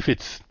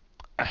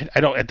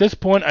at this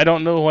point I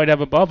don't know who I'd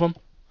have above him.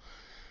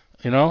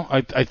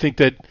 I think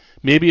that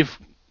maybe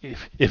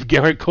if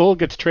Garrett Cole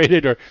gets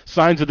traded or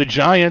signs with the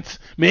Giants,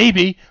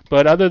 maybe.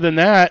 But other than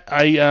that,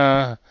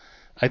 I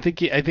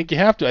think you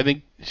have to. I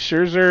think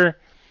Scherzer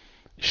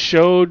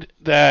showed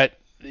that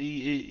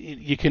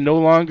you can no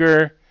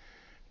longer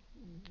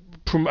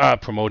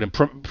promote him,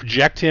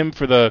 project him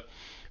for the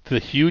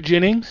huge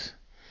innings,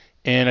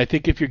 and I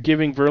think if you're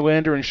giving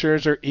Verlander and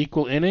Scherzer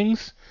equal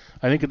innings,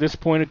 I think at this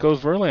point it goes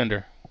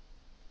Verlander.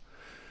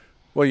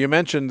 Well, you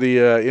mentioned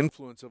the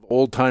influence of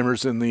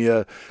old-timers in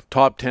the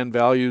top 10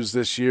 values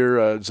this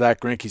year. Zach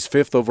Greinke's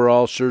 5th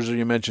overall. Scherzer,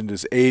 you mentioned,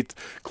 is 8th.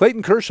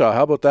 Clayton Kershaw,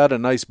 how about that? A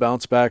nice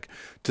bounce back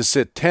to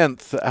sit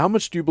 10th. How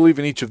much do you believe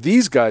in each of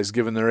these guys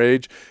given their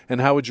age, and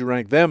how would you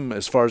rank them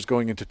as far as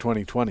going into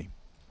 2020?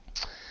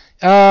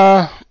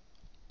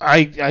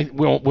 I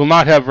will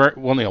not have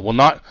will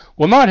not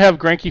have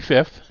Greinke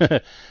fifth,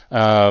 but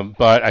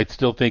I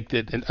still think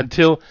that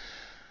until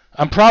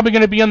I'm probably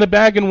going to be on the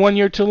bag in 1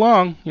 year too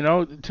long.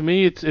 To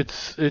me,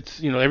 it's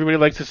everybody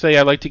likes to say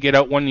I like to get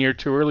out 1 year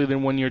too early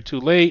than 1 year too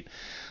late.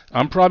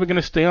 I'm probably going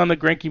to stay on the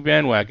Greinke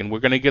bandwagon. We're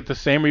going to get the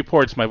same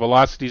reports. My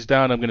velocity's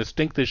down. I'm going to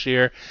stink this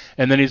year,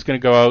 and then he's going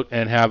to go out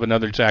and have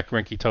another Zach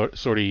Greinke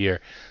sort of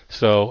year.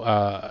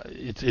 So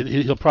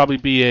he'll probably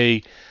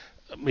be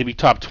maybe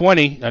top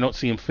 20. I don't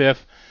see him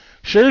fifth.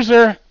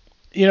 Scherzer,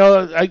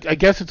 I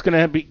guess it's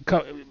going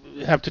to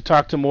have to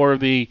talk to more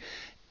of the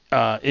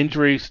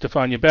injury,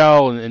 Stephania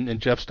Bell and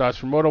Jeff Stotts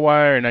from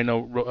RotoWire, and I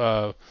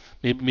know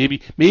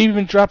maybe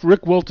even drop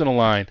Rick Wilton a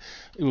line.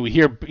 We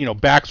hear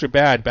backs are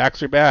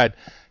bad.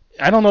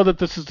 I don't know that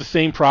this is the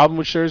same problem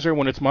with Scherzer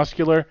when it's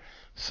muscular.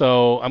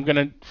 So I'm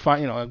gonna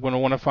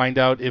want to find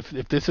out if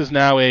this is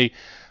now an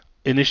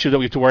issue that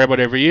we have to worry about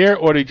every year,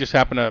 or do you just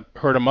happen to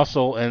hurt a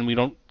muscle and we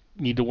don't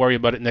need to worry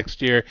about it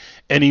next year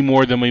any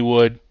more than we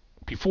would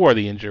before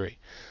the injury.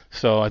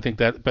 So I think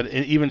that, but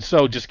even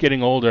so, just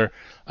getting older,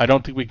 I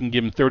don't think we can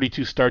give him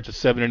 32 starts at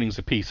 7 innings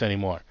apiece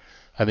anymore.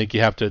 I think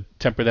you have to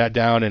temper that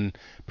down and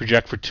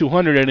project for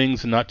 200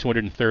 innings and not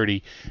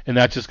 230, and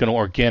that's just going to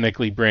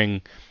organically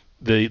bring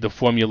the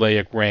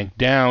formulaic rank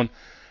down.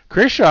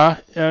 Kershaw,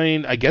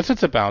 I guess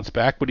it's a bounce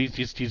back, but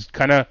he's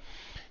done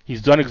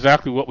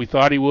exactly what we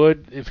thought he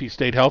would if he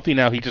stayed healthy.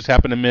 Now he just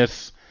happened to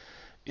miss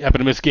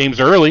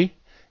games early,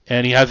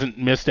 and he hasn't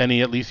missed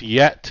any at least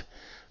yet.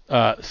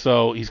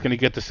 So he's going to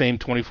get the same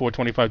 24,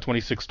 25,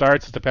 26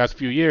 starts as the past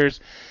few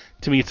years.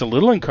 To me, it's a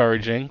little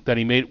encouraging that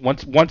he made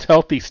once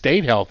healthy,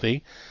 stayed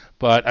healthy,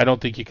 but I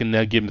don't think you can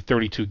give him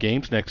 32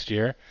 games next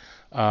year.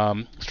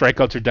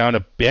 Strikeouts are down a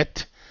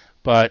bit,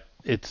 but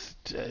he's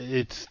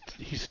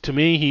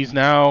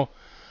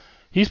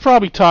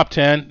probably top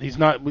 10. He's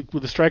not, with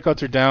the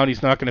strikeouts are down,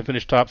 he's not going to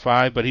finish top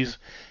 5, but he's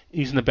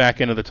in the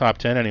back end of the top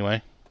 10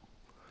 anyway.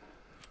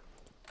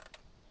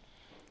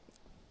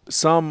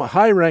 Some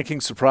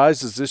high-ranking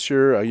surprises this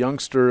year, a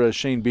youngster,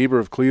 Shane Bieber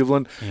of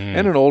Cleveland,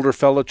 and an older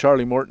fella,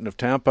 Charlie Morton of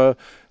Tampa.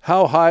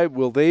 How high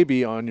will they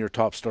be on your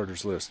top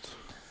starters list?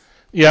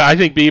 Yeah, I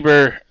think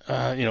Bieber,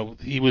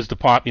 he was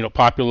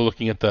popular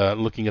looking at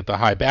the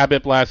high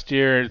BABIP last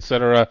year,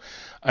 etc.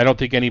 I don't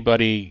think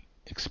anybody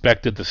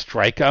expected the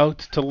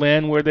strikeouts to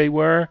land where they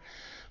were.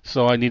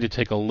 So I need to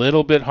take a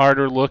little bit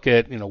harder look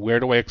at,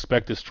 where do I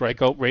expect the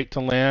strikeout rate to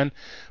land.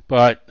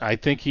 But I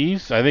think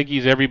he's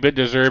every bit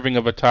deserving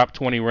of a top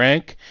 20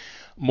 rank.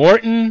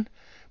 Morton's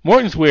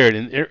weird.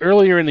 And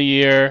earlier in the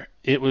year,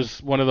 it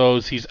was one of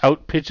those, he's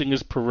out pitching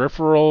his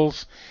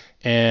peripherals.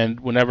 And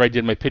whenever I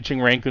did my pitching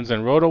rankings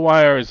on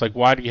RotoWire, it's like,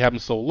 why do you have him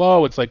so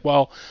low? It's like,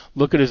 well,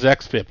 look at his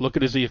xFIP, look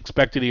at his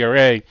expected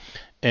ERA,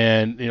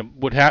 and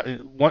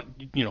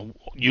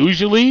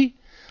usually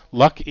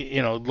luck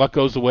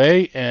goes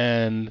away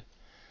and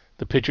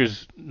the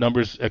pitcher's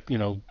numbers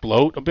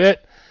bloat a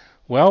bit.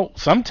 Well,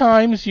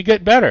 sometimes you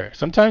get better.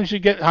 Sometimes you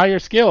get higher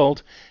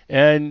skilled,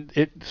 and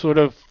it sort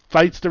of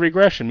fights the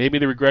regression. Maybe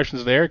the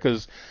regression's there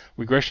because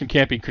regression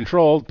can't be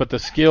controlled, but the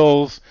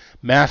skills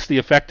mask the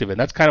effect of it. And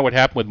that's kind of what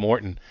happened with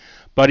Morton.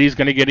 But he's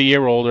going to get a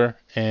year older,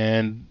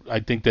 and I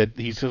think that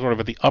he's sort of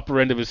at the upper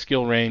end of his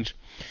skill range.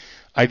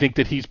 I think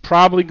that he's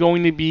probably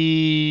going to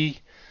be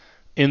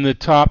in the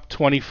top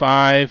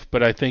 25,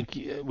 but I think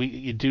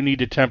you do need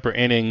to temper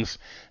innings,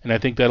 and I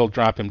think that'll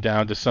drop him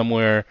down to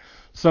somewhere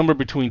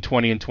between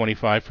 20 and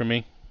 25 for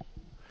me.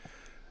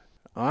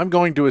 I'm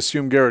going to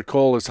assume Garrett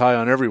Cole is high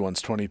on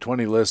everyone's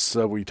 2020 lists.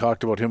 We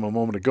talked about him a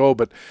moment ago,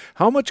 but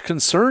how much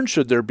concern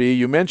should there be?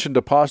 You mentioned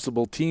a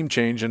possible team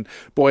change, and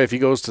boy, if he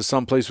goes to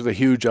some place with a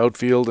huge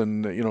outfield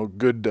and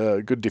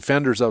good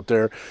defenders out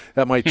there,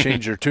 that might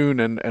change your tune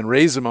and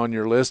raise him on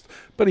your list.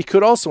 But he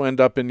could also end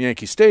up in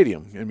Yankee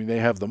Stadium. I mean, they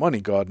have the money,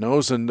 God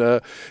knows, and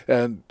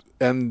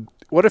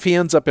what if he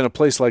ends up in a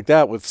place like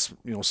that with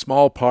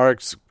small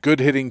parks, good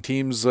hitting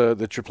teams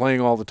that you're playing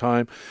all the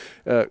time?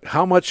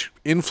 How much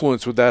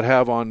influence would that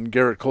have on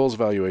Garrett Cole's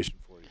valuation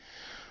for you?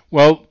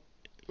 Well,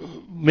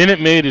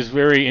 Minute Maid is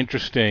very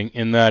interesting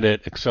in that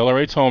it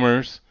accelerates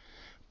homers,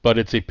 but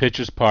it's a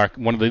pitcher's park,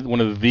 one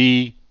of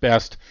the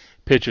best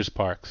pitcher's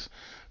parks.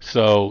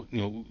 So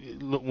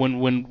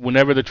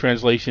whenever the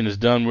translation is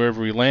done,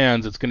 wherever he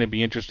lands, it's going to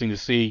be interesting to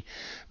see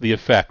the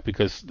effect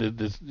because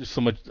there's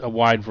a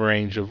wide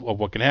range of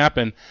what can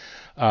happen.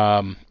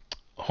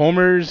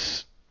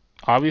 Homers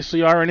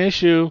obviously are an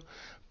issue,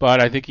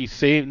 but I think he's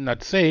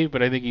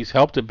but I think he's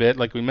helped a bit.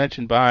 Like we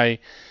mentioned by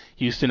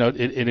Houston,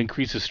 it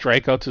increases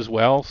strikeouts as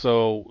well.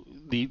 So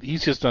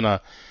he's just on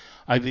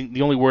I think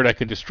the only word I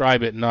could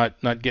describe it,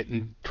 not get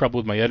in trouble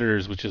with my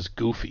editors, which is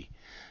goofy.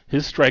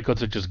 His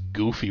strikeouts are just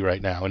goofy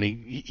right now, and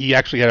he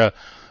actually had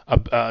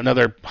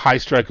another high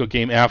strikeout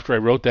game after I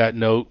wrote that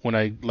note when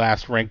I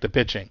last ranked the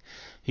pitching.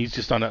 He's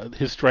just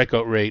his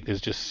strikeout rate is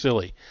just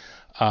silly.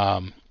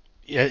 I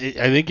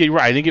think you're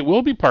right. I think it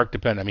will be park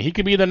dependent. I mean, he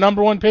could be the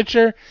number one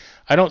pitcher.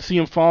 I don't see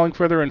him falling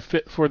further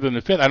than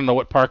the fifth. I don't know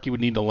what park he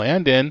would need to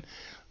land in,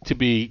 to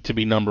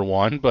be number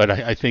one, but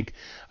I think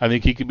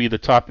he could be the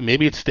top.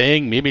 Maybe it's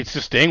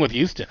just staying with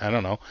Houston. I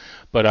don't know,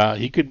 but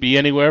he could be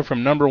anywhere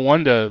from number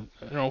one to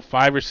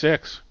 5 or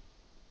 6.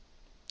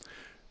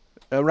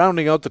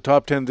 Rounding out the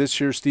top 10 this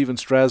year, Steven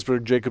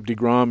Strasburg, Jacob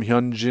deGrom,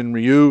 Hyunjin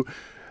Ryu.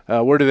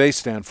 Where do they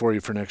stand for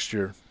you for next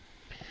year?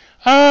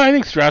 I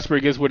think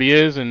Strasburg is what he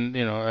is, and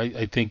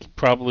I think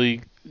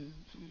probably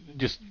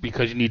just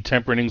because you need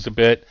temper innings a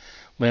bit,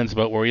 lands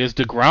about where he is.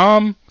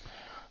 deGrom,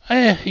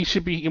 he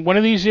should be one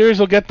of these years.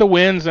 He'll get the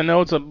wins. I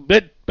know it's a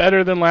bit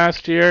better than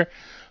last year,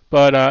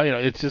 but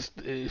it's just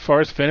as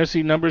far as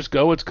fantasy numbers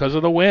go, it's because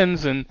of the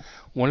wins, and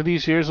one of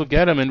these years he'll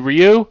get them. And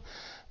Ryu,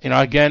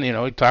 again,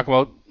 we talk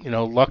about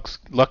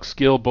luck,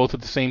 skill, both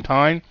at the same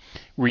time.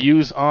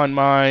 Ryu's on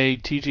my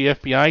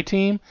TGFBI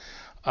team.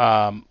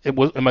 Am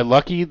I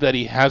lucky that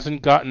he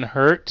hasn't gotten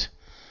hurt?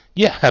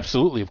 Yeah,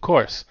 absolutely, of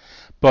course.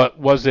 But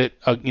was it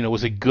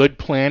good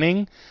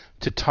planning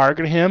to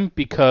target him?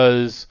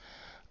 Because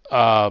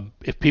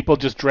if people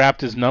just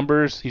draft his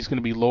numbers, he's going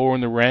to be lower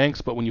in the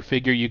ranks. But when you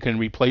figure you can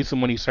replace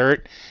him when he's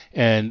hurt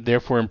and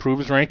therefore improve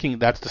his ranking,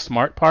 that's the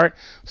smart part.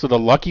 So the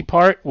lucky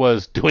part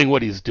was doing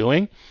what he's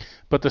doing,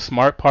 but the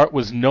smart part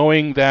was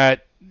knowing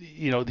that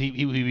he'd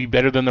be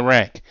better than the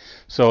rank.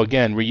 So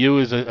again, Ryu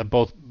is a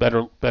both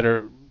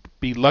better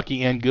be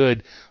lucky and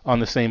good on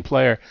the same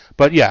player.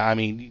 But yeah, I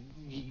mean,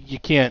 you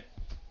can't.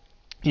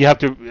 You have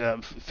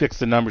to fix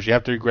the numbers. You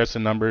have to regress the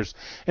numbers,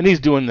 and he's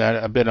doing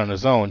that a bit on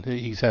his own.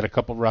 He's had a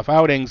couple rough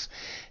outings,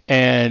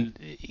 and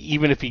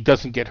even if he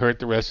doesn't get hurt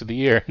the rest of the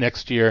year,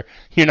 next year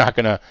you're not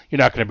gonna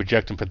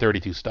project him for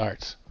 32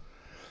 starts.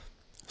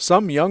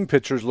 Some young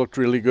pitchers looked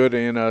really good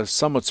in a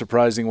somewhat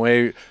surprising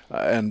way,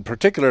 and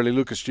particularly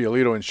Lucas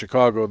Giolito in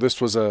Chicago.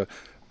 This was a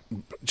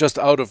just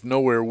out of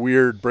nowhere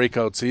weird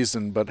breakout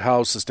season, but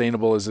how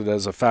sustainable is it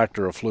as a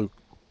factor of fluke?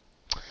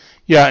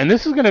 Yeah, and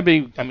this is going to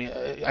be. I mean,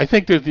 I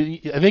think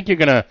you're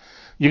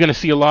gonna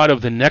see a lot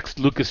of the next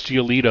Lucas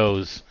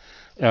Giolitos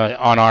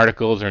on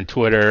articles or in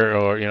Twitter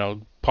or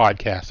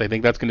podcasts. I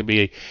think that's going to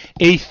be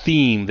a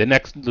theme. The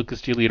next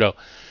Lucas Giolito,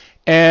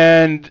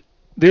 and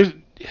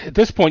at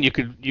this point you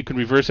can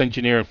reverse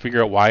engineer and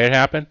figure out why it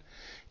happened.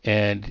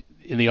 And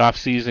in the off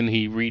season,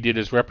 he redid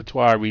his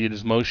repertoire, redid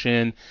his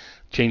motion,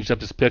 changed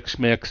up his pitch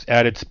mix,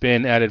 added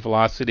spin, added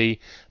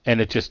velocity, and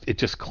it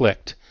just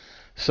clicked.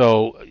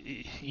 So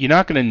you're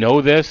not going to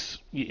know this.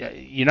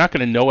 You're not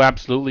going to know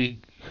absolutely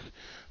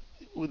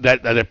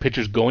that a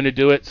pitcher's going to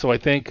do it. So I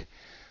think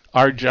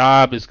our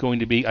job is going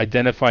to be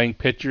identifying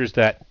pitchers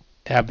that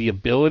have the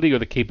ability or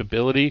the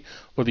capability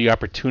or the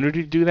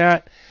opportunity to do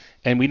that.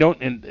 And we don't.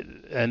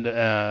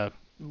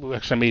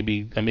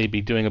 Actually, I may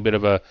be doing a bit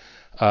of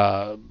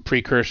a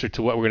precursor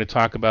to what we're going to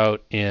talk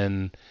about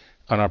on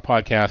our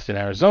podcast in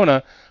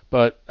Arizona.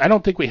 But I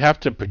don't think we have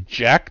to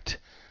project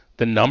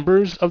the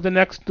numbers of the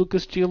next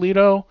Lucas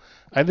Giolito.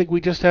 I think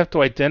we just have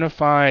to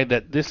identify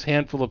that this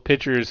handful of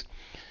pitchers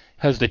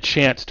has the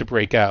chance to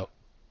break out.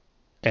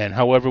 And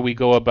however we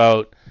go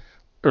about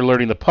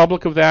alerting the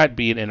public of that,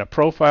 be it in a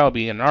profile,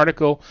 be it in an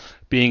article,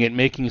 being it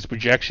making his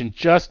projection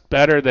just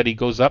better that he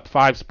goes up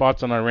 5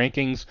 spots on our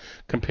rankings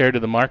compared to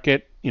the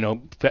market,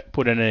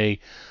 put in a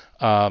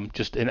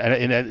this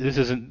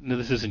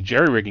isn't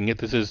jerry-rigging it.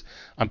 This is,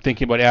 I'm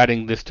thinking about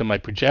adding this to my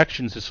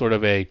projections as sort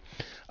of a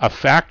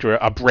factor,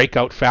 a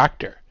breakout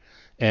factor.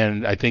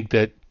 And I think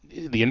that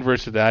the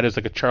inverse of that is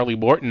like a Charlie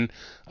Morton,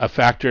 a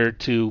factor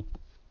to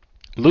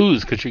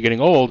lose because you're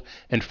getting old,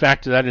 and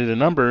factor that into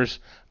numbers.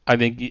 I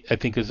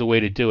think is the way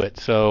to do it.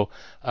 So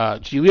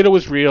Giolito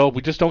was real.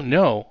 We just don't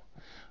know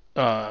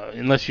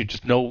unless you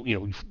just know,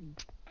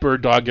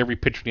 bird dog every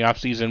pitcher in the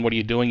offseason. What are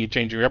you doing? You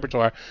change your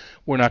repertoire.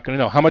 We're not going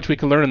to know. How much we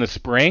can learn in the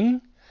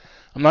spring,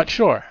 I'm not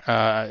sure.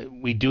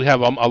 We do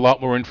have a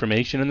lot more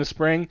information in the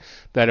spring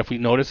that if we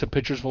notice a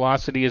pitcher's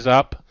velocity is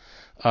up,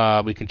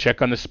 we can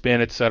check on the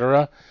spin,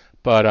 etc.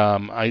 But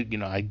I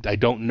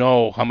don't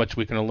know how much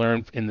we can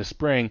learn in the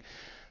spring.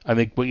 I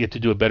think what you have to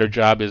do a better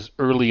job is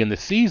early in the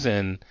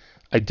season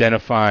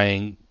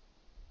identifying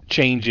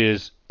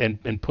changes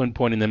and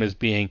pinpointing them as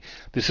being,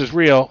 this is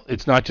real.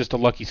 It's not just a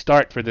lucky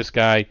start for this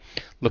guy.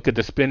 Look at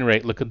the spin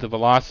rate. Look at the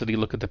velocity.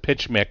 Look at the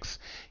pitch mix.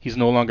 He's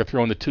no longer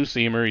throwing the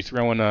two-seamer. He's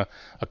throwing a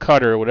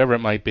cutter or whatever it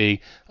might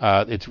be.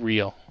 It's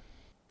real.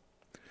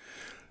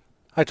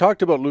 I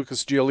talked about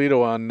Lucas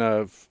Giolito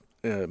on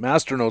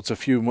Master Notes a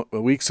few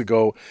weeks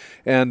ago,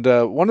 and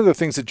one of the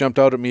things that jumped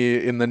out at me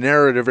in the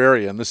narrative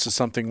area, and this is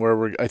something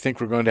where I think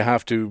we're going to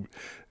have to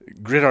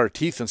grit our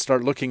teeth and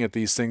start looking at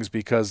these things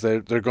because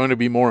they're going to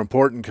be more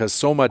important because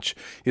so much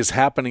is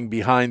happening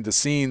behind the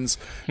scenes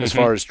as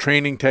far as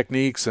training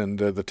techniques and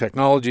the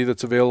technology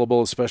that's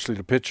available, especially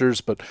to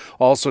pitchers, but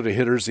also to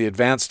hitters, the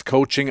advanced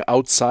coaching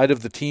outside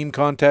of the team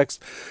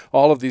context,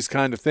 all of these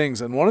kind of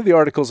things. And one of the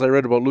articles I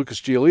read about Lucas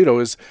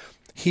Giolito is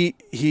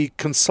he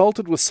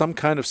consulted with some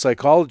kind of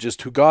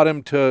psychologist who got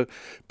him to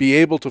be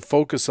able to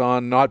focus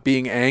on not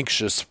being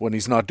anxious when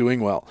he's not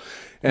doing well.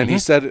 And he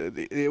said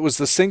it was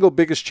the single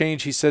biggest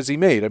change he says he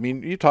made. I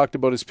mean, you talked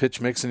about his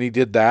pitch mix, and he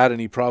did that, and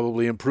he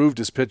probably improved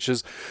his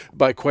pitches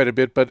by quite a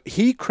bit. But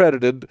he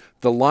credited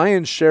the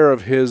lion's share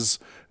of his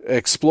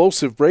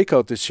explosive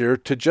breakout this year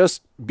to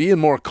just being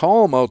more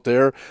calm out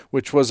there,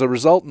 which was a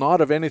result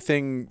not of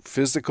anything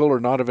physical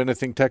or not of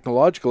anything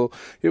technological.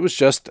 It was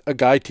just a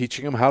guy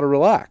teaching him how to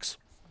relax.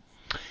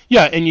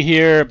 Yeah, and you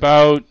hear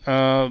about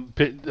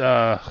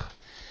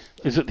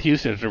is it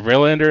Houston?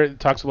 Verlander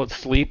talks about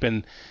sleep,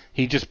 and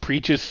he just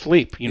preaches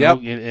sleep. You know,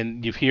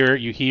 and you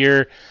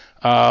hear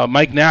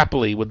Mike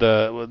Napoli with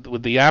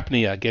the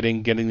apnea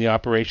getting the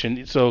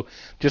operation. So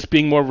just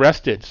being more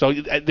rested. So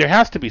there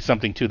has to be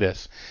something to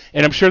this,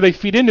 and I'm sure they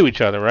feed into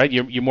each other, right?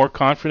 You're more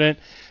confident.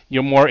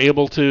 You're more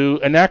able to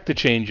enact the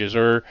changes,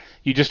 or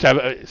you just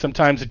have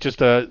sometimes it's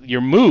just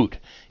your mood.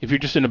 If you're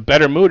just in a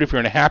better mood, if you're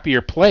in a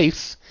happier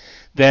place,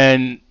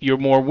 then you're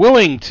more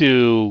willing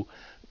to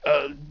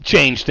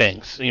change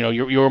things. You know,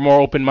 you're more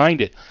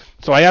open-minded.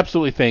 So I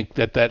absolutely think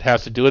that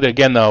has to do with it.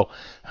 Again, though,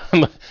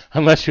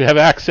 unless you have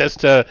access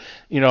to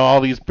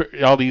all these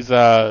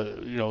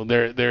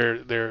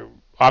their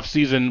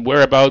off-season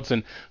whereabouts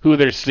and who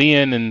they're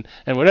seeing, and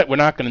we're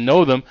not going to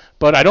know them.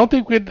 But I don't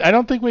think we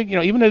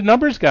even the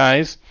numbers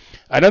guys,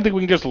 I don't think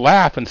we can just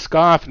laugh and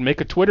scoff and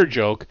make a Twitter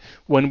joke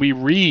when we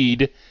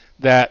read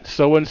that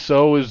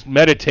so-and-so is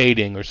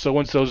meditating or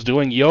so-and-so is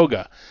doing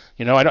yoga.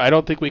 You know, I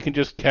don't think we can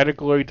just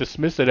categorically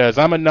dismiss it as,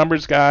 I'm a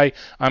numbers guy,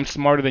 I'm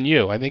smarter than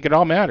you. I think it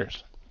all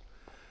matters.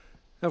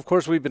 Of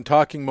course, we've been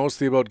talking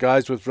mostly about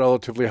guys with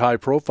relatively high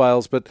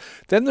profiles, but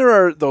then there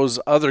are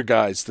those other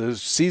guys, the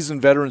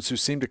seasoned veterans who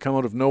seem to come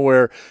out of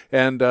nowhere.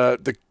 And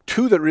the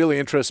two that really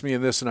interest me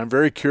in this, and I'm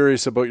very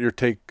curious about your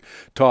take,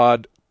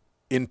 Todd,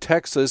 in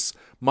Texas,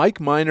 Mike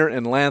Minor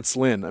and Lance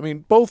Lynn. I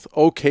mean, both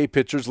okay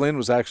pitchers. Lynn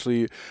was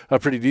actually a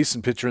pretty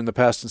decent pitcher in the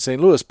past in St.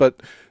 Louis,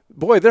 but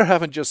boy, they're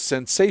having just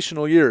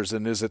sensational years.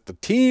 And is it the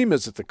team?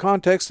 Is it the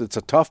context? It's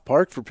a tough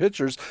park for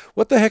pitchers.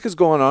 What the heck is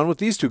going on with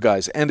these two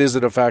guys? And is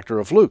it a factor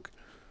of fluke?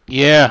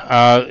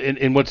 Yeah,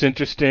 and what's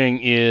interesting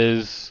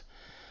is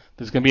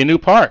there's going to be a new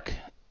park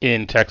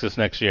in Texas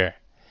next year.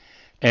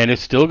 And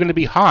it's still going to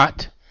be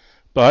hot,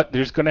 but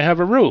there's going to have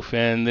a roof,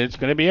 and it's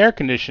going to be air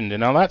conditioned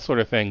and all that sort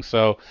of thing.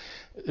 So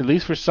at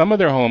least for some of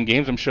their home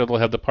games, I'm sure they'll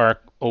have the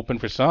park open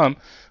for some,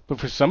 but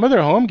for some of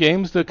their home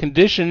games, the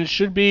conditions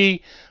should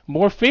be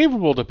more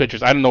favorable to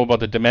pitchers. I don't know about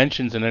the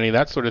dimensions and any of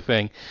that sort of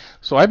thing.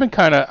 So for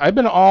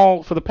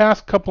the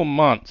past couple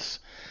months,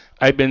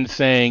 I've been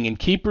saying in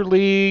keeper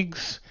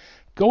leagues,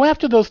 go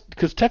after those,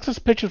 because Texas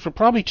pitchers were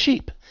probably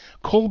cheap.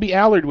 Colby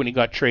Allard when he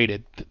got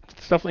traded,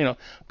 stuff,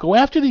 go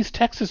after these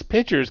Texas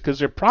pitchers because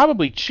they're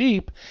probably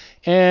cheap,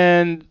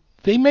 and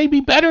they may be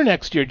better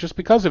next year just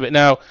because of it.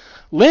 Now,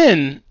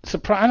 Lynn,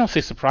 I don't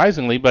say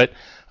surprisingly, but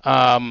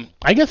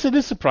I guess it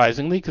is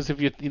surprisingly, because if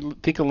you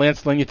think of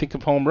Lance Lynn, you think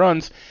of home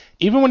runs.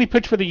 Even when he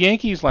pitched for the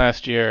Yankees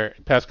last year,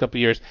 past couple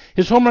of years,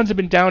 his home runs have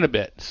been down a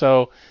bit.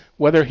 So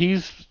whether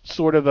he's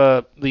sort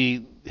of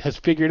has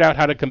figured out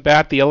how to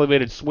combat the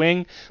elevated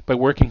swing by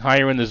working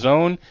higher in the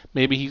zone,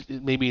 maybe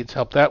it's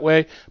helped that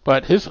way.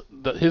 But his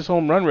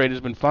home run rate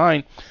has been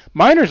fine.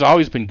 Minor's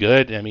always been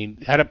good. I mean,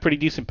 had a pretty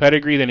decent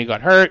pedigree. Then he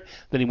got hurt.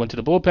 Then he went to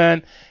the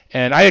bullpen,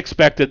 and I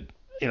expected.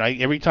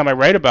 Every time I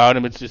write about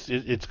him,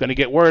 it's going to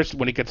get worse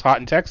when it gets hot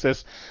in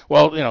Texas.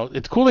 Well,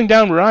 it's cooling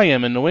down where I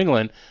am in New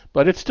England,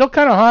 but it's still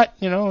kind of hot,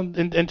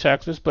 in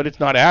Texas, but it's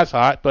not as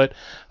hot. But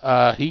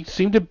he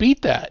seemed to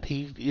beat that.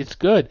 It's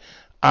good.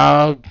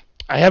 I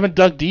haven't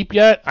dug deep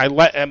yet.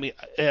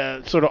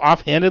 Sort of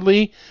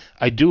offhandedly,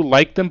 I do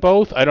like them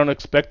both. I don't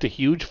expect a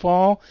huge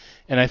fall,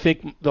 and I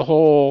think the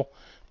whole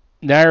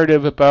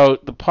narrative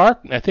about the park,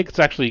 I think it's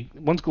actually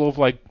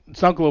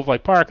it's not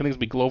Globe-like Park. I think it's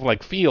be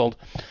Globe-like Field.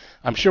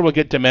 I'm sure we'll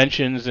get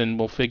dimensions and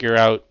we'll figure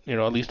out,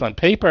 at least on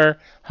paper,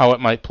 how it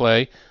might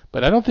play.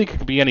 But I don't think it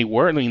could be any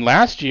worse. I mean,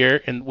 last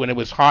year, and when it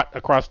was hot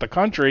across the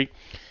country,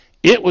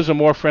 it was a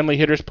more friendly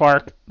hitter's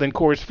park than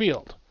Coors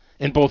Field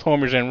in both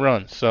homers and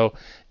runs. So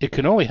it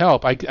can only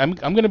help. I'm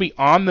going to be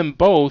on them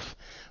both,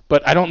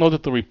 but I don't know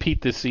that they'll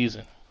repeat this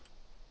season.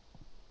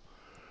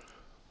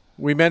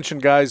 We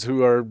mentioned guys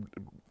who are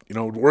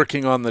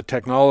working on the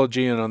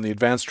technology and on the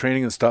advanced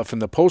training and stuff,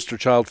 and the poster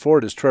child for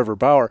it is Trevor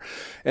Bauer.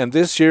 And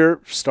this year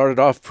started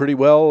off pretty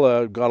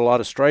well, got a lot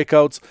of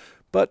strikeouts,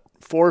 but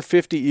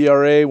 4.50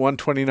 ERA,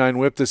 129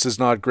 WHIP. This is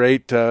not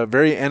great.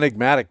 Very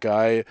enigmatic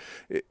guy.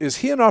 Is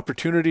he an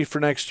opportunity for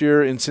next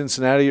year in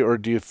Cincinnati, or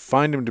do you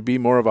find him to be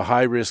more of a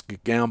high-risk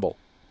gamble?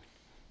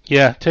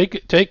 Yeah,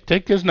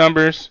 take his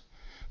numbers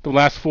the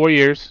last 4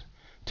 years,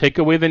 take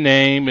away the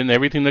name and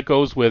everything that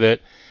goes with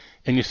it,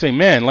 and you say,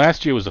 man,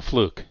 last year was a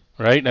fluke.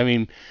 Right? I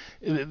mean,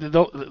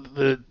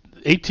 the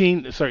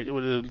 18, sorry,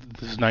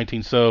 this is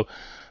 19, so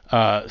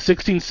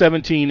 16,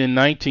 17, and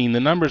 19,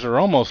 the numbers are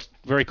almost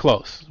very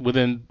close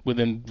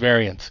within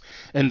variance.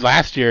 And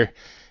last year,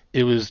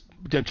 it was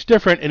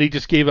different, and he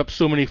just gave up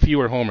so many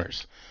fewer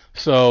homers.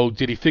 So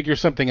did he figure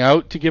something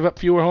out to give up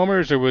fewer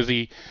homers, or was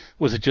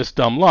it just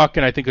dumb luck?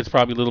 And I think it's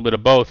probably a little bit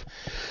of both.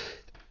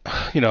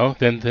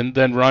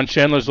 then Ron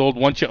Chandler's old,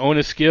 once you own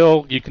a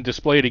skill, you can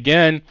display it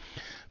again.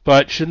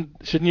 But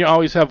shouldn't you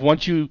always have,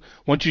 once you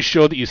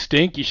show that you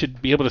stink, you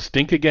should be able to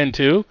stink again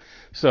too?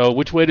 So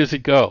which way does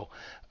it go?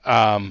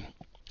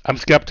 I'm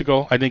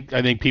skeptical. I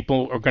think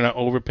people are going to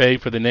overpay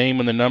for the name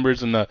and the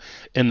numbers and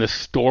the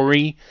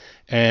story,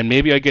 and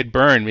maybe I get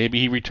burned. Maybe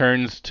he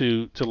returns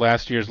to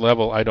last year's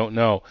level. I don't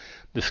know.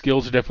 The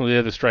skills are definitely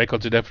there. The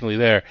strikeouts are definitely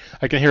there.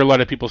 I can hear a lot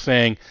of people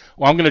saying,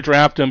 "Well, I'm going to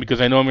draft him because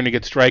I know I'm going to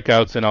get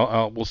strikeouts,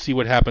 and we'll see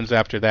what happens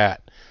after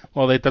that."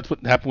 Well, that's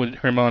what happened with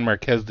Germán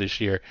Marquez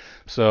this year.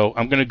 So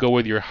I'm going to go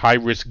with your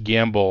high-risk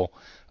gamble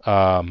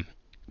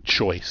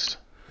choice.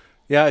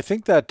 Yeah, I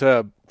think that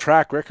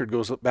track record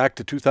goes back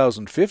to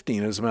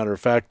 2015. As a matter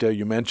of fact,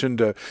 you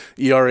mentioned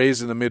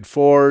ERAs in the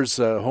mid-fours,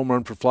 home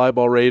run per fly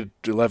ball rate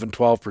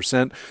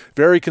 11-12%.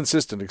 Very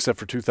consistent except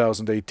for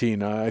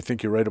 2018. I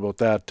think you're right about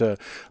that.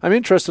 I'm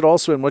interested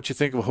also in what you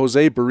think of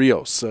Jose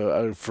Barrios.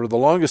 For the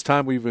longest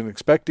time, we've been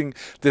expecting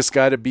this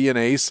guy to be an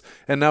ace,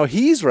 and now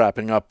he's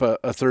wrapping up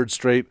a third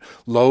straight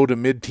low to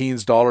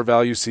mid-teens dollar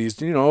value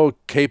season.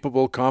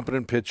 Capable,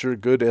 competent pitcher,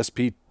 good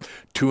SP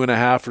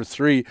 2.5 or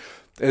 3.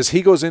 As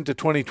he goes into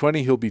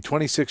 2020, he'll be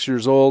 26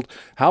 years old.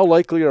 How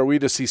likely are we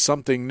to see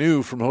something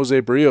new from Jose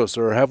Barrios,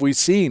 or have we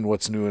seen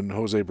what's new in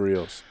Jose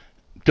Barrios?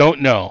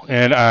 Don't know,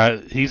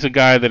 and he's a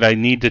guy that I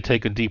need to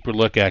take a deeper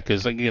look at,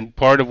 because, again,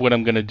 part of what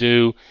I'm going to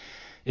do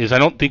is I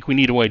don't think we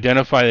need to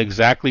identify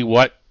exactly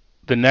what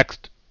the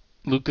next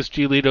Lucas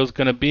Giolito is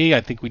going to be.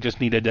 I think we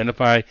just need to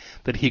identify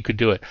that he could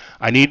do it.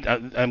 I'm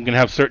going to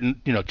have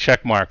certain,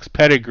 check marks,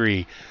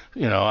 pedigree,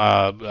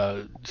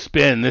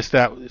 spin, this,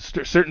 that,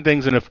 certain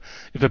things. And if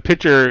a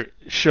pitcher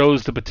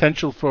shows the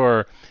potential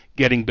for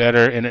getting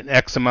better in an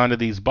X amount of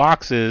these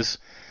boxes,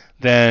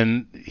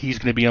 then he's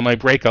going to be on my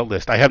breakout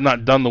list. I have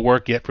not done the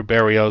work yet for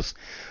Barrios,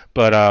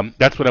 but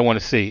that's what I want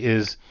to see.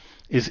 Is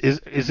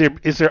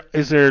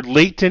there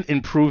latent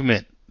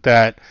improvement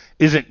that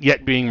isn't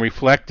yet being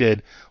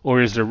reflected,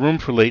 or is there room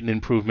for latent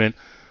improvement,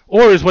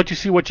 or is what you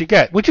see what you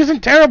get, which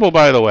isn't terrible,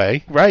 by the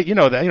way, right? We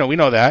know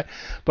that,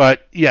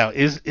 but yeah,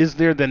 is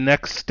there the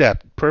next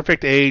step,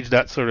 perfect age,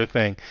 that sort of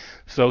thing?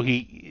 So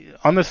he,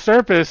 on the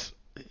surface,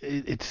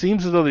 it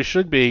seems as though there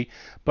should be,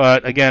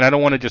 but again, I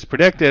don't want to just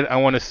predict it. I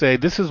want to say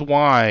this is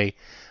why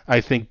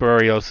I think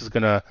Barrios is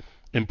going to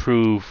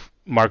improve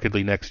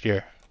markedly next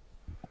year.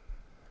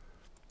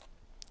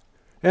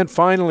 And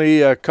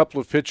finally, a couple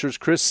of pitchers,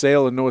 Chris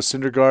Sale and Noah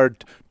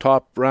Syndergaard,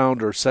 top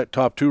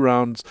 2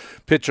 rounds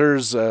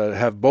pitchers,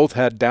 have both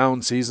had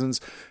down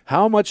seasons.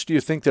 How much do you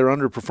think their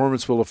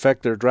underperformance will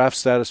affect their draft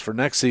status for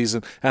next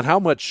season, and how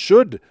much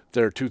should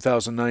their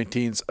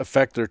 2019s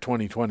affect their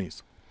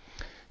 2020s?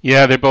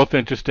 Yeah, they're both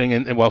interesting,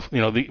 and well,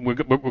 we're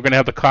going to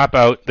have the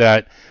cop-out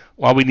that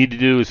all we need to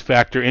do is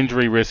factor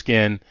injury risk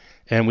in,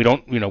 and we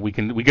don't, we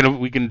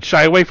can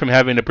shy away from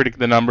having to predict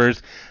the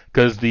numbers,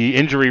 because the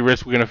injury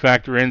risk we're going to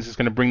factor in is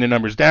going to bring the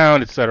numbers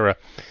down, etc.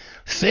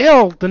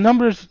 Sale, the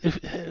numbers,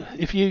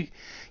 if you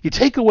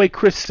take away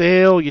Chris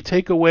Sale, you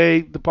take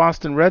away the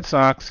Boston Red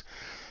Sox,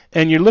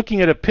 and you're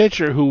looking at a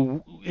pitcher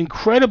who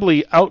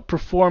incredibly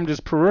outperformed his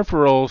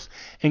peripherals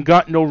and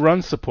got no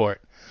run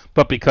support.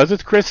 But because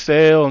it's Chris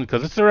Sale and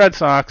because it's the Red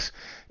Sox,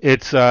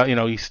 it's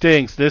he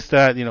stinks, this,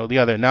 that, the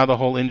other. Now the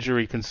whole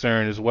injury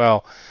concern as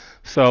well.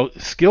 So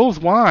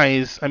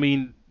skills-wise,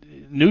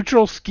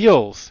 neutral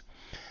skills,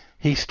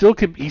 he still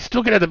could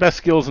have the best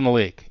skills in the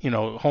league.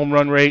 Home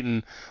run rate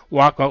and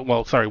walk rate and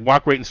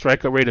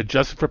strikeout rate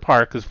adjusted for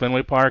Park, because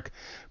Fenway Park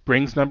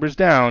brings numbers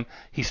down.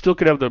 He still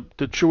could have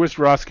the truest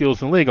raw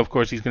skills in the league. Of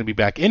course, he's going to be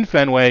back in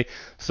Fenway,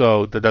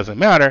 so that doesn't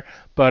matter.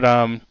 But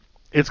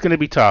it's going to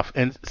be tough.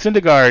 And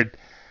Syndergaard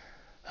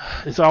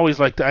is always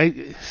like that.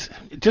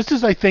 Just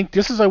as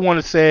I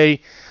want to say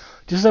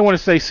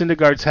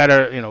Syndergaard's had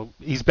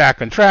he's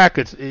back on track.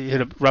 He hit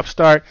a rough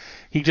start.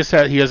 He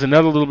has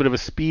another little bit of a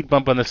speed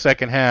bump on the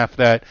second half.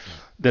 That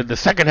the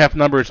second half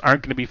numbers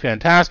aren't going to be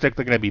fantastic.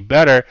 They're going to be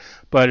better,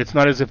 but it's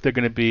not as if they're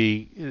going to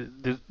be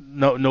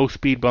no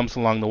speed bumps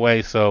along the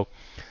way. So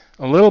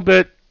a little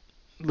bit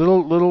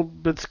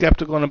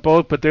skeptical on them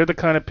both. But they're the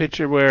kind of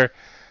pitcher where,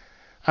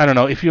 I don't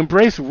know, if you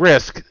embrace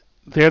risk,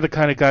 they're the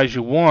kind of guys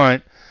you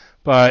want.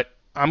 But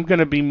I'm going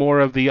to be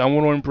more of I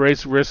want to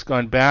embrace risk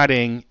on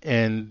batting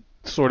and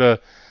sort of,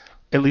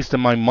 at least in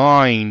my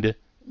mind,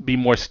 be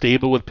more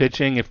stable with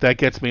pitching. If that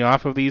gets me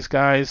off of these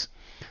guys,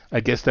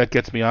 I guess that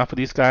gets me off of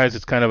these guys.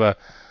 It's kind of a,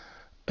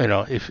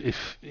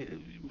 if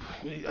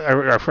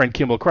our friend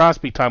Kimball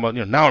Crosby talking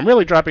about, now I'm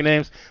really dropping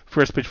names,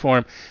 first pitch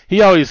form,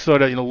 he always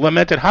sort of,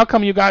 lamented, how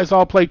come you guys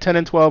all play 10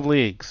 and 12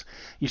 leagues?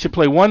 You should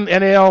play one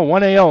NAL,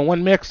 one AL, and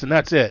one mixed, and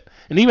that's it.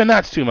 And even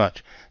that's too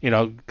much,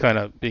 kind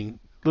of being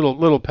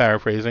little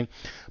paraphrasing.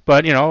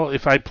 But,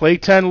 if I play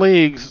 10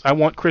 leagues, I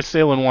want Chris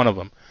Sale in one of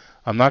them.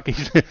 I'm not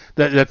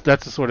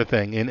that's the sort of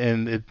thing,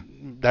 and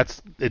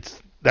that's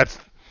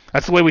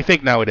the way we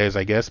think nowadays,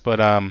 I guess. But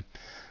I am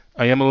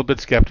a little bit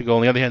skeptical.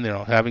 On the other hand,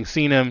 having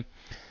seen him,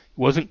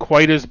 wasn't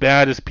quite as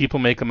bad as people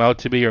make him out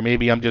to be, or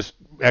maybe I'm just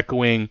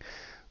echoing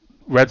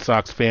Red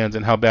Sox fans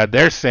and how bad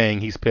they're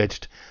saying he's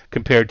pitched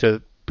compared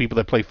to people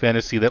that play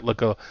fantasy that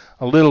look a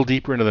little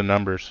deeper into the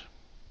numbers.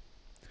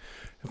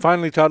 And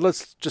finally, Todd,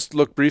 let's just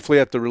look briefly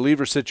at the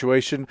reliever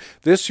situation.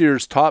 This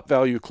year's top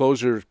value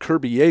closer,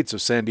 Kirby Yates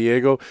of San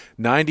Diego,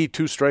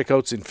 92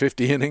 strikeouts in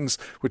 50 innings,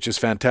 which is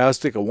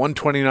fantastic, a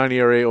 1.29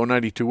 ERA,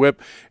 0.92 whip,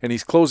 and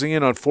he's closing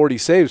in on 40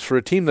 saves for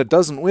a team that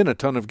doesn't win a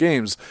ton of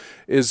games.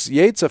 Is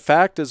Yates a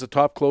fact as a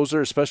top closer,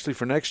 especially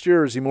for next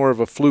year, or is he more of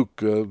a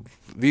fluke?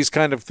 These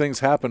kind of things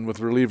happen with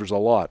relievers a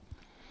lot.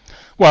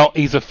 Well,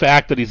 he's a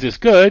fact that he's this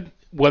good.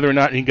 Whether or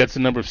not he gets the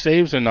number of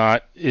saves or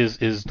not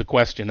is the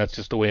question. That's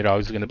just the way it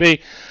always is going to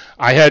be.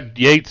 I had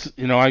Yates,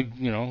 on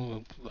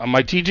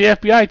my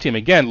TGFBI team.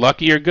 Again,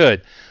 lucky or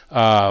good.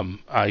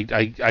 I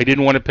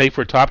didn't want to pay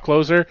for a top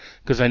closer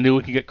because I knew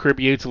we could get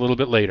Kirby Yates a little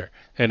bit later,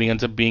 and he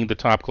ends up being the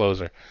top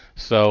closer.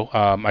 So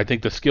I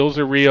think the skills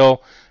are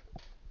real.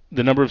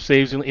 The number of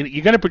saves, you're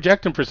going to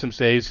project him for some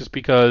saves just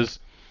because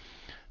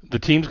the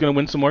team's going to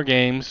win some more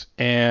games,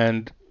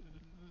 and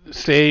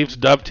saves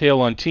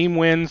dovetail on team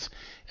wins,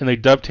 and they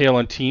dovetail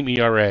on team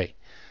ERA.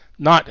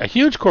 Not a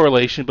huge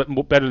correlation, but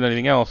better than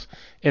anything else.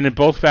 And in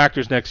both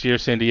factors next year,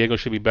 San Diego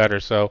should be better.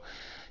 So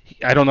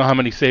I don't know how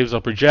many saves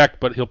I'll project,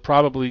 but I'll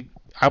probably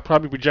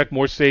project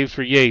more saves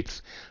for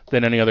Yates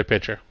than any other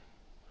pitcher.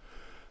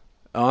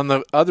 On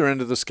the other end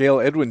of the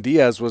scale, Edwin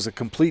Diaz was a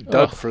complete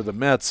dud for the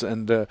Mets,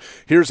 and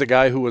here's a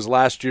guy who was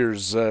last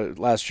year's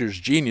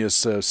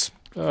genius,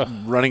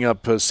 running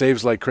up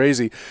saves like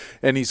crazy,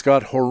 and he's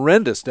got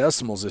horrendous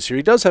decimals this year.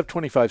 He does have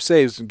 25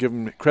 saves, and give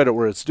him credit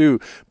where it's due,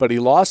 but he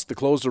lost the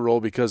closer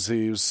role because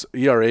his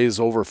ERA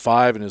is over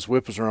 5 and his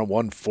whip was around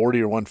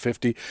 140 or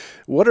 150.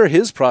 What are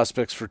his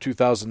prospects for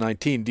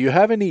 2019? Do you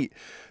have any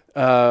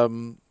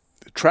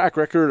track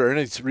record or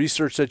any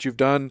research that you've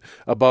done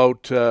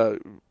about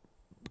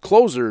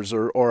closers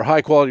or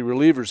high-quality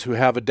relievers who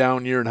have a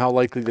down year and how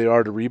likely they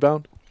are to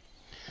rebound?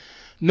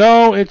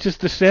 No, it's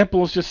just the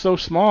sample is just so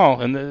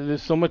small, and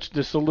there's so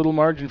little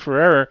margin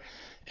for error,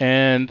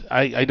 and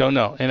I don't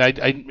know.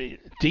 And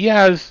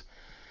Diaz,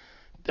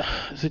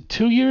 is it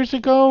 2 years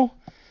ago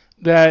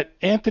that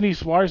Anthony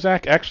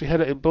Swarzak actually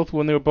had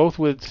when they were both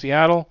with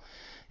Seattle,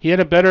 he had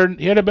a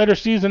better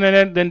season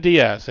than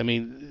Diaz. I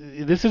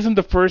mean, this isn't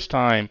the first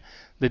time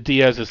that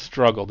Diaz has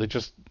struggled.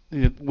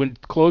 When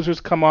closers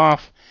come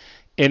off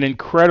an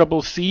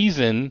incredible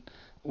season,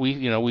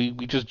 we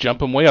just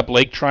jump him way up.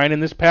 Blake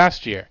Trinan this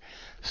past year.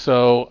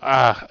 So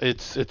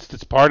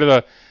it's part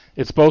of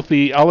it's both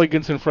the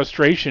elegance and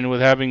frustration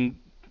with having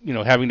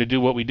to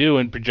do what we do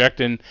and project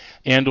and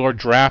or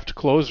draft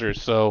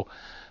closers. So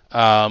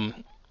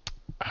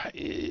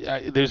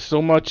there's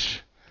so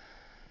much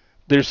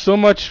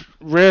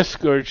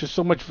risk or just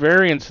so much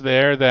variance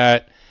there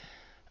that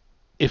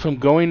if I'm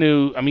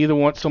either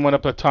want someone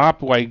up at top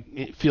who I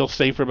feel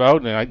safer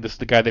about, and this is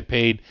the guy that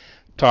paid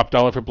top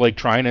dollar for Blake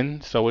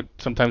Trinan, so it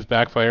sometimes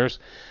backfires.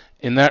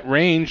 In that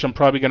range, I'm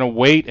probably going to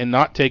wait and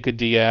not take a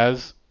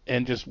Diaz,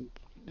 and just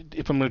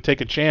if I'm going to take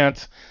a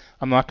chance,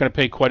 I'm not going to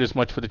pay quite as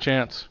much for the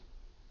chance.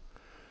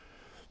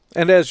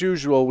 And as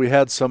usual, we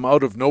had some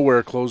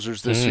out-of-nowhere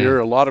closers this year.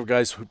 A lot of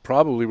guys who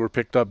probably were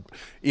picked up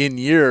in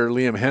year.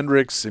 Liam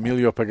Hendriks,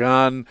 Emilio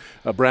Pagan,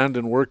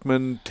 Brandon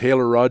Workman,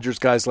 Taylor Rogers,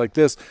 guys like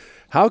this.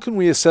 How can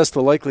we assess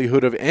the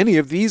likelihood of any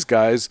of these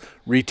guys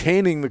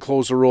retaining the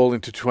closer role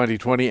into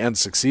 2020 and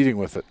succeeding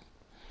with it?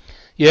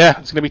 Yeah,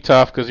 it's going to be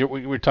tough because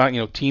we're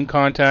talking, team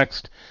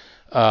context.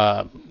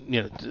 The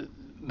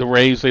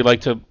Rays, they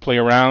like to play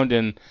around,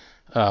 and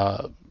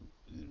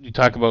you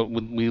talk about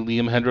with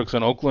Liam Hendriks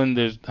on Oakland.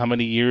 There's how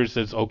many years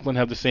does Oakland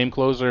have the same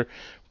closer?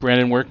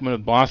 Brandon Workman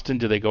with Boston.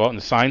 Do they go out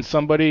and sign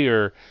somebody,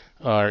 or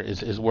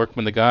is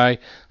Workman the guy?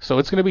 So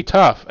it's going to be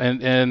tough,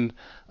 and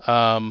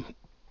I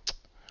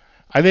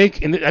think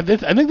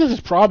this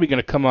is probably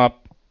going to come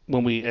up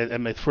when we at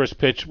my first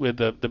pitch with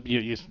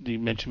you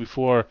mentioned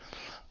before.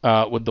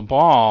 With the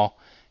ball,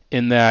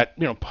 in that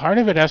part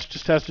of it has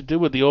to do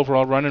with the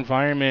overall run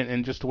environment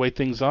and just the way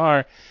things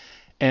are,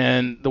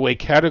 and the way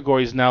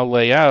categories now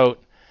lay out.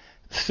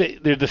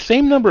 They're the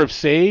same number of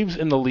saves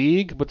in the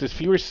league, but there's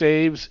fewer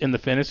saves in the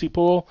fantasy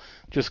pool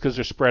just because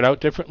they're spread out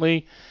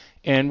differently.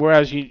 And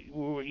whereas you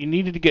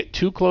needed to get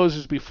two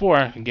closers before,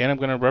 again, I'm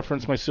going to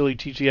reference my silly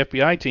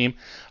TGFBI team.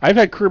 I've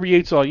had Kirby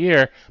Yates all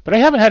year, but I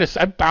haven't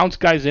I've bounced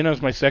guys in as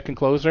my second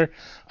closer.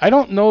 I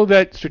don't know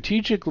that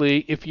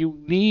strategically, if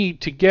you need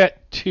to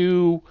get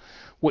to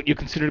what you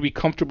consider to be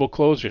comfortable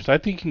closers, I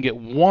think you can get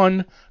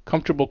one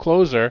comfortable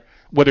closer,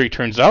 whether he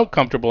turns out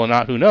comfortable or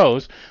not, who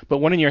knows, but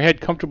one in your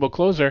head comfortable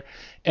closer,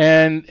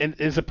 and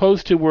as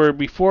opposed to where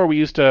before we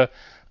used to,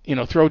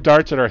 throw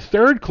darts at our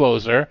third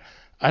closer.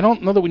 I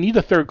don't know that we need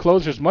the third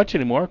closer as much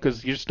anymore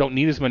because you just don't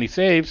need as many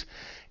saves,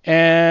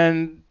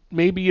 and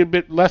maybe a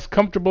bit less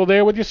comfortable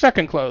there with your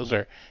second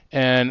closer,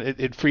 and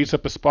it frees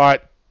up a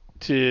spot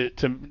to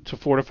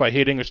fortify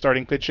hitting or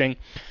starting pitching,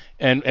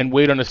 and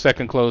wait on a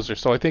second closer.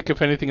 So I think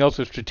if anything else,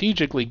 is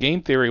strategically,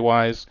 game theory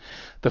wise,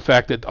 the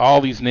fact that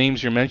all these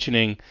names you're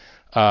mentioning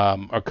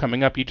are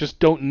coming up, you just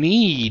don't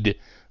need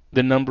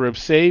the number of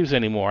saves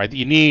anymore.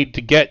 You need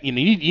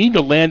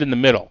to land in the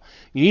middle.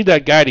 You need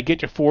that guy to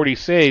get your 40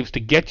 saves to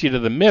get you to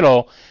the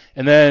middle,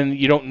 and then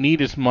you don't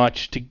need as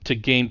much to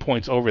gain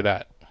points over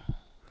that.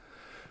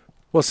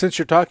 Well, since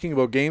you're talking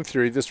about game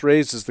theory, this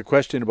raises the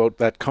question about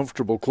that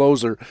comfortable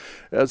closer.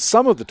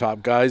 Some of the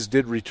top guys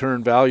did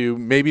return value,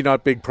 maybe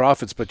not big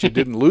profits, but you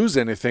didn't lose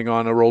anything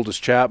on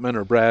Aroldis Chapman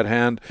or Brad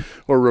Hand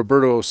or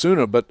Roberto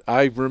Osuna. But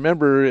I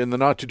remember in the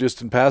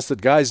not-too-distant past that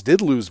guys did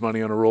lose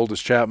money on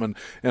Aroldis Chapman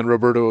and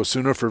Roberto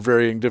Osuna for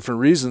varying different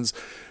reasons.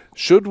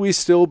 Should we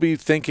still be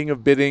thinking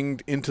of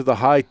bidding into the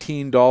high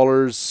teen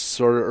dollars,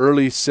 sort of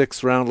early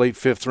 6th round, late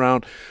 5th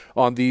round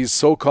on these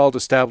so-called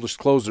established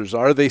closers?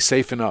 Are they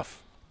safe enough?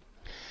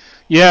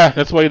 Yeah,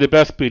 that's why you're the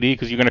best, PD,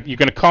 because you're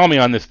gonna call me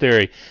on this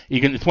theory.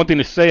 It's one thing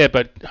to say it,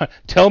 but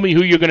tell me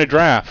who you're gonna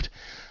draft.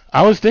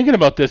 I was thinking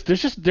about this.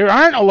 There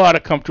aren't a lot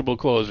of comfortable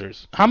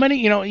closers. How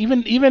many?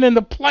 Even in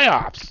the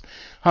playoffs,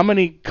 how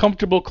many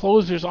comfortable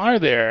closers are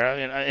there?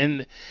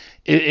 And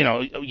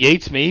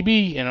Yates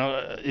maybe.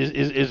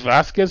 Is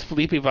Vasquez,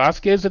 Felipe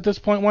Vasquez at this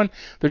point one?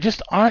 There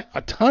just aren't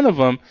a ton of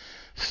them.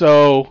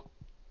 So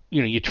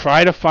you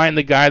try to find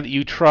the guy that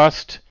you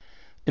trust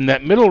in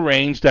that middle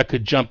range that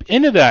could jump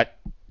into that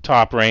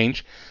top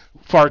range.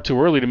 Far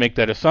too early to make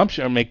that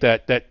assumption or make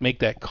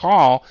that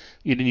call.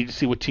 You need to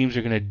see what teams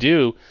are going to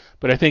do.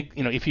 But I think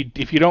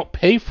if you don't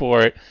pay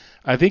for it,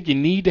 I think you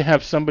need to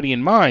have somebody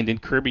in mind.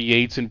 And Kirby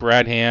Yates and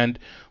Brad Hand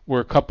were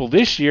a couple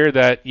this year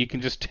that you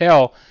can just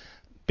tell.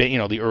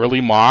 The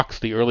early mocks,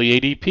 the early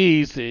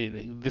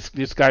ADPs.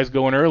 This guy's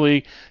going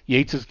early.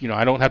 Yates is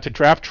I don't have to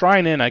draft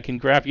Trinan. I can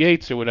draft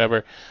Yates or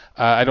whatever.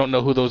 I don't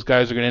know who those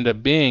guys are going to end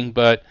up being,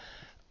 but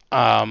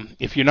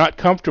if you're not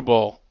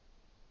comfortable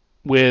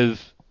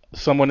with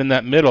someone in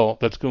that middle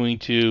that's going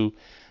to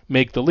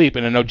make the leap.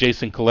 And I know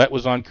Jason Collette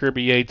was on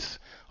Kirby Yates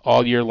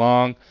all year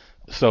long,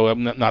 so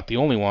I'm not the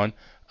only one.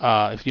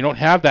 If you don't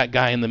have that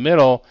guy in the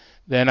middle,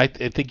 then I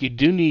think you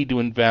do need to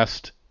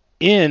invest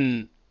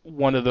in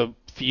one of the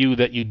few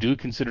that you do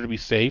consider to be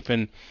safe.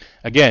 And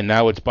again,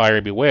 now it's buyer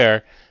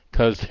beware,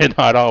 because they're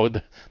not always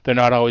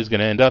going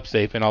to end up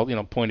safe. And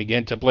I'll point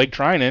again to Blake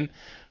Trinan,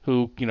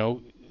 who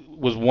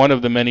was one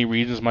of the many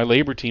reasons my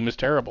labor team is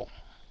terrible.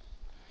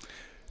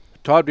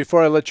 Todd,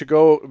 before I let you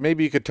go,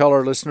 maybe you could tell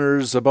our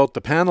listeners about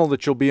the panel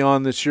that you'll be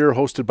on this year,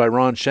 hosted by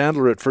Ron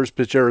Chandler at First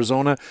Pitch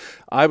Arizona.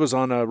 I was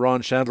on a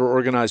Ron Chandler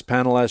organized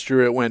panel last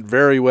year. It went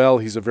very well.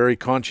 He's a very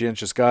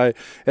conscientious guy,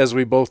 as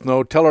we both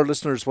know. Tell our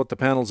listeners what the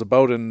panel's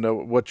about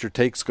and what your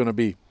take's going to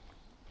be.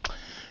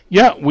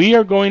 Yeah, we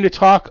are going to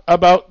talk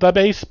about the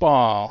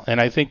baseball, and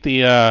I think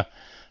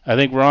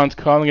Ron's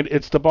calling it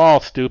 "It's the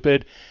Ball,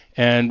 Stupid."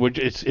 And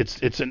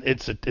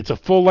it's a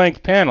full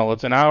length panel.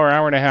 It's an hour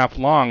and a half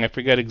long. I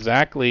forget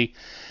exactly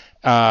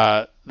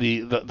the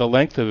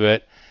length of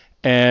it.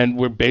 And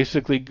we're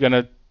basically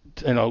gonna,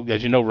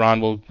 as you know,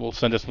 Ron will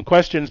send us some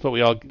questions, but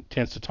we all get a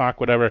chance to talk.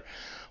 Whatever.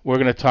 We're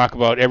gonna talk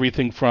about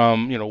everything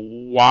from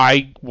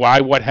why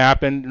what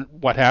happened,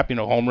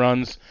 home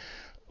runs,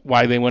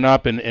 why they went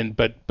up,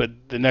 but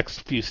the next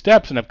few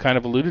steps, and I've kind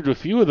of alluded to a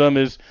few of them,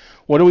 is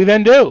what do we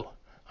then do?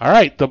 All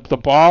right, the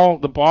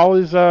ball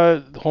is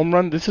home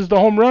run. This is the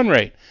home run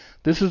rate.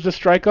 This is the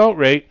strikeout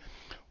rate.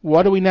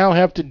 What do we now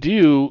have to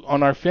do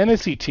on our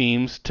fantasy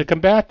teams to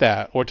combat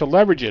that, or to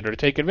leverage it, or to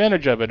take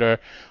advantage of it, or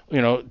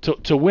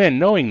to win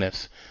knowing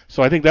this?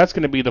 So I think that's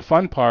going to be the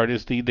fun part,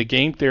 is the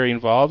game theory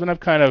involved, and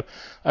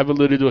I've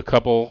alluded to a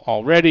couple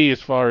already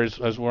as far as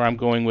where I'm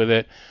going with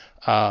it.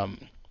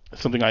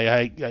 Something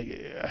I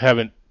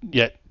haven't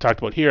yet talked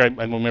about here. I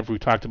remember we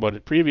talked about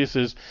it previous.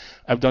 Is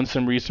I've done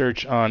some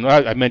research on.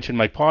 I mentioned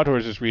Mike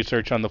Podhorse's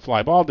research on the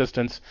fly ball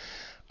distance.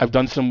 I've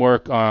done some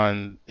work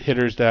on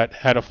hitters that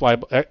had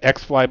a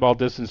X fly ball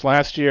distance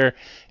last year.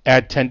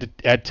 Add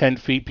 10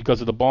 feet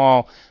because of the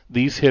ball.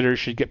 These hitters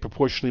should get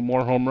proportionally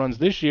more home runs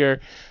this year.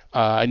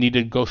 I need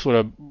to go sort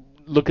of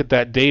look at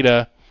that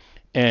data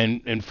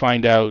and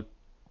find out,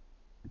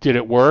 did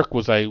it work?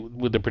 Was I,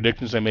 with the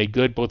predictions I made,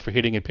 good both for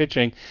hitting and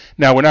pitching?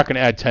 Now we're not going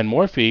to add 10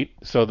 more feet,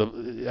 so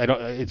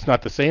it's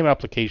not the same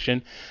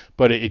application,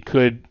 but it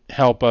could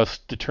help us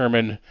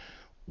determine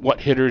what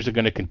hitters are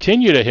going to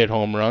continue to hit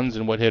home runs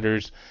and what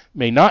hitters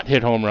may not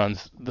hit home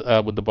runs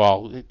with the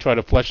ball. Try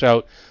to flesh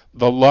out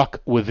the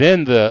luck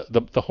within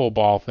the whole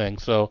ball thing.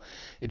 So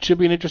it should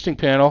be an interesting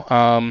panel.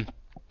 I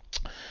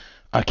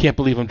can't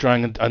believe I'm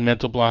drawing a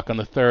mental block on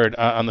the third.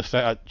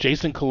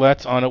 Jason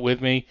Collette's on it with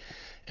me.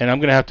 And I'm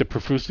going to have to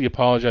profusely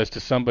apologize to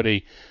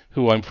somebody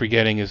who I'm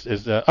forgetting is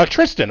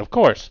Tristan, of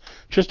course.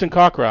 Tristan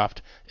Cockcroft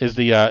is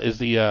the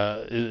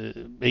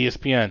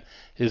ESPN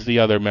is the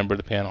other member of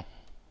the panel.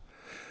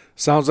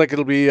 Sounds like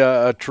it'll be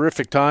a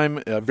terrific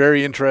time, a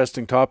very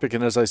interesting topic,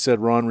 and as I said,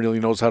 Ron really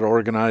knows how to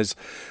organize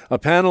a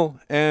panel,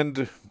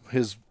 and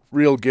his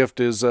real gift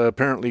is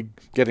apparently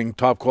getting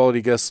top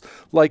quality guests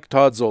like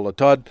Todd Zola.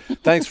 Todd,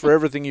 thanks for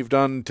everything you've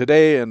done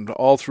today and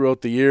all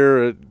throughout the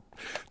year.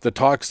 The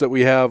talks that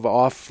we have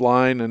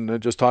offline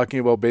and just talking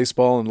about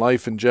baseball and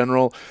life in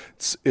general,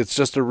 it's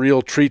just a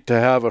real treat to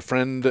have a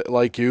friend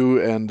like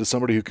you and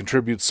somebody who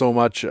contributes so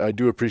much. I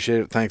do appreciate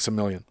it. Thanks a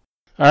million.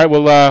 All right,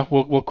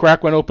 we'll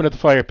crack one open at the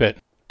fire pit.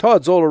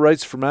 Todd Zola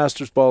writes for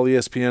Masters Ball,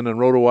 ESPN, and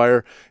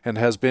RotoWire, and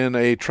has been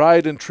a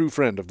tried and true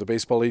friend of the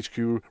Baseball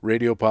HQ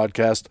radio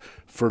podcast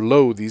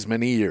for these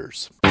many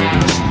years.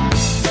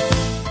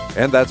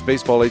 And that's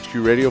Baseball HQ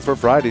Radio for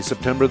Friday,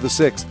 September the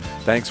 6th.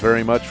 Thanks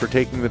very much for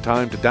taking the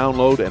time to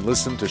download and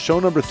listen to show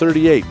number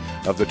 38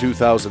 of the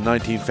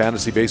 2019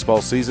 fantasy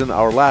baseball season,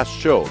 our last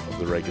show of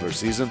the regular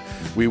season.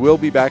 We will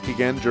be back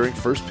again during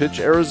First Pitch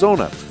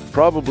Arizona,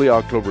 probably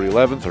October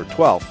 11th or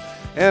 12th.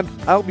 And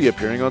I'll be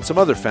appearing on some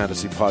other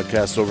fantasy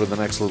podcasts over the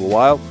next little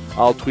while.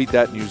 I'll tweet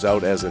that news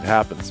out as it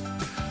happens.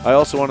 I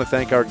also want to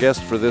thank our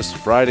guest for this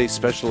Friday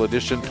special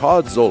edition,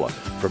 Todd Zola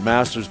from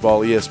Masters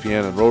Ball,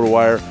 ESPN, and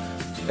RotoWire.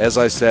 As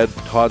I said,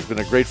 Todd's been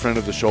a great friend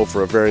of the show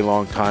for a very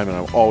long time, and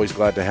I'm always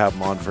glad to have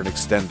him on for an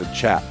extended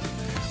chat.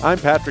 I'm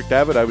Patrick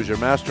Davitt. I was your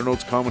Master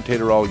Notes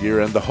commentator all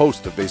year and the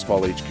host of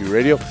Baseball HQ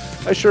Radio.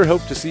 I sure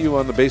hope to see you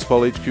on the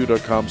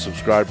BaseballHQ.com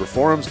subscriber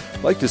forums.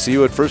 I'd like to see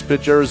you at First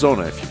Pitch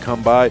Arizona. If you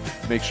come by,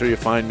 make sure you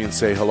find me and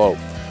say hello.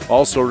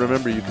 Also,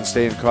 remember you can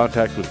stay in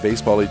contact with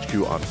Baseball HQ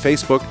on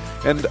Facebook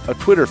and a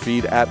Twitter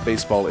feed at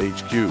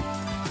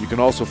BaseballHQ. You can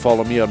also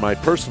follow me on my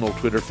personal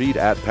Twitter feed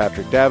at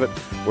Patrick Davitt,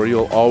 where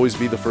you'll always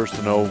be the first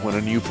to know when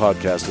a new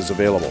podcast is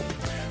available.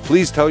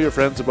 Please tell your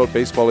friends about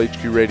Baseball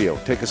HQ Radio.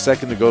 Take a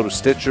second to go to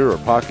Stitcher or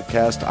Pocket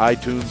Cast,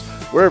 iTunes,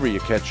 wherever you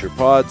catch your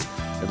pods,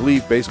 and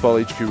leave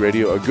Baseball HQ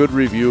Radio a good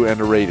review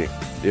and a rating.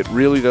 It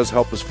really does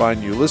help us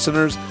find new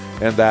listeners,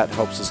 and that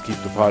helps us keep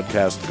the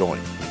podcast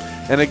going.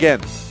 And again,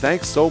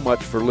 thanks so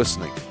much for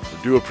listening.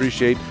 I do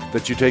appreciate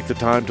that you take the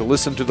time to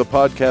listen to the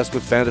podcast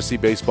with fantasy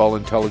baseball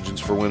intelligence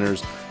for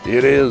winners.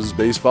 It is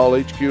Baseball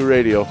HQ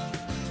Radio,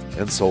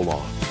 and so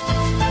long.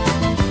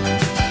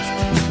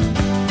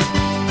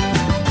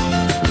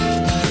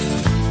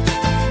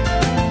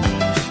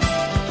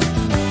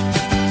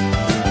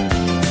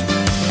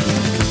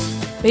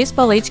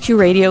 Baseball HQ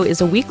Radio is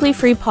a weekly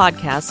free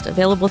podcast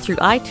available through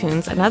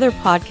iTunes and other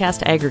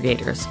podcast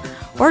aggregators,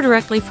 or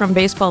directly from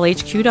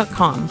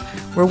BaseballHQ.com,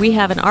 where we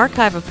have an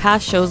archive of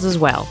past shows as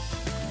well.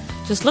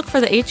 Just look for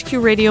the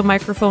HQ Radio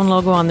microphone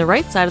logo on the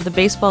right side of the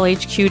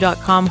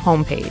BaseballHQ.com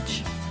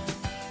homepage.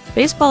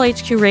 Baseball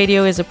HQ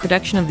Radio is a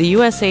production of the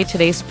USA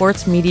Today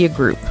Sports Media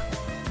Group.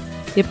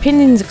 The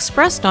opinions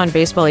expressed on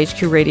Baseball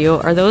HQ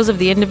Radio are those of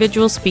the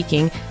individual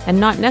speaking and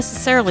not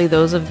necessarily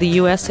those of the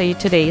USA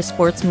Today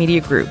Sports Media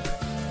Group.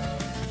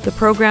 The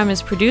program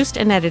is produced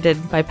and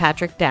edited by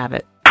Patrick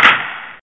Davitt.